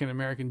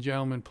African-American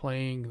gentleman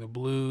playing the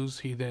blues.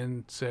 He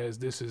then says,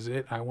 "This is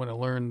it. I want to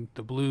learn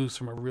the blues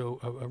from a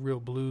real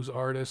blues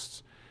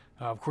artist."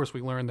 Of course,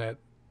 we learn that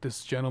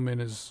this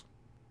gentleman is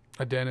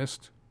a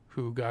dentist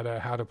who got a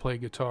How to Play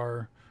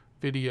Guitar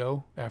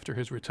video after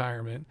his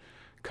retirement.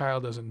 Kyle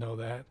doesn't know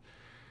that.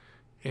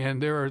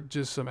 And there are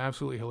just some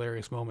absolutely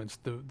hilarious moments.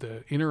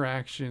 The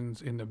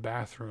interactions in the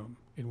bathroom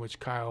in which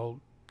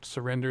Kyle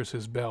surrenders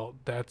his belt,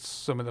 that's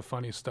some of the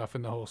funniest stuff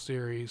in the whole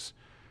series.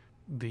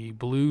 The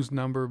blues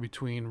number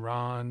between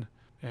Ron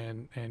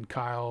and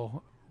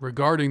Kyle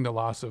regarding the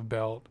loss of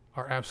belt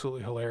are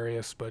absolutely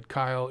hilarious, but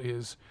Kyle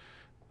is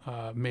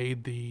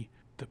made the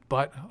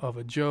butt of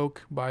a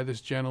joke by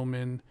this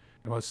gentleman.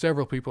 Well,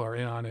 several people are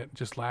in on it,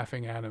 just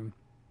laughing at him.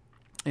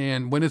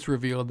 And when it's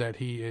revealed that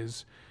he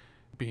is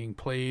being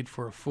played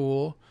for a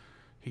fool,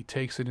 he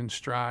takes it in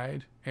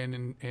stride,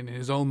 and in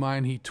his own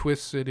mind he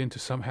twists it into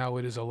somehow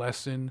it is a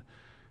lesson.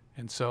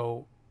 And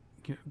so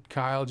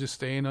Kyle just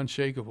staying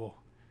unshakable.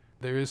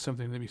 There is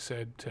something to be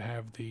said to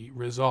have the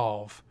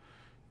resolve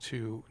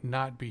to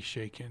not be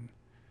shaken,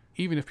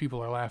 even if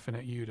people are laughing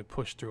at you, to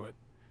push through it.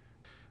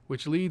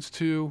 Which leads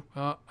to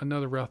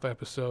another rough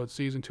episode,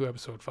 Season 2,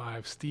 Episode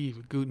 5,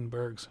 Steve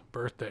Guttenberg's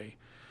birthday.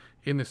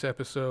 In this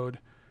episode,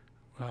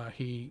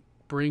 he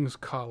brings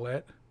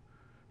Colette,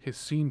 his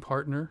scene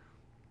partner,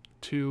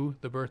 to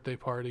the birthday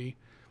party.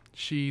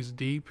 She's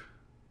deep,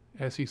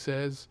 as he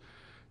says.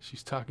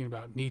 She's talking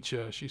about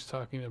Nietzsche. She's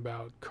talking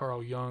about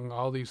Carl Jung,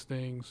 all these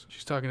things.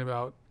 She's talking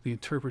about the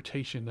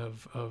interpretation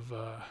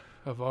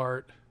of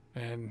art.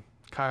 And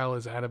Kyle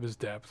is out of his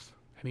depth,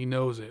 and he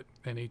knows it.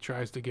 And he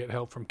tries to get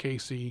help from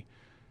Casey.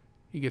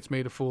 He gets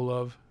made a fool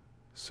of,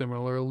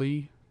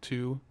 similarly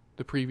to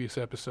the previous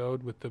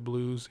episode with the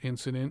blues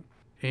incident.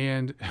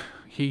 And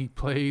he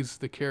plays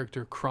the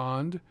character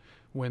Krond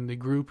when the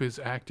group is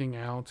acting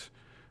out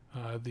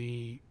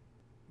the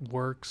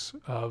works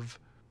of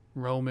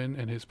Roman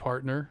and his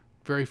partner.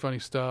 Very funny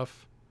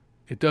stuff.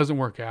 It doesn't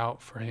work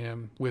out for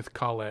him with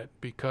Colette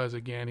because,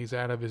 again, he's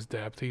out of his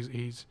depth.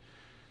 He's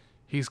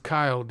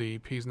Kyle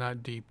deep. He's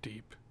not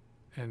deep.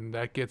 And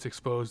that gets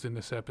exposed in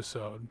this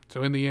episode.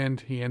 So in the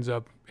end, he ends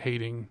up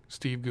hating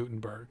Steve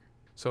Guttenberg.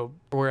 So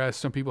whereas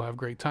some people have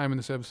great time in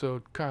this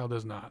episode, Kyle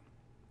does not.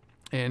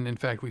 And in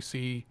fact, we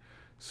see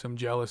some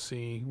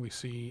jealousy. We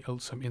see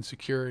some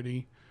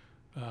insecurity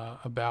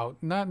about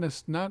not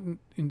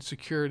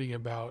insecurity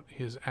about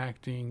his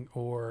acting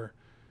or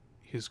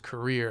his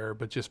career,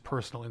 but just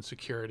personal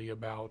insecurity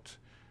about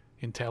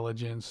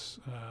intelligence,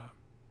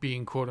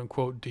 being quote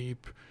unquote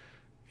deep.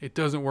 It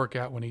doesn't work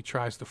out when he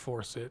tries to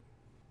force it.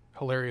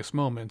 Hilarious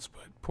moments,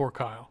 but poor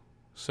Kyle.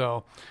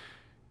 So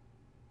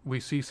we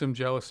see some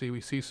jealousy,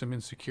 we see some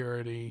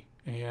insecurity,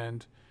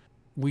 and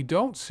we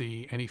don't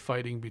see any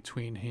fighting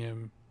between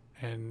him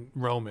and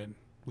Roman.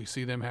 We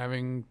see them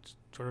having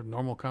sort of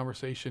normal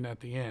conversation at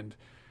the end.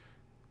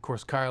 Of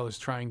course, Kyle is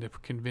trying to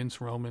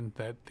convince Roman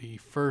that the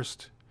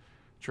first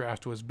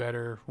draft was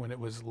better when it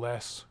was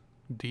less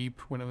deep,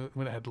 when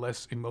it had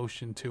less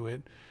emotion to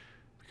it,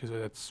 because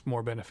that's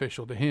more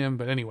beneficial to him.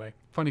 But anyway,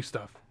 funny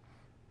stuff.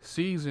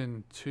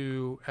 Season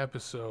 2,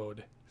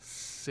 episode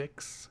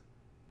 6.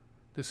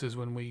 This is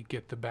when we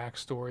get the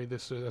backstory.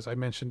 This is, as I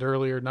mentioned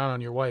earlier, Not on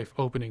Your Wife,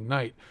 opening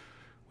night.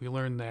 We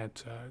learn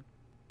that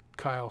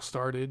Kyle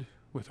started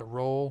with a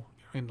role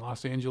in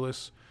Los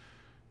Angeles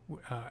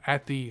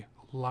at the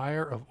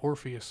Lyre of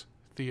Orpheus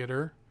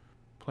Theater,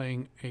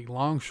 playing a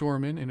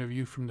longshoreman in A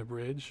View from the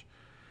Bridge.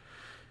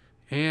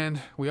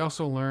 And we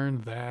also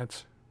learned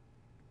that,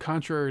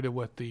 contrary to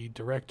what the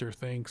director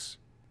thinks,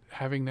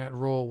 having that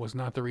role was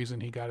not the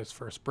reason he got his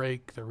first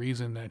break. The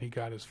reason that he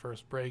got his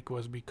first break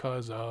was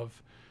because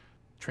of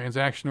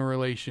transactional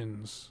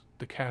relations,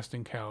 the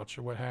casting couch,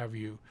 or what have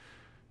you.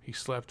 He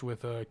slept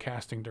with a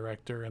casting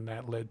director, and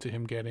that led to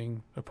him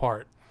getting a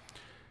part.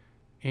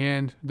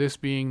 And this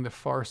being the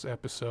farce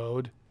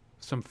episode,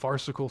 some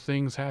farcical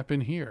things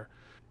happen here.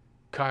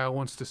 Kyle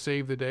wants to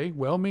save the day,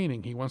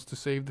 well-meaning. He wants to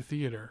save the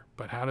theater.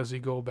 But how does he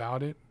go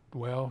about it?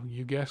 Well,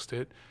 you guessed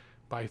it,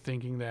 by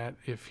thinking that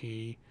if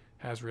he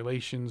has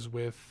relations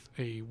with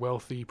a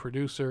wealthy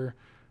producer,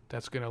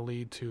 that's going to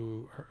lead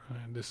to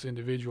this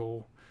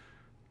individual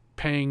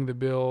paying the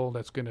bill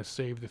that's going to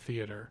save the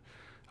theater.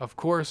 Of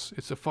course,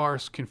 it's a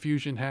farce.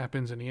 Confusion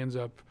happens, and he ends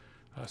up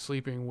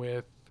sleeping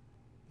with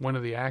one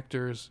of the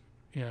actors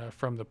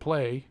from the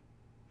play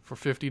for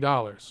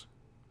 $50.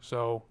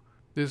 So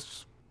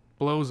this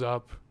blows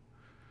up.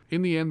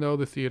 In the end, though,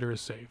 the theater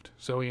is saved,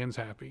 so he ends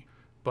happy.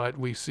 But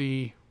we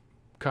see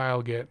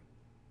Kyle get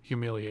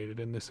humiliated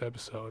in this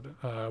episode,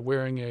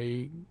 wearing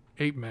a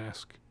ape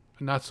mask.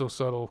 A not so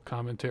subtle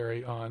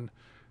commentary on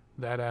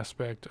that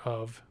aspect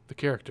of the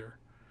character.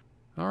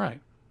 All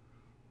right,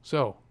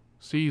 so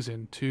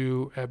season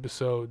 2,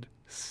 episode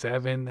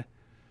 7,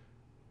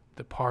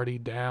 the party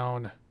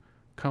down,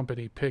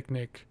 company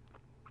picnic.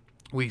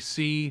 We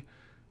see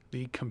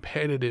the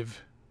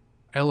competitive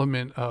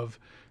element of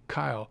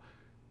Kyle.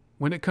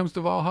 When it comes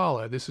to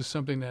Valhalla, this is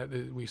something that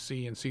we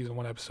see in season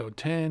 1, episode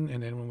 10,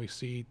 and then when we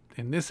see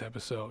in this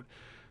episode,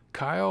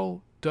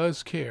 Kyle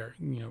does care.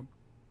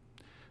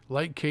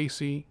 Like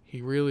Casey,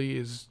 he really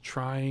is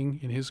trying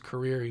in his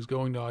career. He's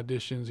going to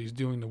auditions, he's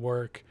doing the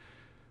work.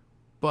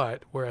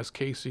 But whereas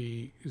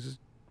Casey is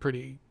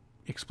pretty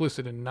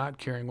explicit in not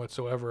caring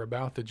whatsoever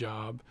about the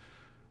job,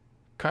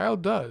 Kyle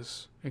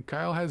does. And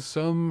Kyle has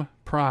some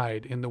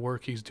pride in the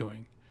work he's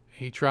doing.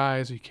 He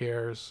tries, he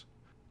cares,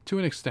 to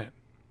an extent.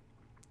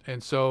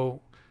 And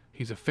so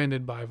he's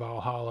offended by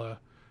Valhalla.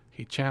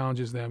 He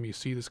challenges them. You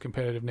see this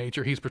competitive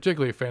nature. He's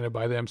particularly offended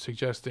by them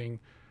suggesting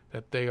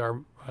that they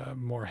are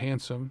more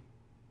handsome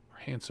or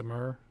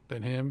handsomer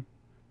than him.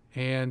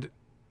 And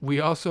we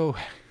also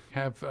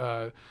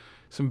have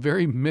some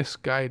very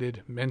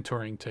misguided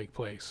mentoring take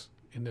place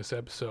in this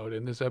episode.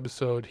 In this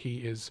episode, he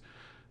is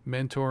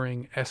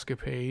mentoring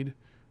Escapade,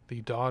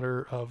 the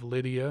daughter of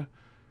Lydia.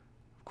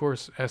 Of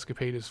course,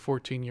 Escapade is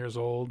 14 years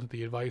old.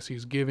 The advice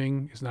he's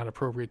giving is not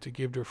appropriate to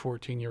give to a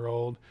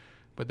 14-year-old,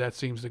 but that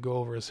seems to go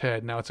over his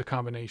head. Now, it's a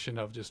combination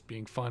of just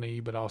being funny,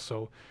 but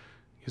also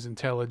his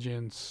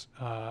intelligence,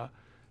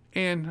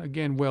 and,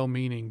 again,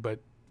 well-meaning, but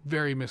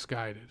very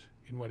misguided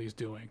in what he's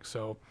doing.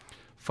 So,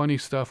 funny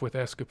stuff with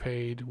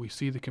Escapade. We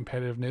see the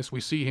competitiveness.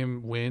 We see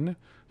him win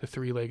the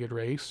three-legged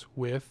race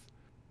with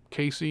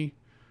Casey,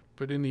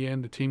 but in the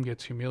end, the team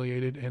gets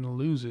humiliated and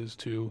loses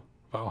to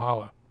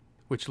Valhalla,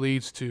 which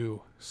leads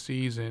to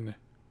season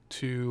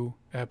 2,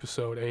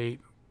 episode 8.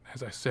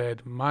 As I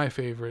said, my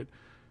favorite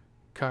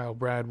Kyle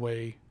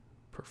Bradway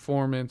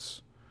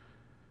performance,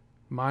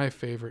 my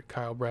favorite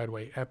Kyle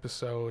Bradway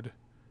episode,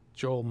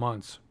 Joel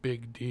Muntz,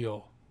 big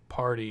deal,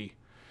 party.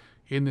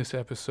 In this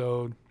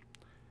episode,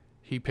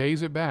 he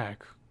pays it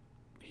back.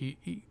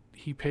 He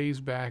pays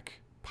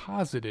back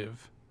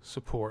positive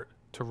support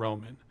to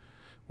Roman,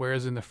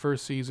 whereas in the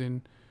first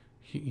season,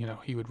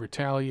 he would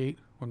retaliate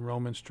when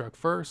Roman struck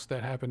first.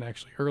 That happened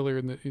actually earlier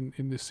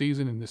in the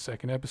season, in the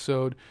second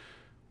episode.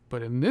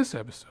 But in this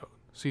episode,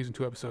 season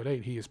 2, episode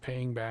 8, he is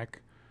paying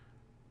back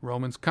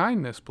Roman's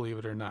kindness, believe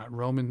it or not.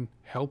 Roman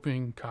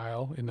helping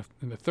Kyle in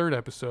the third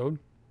episode.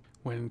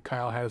 When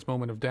Kyle had his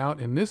moment of doubt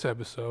in this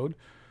episode,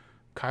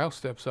 Kyle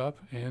steps up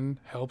and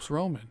helps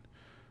Roman.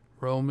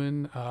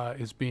 Roman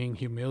is being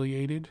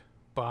humiliated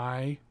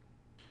by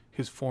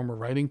his former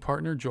writing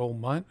partner, Joel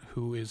Munt,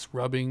 who is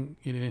rubbing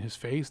it in his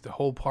face. The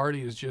whole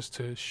party is just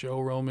to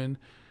show Roman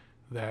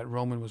that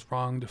Roman was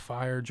wrong to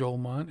fire Joel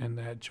Munt and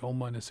that Joel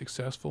Munt is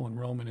successful and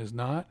Roman is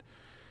not.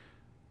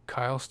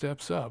 Kyle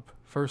steps up.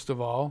 First of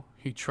all,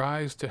 he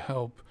tries to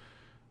help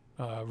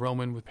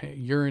Roman with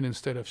urine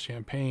instead of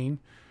champagne.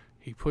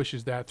 He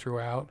pushes that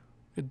throughout.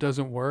 It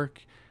doesn't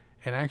work.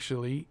 And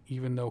actually,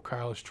 even though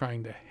Kyle is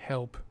trying to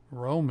help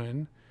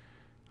Roman,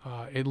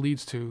 it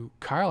leads to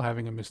Kyle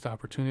having a missed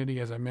opportunity.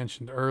 As I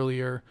mentioned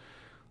earlier,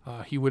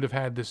 he would have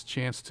had this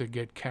chance to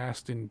get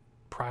cast in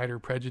Pride or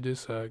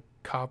Prejudice, a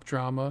cop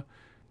drama.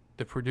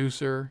 The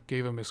producer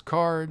gave him his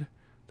card.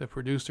 The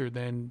producer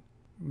then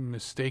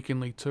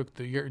mistakenly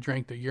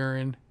drank the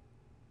urine.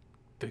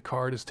 The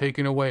card is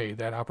taken away.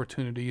 That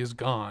opportunity is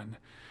gone.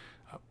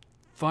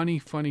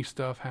 Funny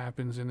stuff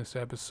happens in this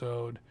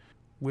episode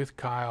with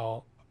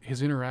Kyle.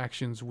 His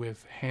interactions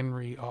with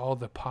Henry, all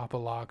the Papa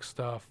Lock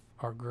stuff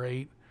are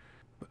great.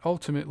 But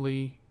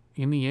ultimately,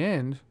 in the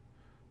end,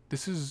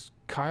 this is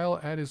Kyle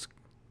at his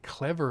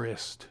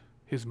cleverest,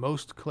 his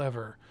most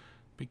clever,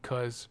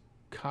 because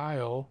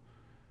Kyle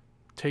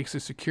takes a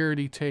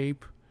security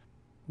tape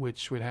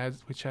which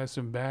has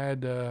some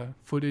bad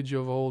footage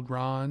of old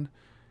Ron,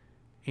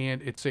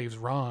 and it saves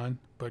Ron,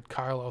 but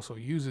Kyle also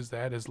uses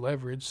that as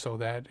leverage so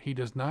that he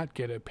does not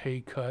get a pay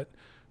cut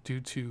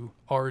due to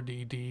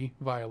RDD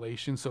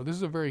violation. So this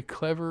is a very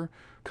clever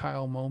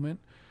Kyle moment.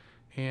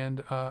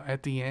 And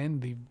at the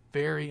end, the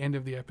very end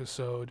of the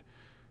episode,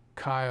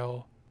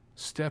 Kyle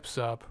steps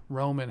up.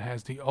 Roman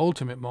has the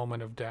ultimate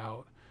moment of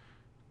doubt,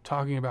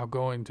 talking about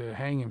going to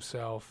hang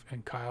himself.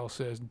 And Kyle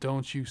says,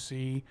 "Don't you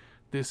see?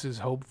 This is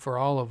hope for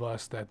all of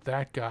us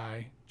that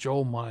guy,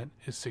 Joel Munt,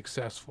 is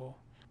successful."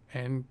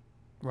 And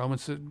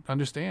Roman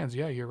understands,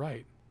 yeah, you're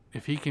right.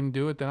 If he can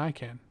do it, then I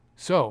can.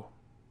 So,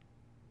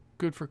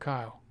 good for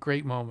Kyle.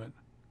 Great moment.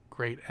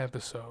 Great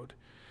episode.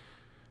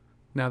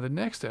 Now, the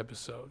next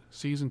episode,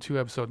 season 2,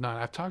 episode 9,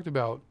 I've talked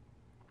about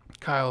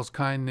Kyle's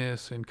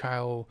kindness and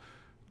Kyle,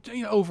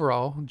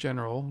 overall,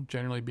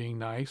 generally being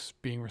nice,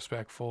 being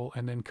respectful,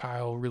 and then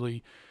Kyle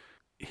really,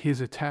 his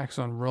attacks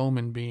on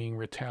Roman being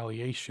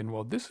retaliation.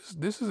 Well, this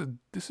is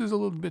a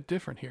little bit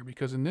different here,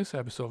 because in this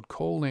episode,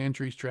 Cole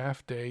Landry's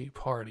draft day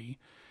party,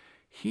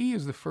 he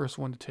is the first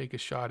one to take a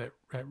shot at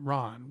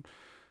Ron.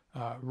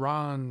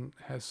 Ron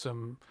has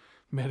some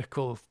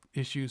medical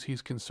issues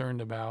he's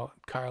concerned about.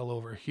 Kyle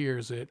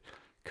overhears it.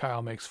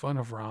 Kyle makes fun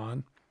of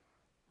Ron.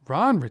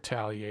 Ron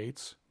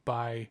retaliates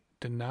by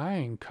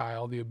denying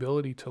Kyle the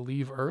ability to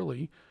leave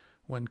early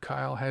when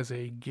Kyle has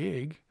a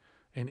gig,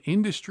 an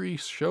industry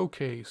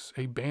showcase,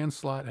 a band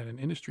slot at an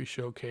industry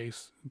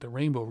showcase, the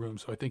Rainbow Room.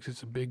 So I think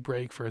it's a big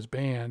break for his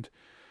band.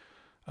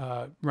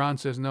 Ron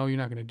says, "No, you're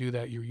not going to do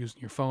that. You're using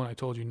your phone. I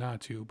told you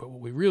not to." But what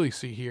we really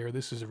see here,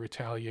 this is a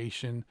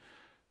retaliation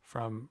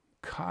from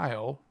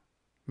Kyle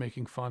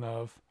making fun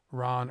of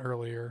Ron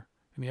earlier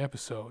in the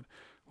episode.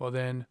 Well,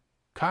 then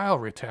Kyle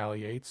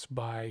retaliates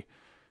by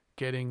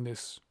getting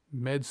this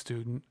med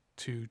student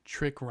to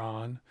trick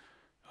Ron,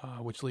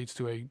 which leads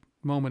to a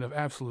moment of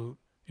absolute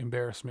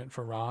embarrassment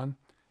for Ron.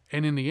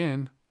 And in the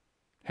end,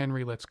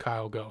 Henry lets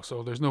Kyle go.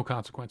 So there's no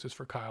consequences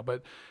for Kyle.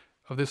 But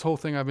of this whole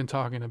thing I've been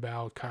talking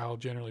about, Kyle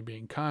generally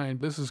being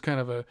kind, this is kind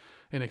of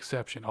an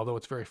exception. Although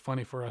it's very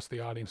funny for us, the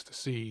audience, to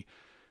see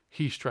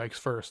he strikes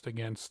first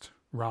against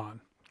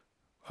Ron.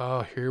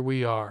 Here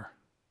we are.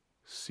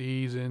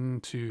 Season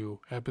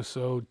 2,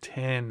 episode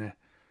 10,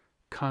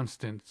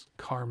 Constance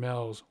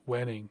Carmel's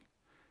wedding.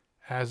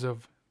 As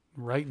of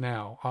right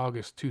now,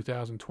 August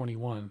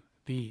 2021,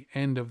 the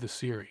end of the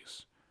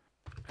series.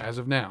 As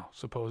of now,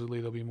 supposedly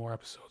there'll be more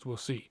episodes. We'll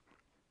see.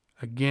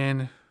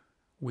 Again,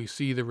 we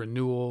see the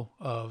renewal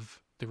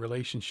of the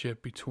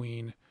relationship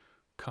between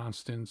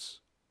Constance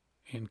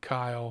and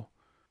Kyle.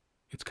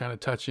 It's kind of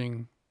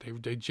touching.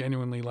 They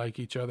genuinely like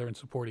each other and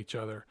support each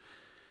other.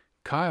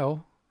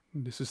 Kyle,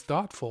 this is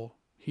thoughtful.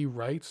 He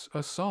writes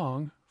a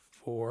song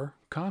for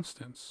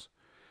Constance.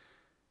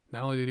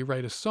 Not only did he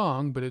write a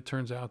song, but it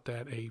turns out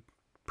that a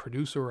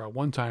producer, a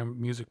one-time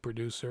music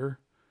producer,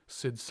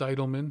 Sid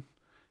Seidelman,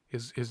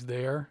 is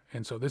there.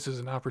 And so this is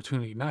an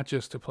opportunity not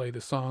just to play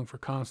the song for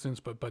Constance,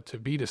 but to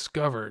be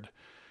discovered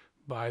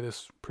by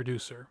this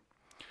producer.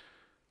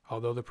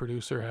 Although the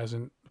producer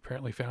hasn't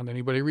apparently found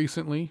anybody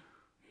recently.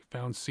 He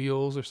found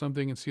Seals or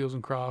something in Seals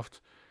and Croft.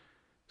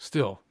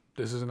 Still,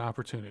 this is an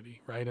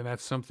opportunity, right? And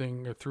that's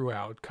something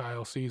throughout.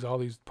 Kyle sees all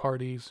these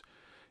parties.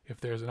 If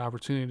there's an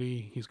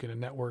opportunity, he's going to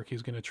network,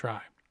 he's going to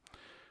try.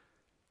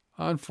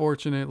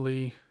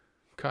 Unfortunately,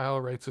 Kyle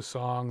writes a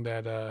song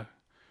that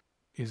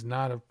is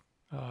not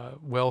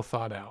well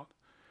thought out.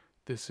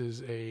 This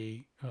is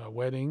a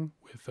wedding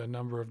with a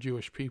number of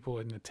Jewish people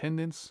in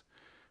attendance.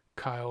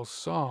 Kyle's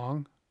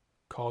song,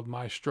 called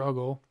My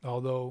Struggle,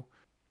 although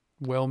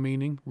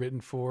well-meaning,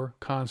 written for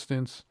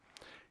Constance,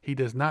 he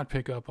does not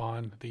pick up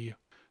on the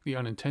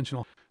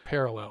unintentional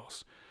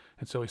parallels.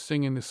 And so he's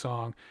singing this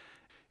song.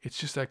 It's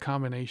just that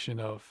combination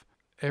of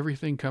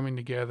everything coming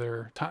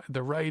together,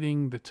 the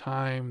writing, the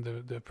time,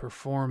 the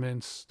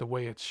performance, the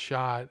way it's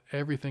shot,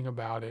 everything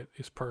about it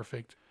is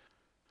perfect.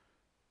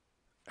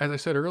 As I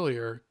said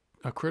earlier,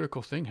 a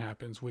critical thing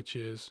happens, which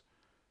is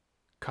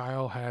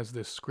Kyle has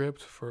this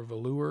script for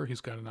Velour. He's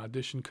got an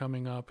audition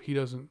coming up. He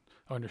doesn't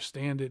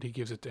understand it. He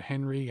gives it to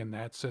Henry, and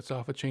that sets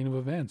off a chain of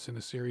events. And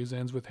the series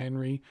ends with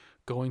Henry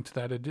going to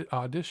that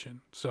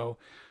audition. So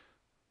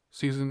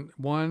season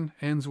 1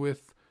 ends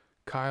with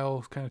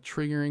Kyle kind of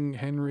triggering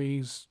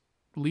Henry's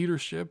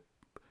leadership,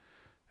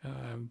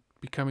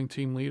 becoming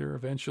team leader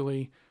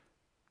eventually.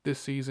 This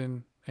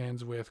season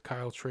ends with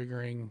Kyle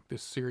triggering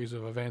this series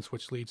of events,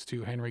 which leads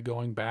to Henry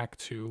going back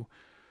to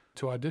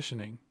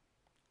auditioning,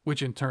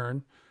 which in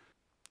turn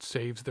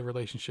saves the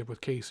relationship with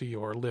Casey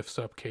or lifts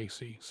up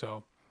Casey.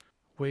 So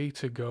way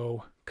to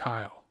go,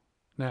 Kyle.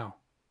 Now,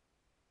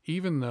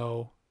 even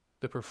though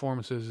the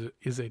performance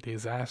is a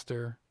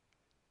disaster,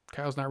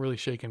 Kyle's not really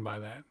shaken by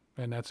that.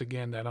 And that's,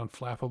 again, that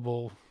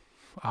unflappable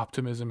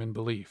optimism and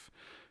belief.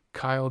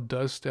 Kyle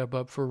does step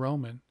up for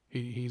Roman.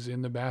 He's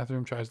in the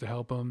bathroom, tries to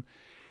help him.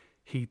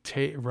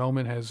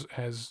 Roman has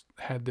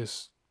had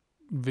this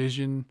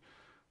vision,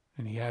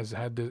 and he has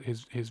had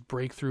his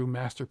breakthrough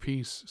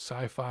masterpiece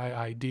sci-fi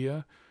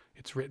idea.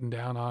 It's written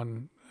down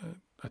on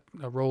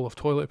a roll of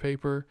toilet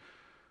paper.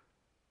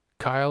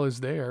 Kyle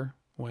is there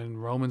when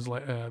Roman's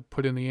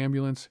put in the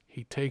ambulance.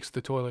 He takes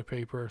the toilet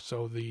paper,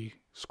 so the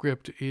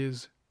script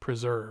is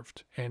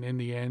preserved, and in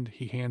the end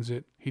he hands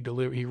it, he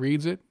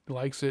reads it,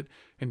 likes it,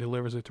 and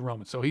delivers it to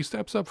Roman. So he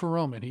steps up for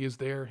Roman. He is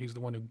there. He's the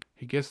one who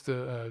he gets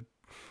the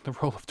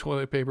roll of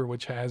toilet paper,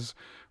 which has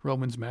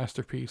Roman's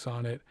masterpiece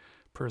on it,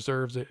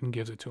 preserves it, and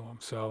gives it to him.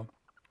 So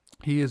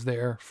he is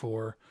there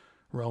for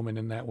Roman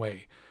in that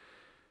way.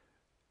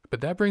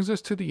 But that brings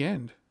us to the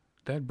end.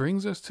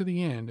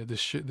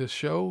 The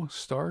show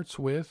starts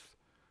with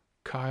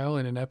Kyle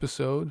in an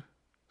episode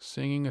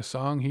singing a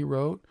song he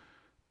wrote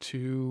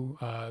to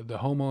the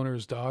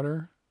homeowner's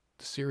daughter.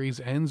 The series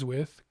ends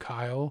with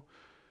Kyle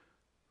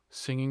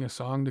singing a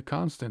song to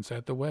Constance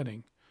at the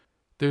wedding.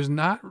 There's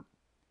not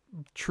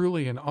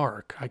truly an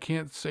arc. I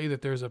can't say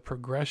that there's a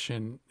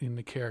progression in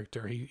the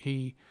character.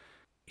 He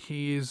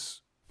is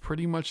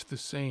pretty much the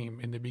same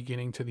in the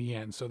beginning to the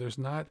end. So there's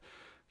not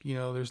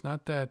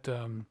that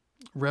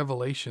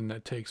revelation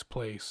that takes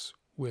place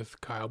with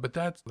Kyle, but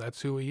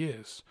that's who he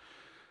is.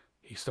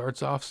 He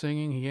starts off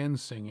singing, he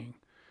ends singing.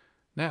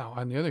 Now,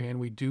 on the other hand,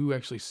 we do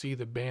actually see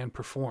the band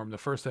perform. The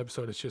first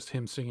episode is just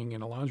him singing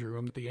in a laundry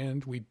room. At the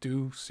end, we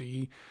do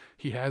see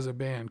he has a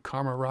band.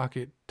 Karma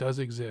Rocket does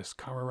exist.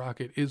 Karma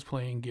Rocket is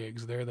playing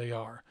gigs. There they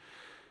are.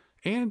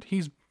 And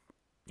he's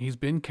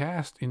been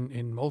cast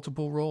in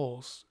multiple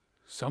roles.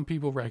 Some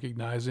people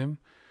recognize him,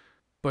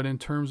 but in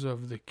terms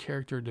of the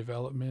character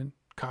development,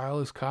 Kyle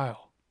is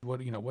Kyle.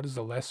 What is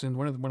the lesson?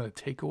 One of the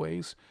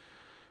takeaways?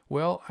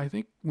 Well, I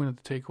think one of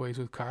the takeaways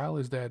with Kyle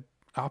is that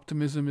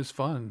optimism is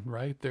fun,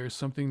 right? There's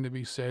something to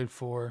be said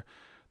for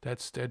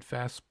that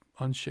steadfast,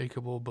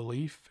 unshakable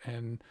belief,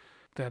 and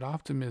that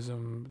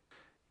optimism.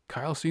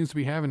 Kyle seems to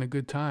be having a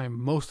good time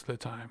most of the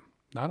time.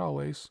 Not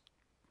always.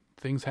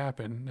 Things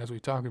happen, as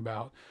we talked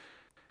about.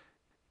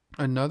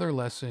 Another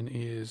lesson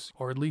is,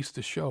 or at least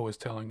the show is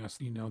telling us,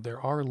 there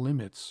are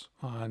limits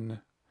on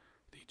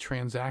the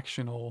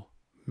transactional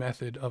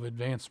method of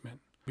advancement,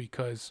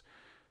 because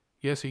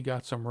yes, he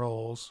got some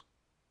roles,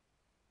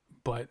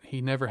 but he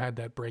never had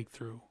that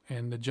breakthrough.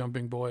 And the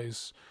Jumping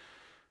Boys,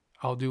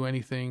 I'll Do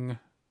Anything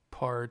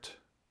part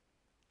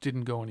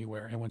didn't go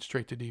anywhere and went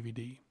straight to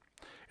DVD.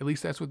 At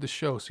least that's what the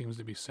show seems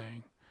to be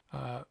saying.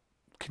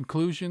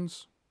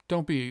 Conclusions,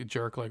 don't be a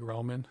jerk like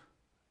Roman.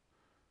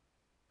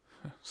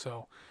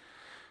 So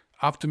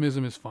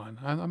optimism is fun.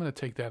 I'm going to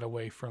take that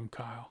away from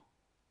Kyle.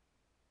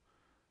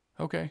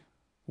 Okay,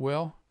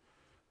 well,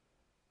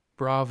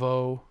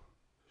 bravo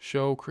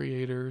show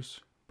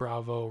creators,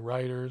 bravo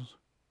writers,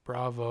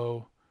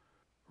 bravo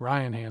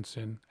Ryan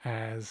Hansen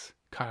as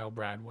Kyle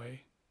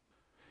Bradway.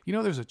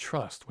 There's a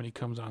trust when he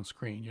comes on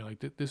screen. You're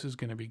like, this is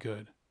going to be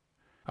good.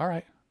 All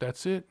right,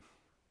 that's it.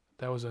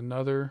 That was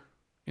another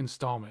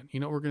installment.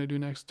 You know what we're going to do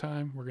next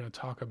time? We're going to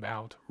talk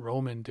about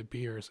Roman De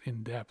Beers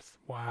in depth.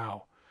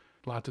 Wow,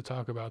 a lot to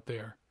talk about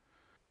there.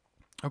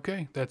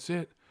 Okay, that's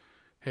it.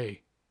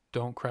 Hey,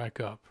 don't crack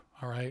up.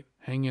 All right,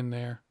 hang in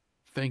there.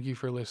 Thank you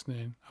for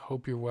listening. I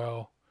hope you're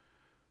well.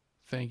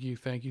 Thank you.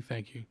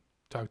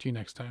 Talk to you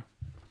next time.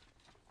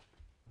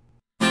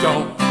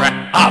 Don't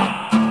crack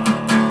up.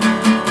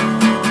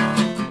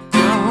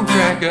 Don't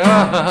crack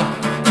up.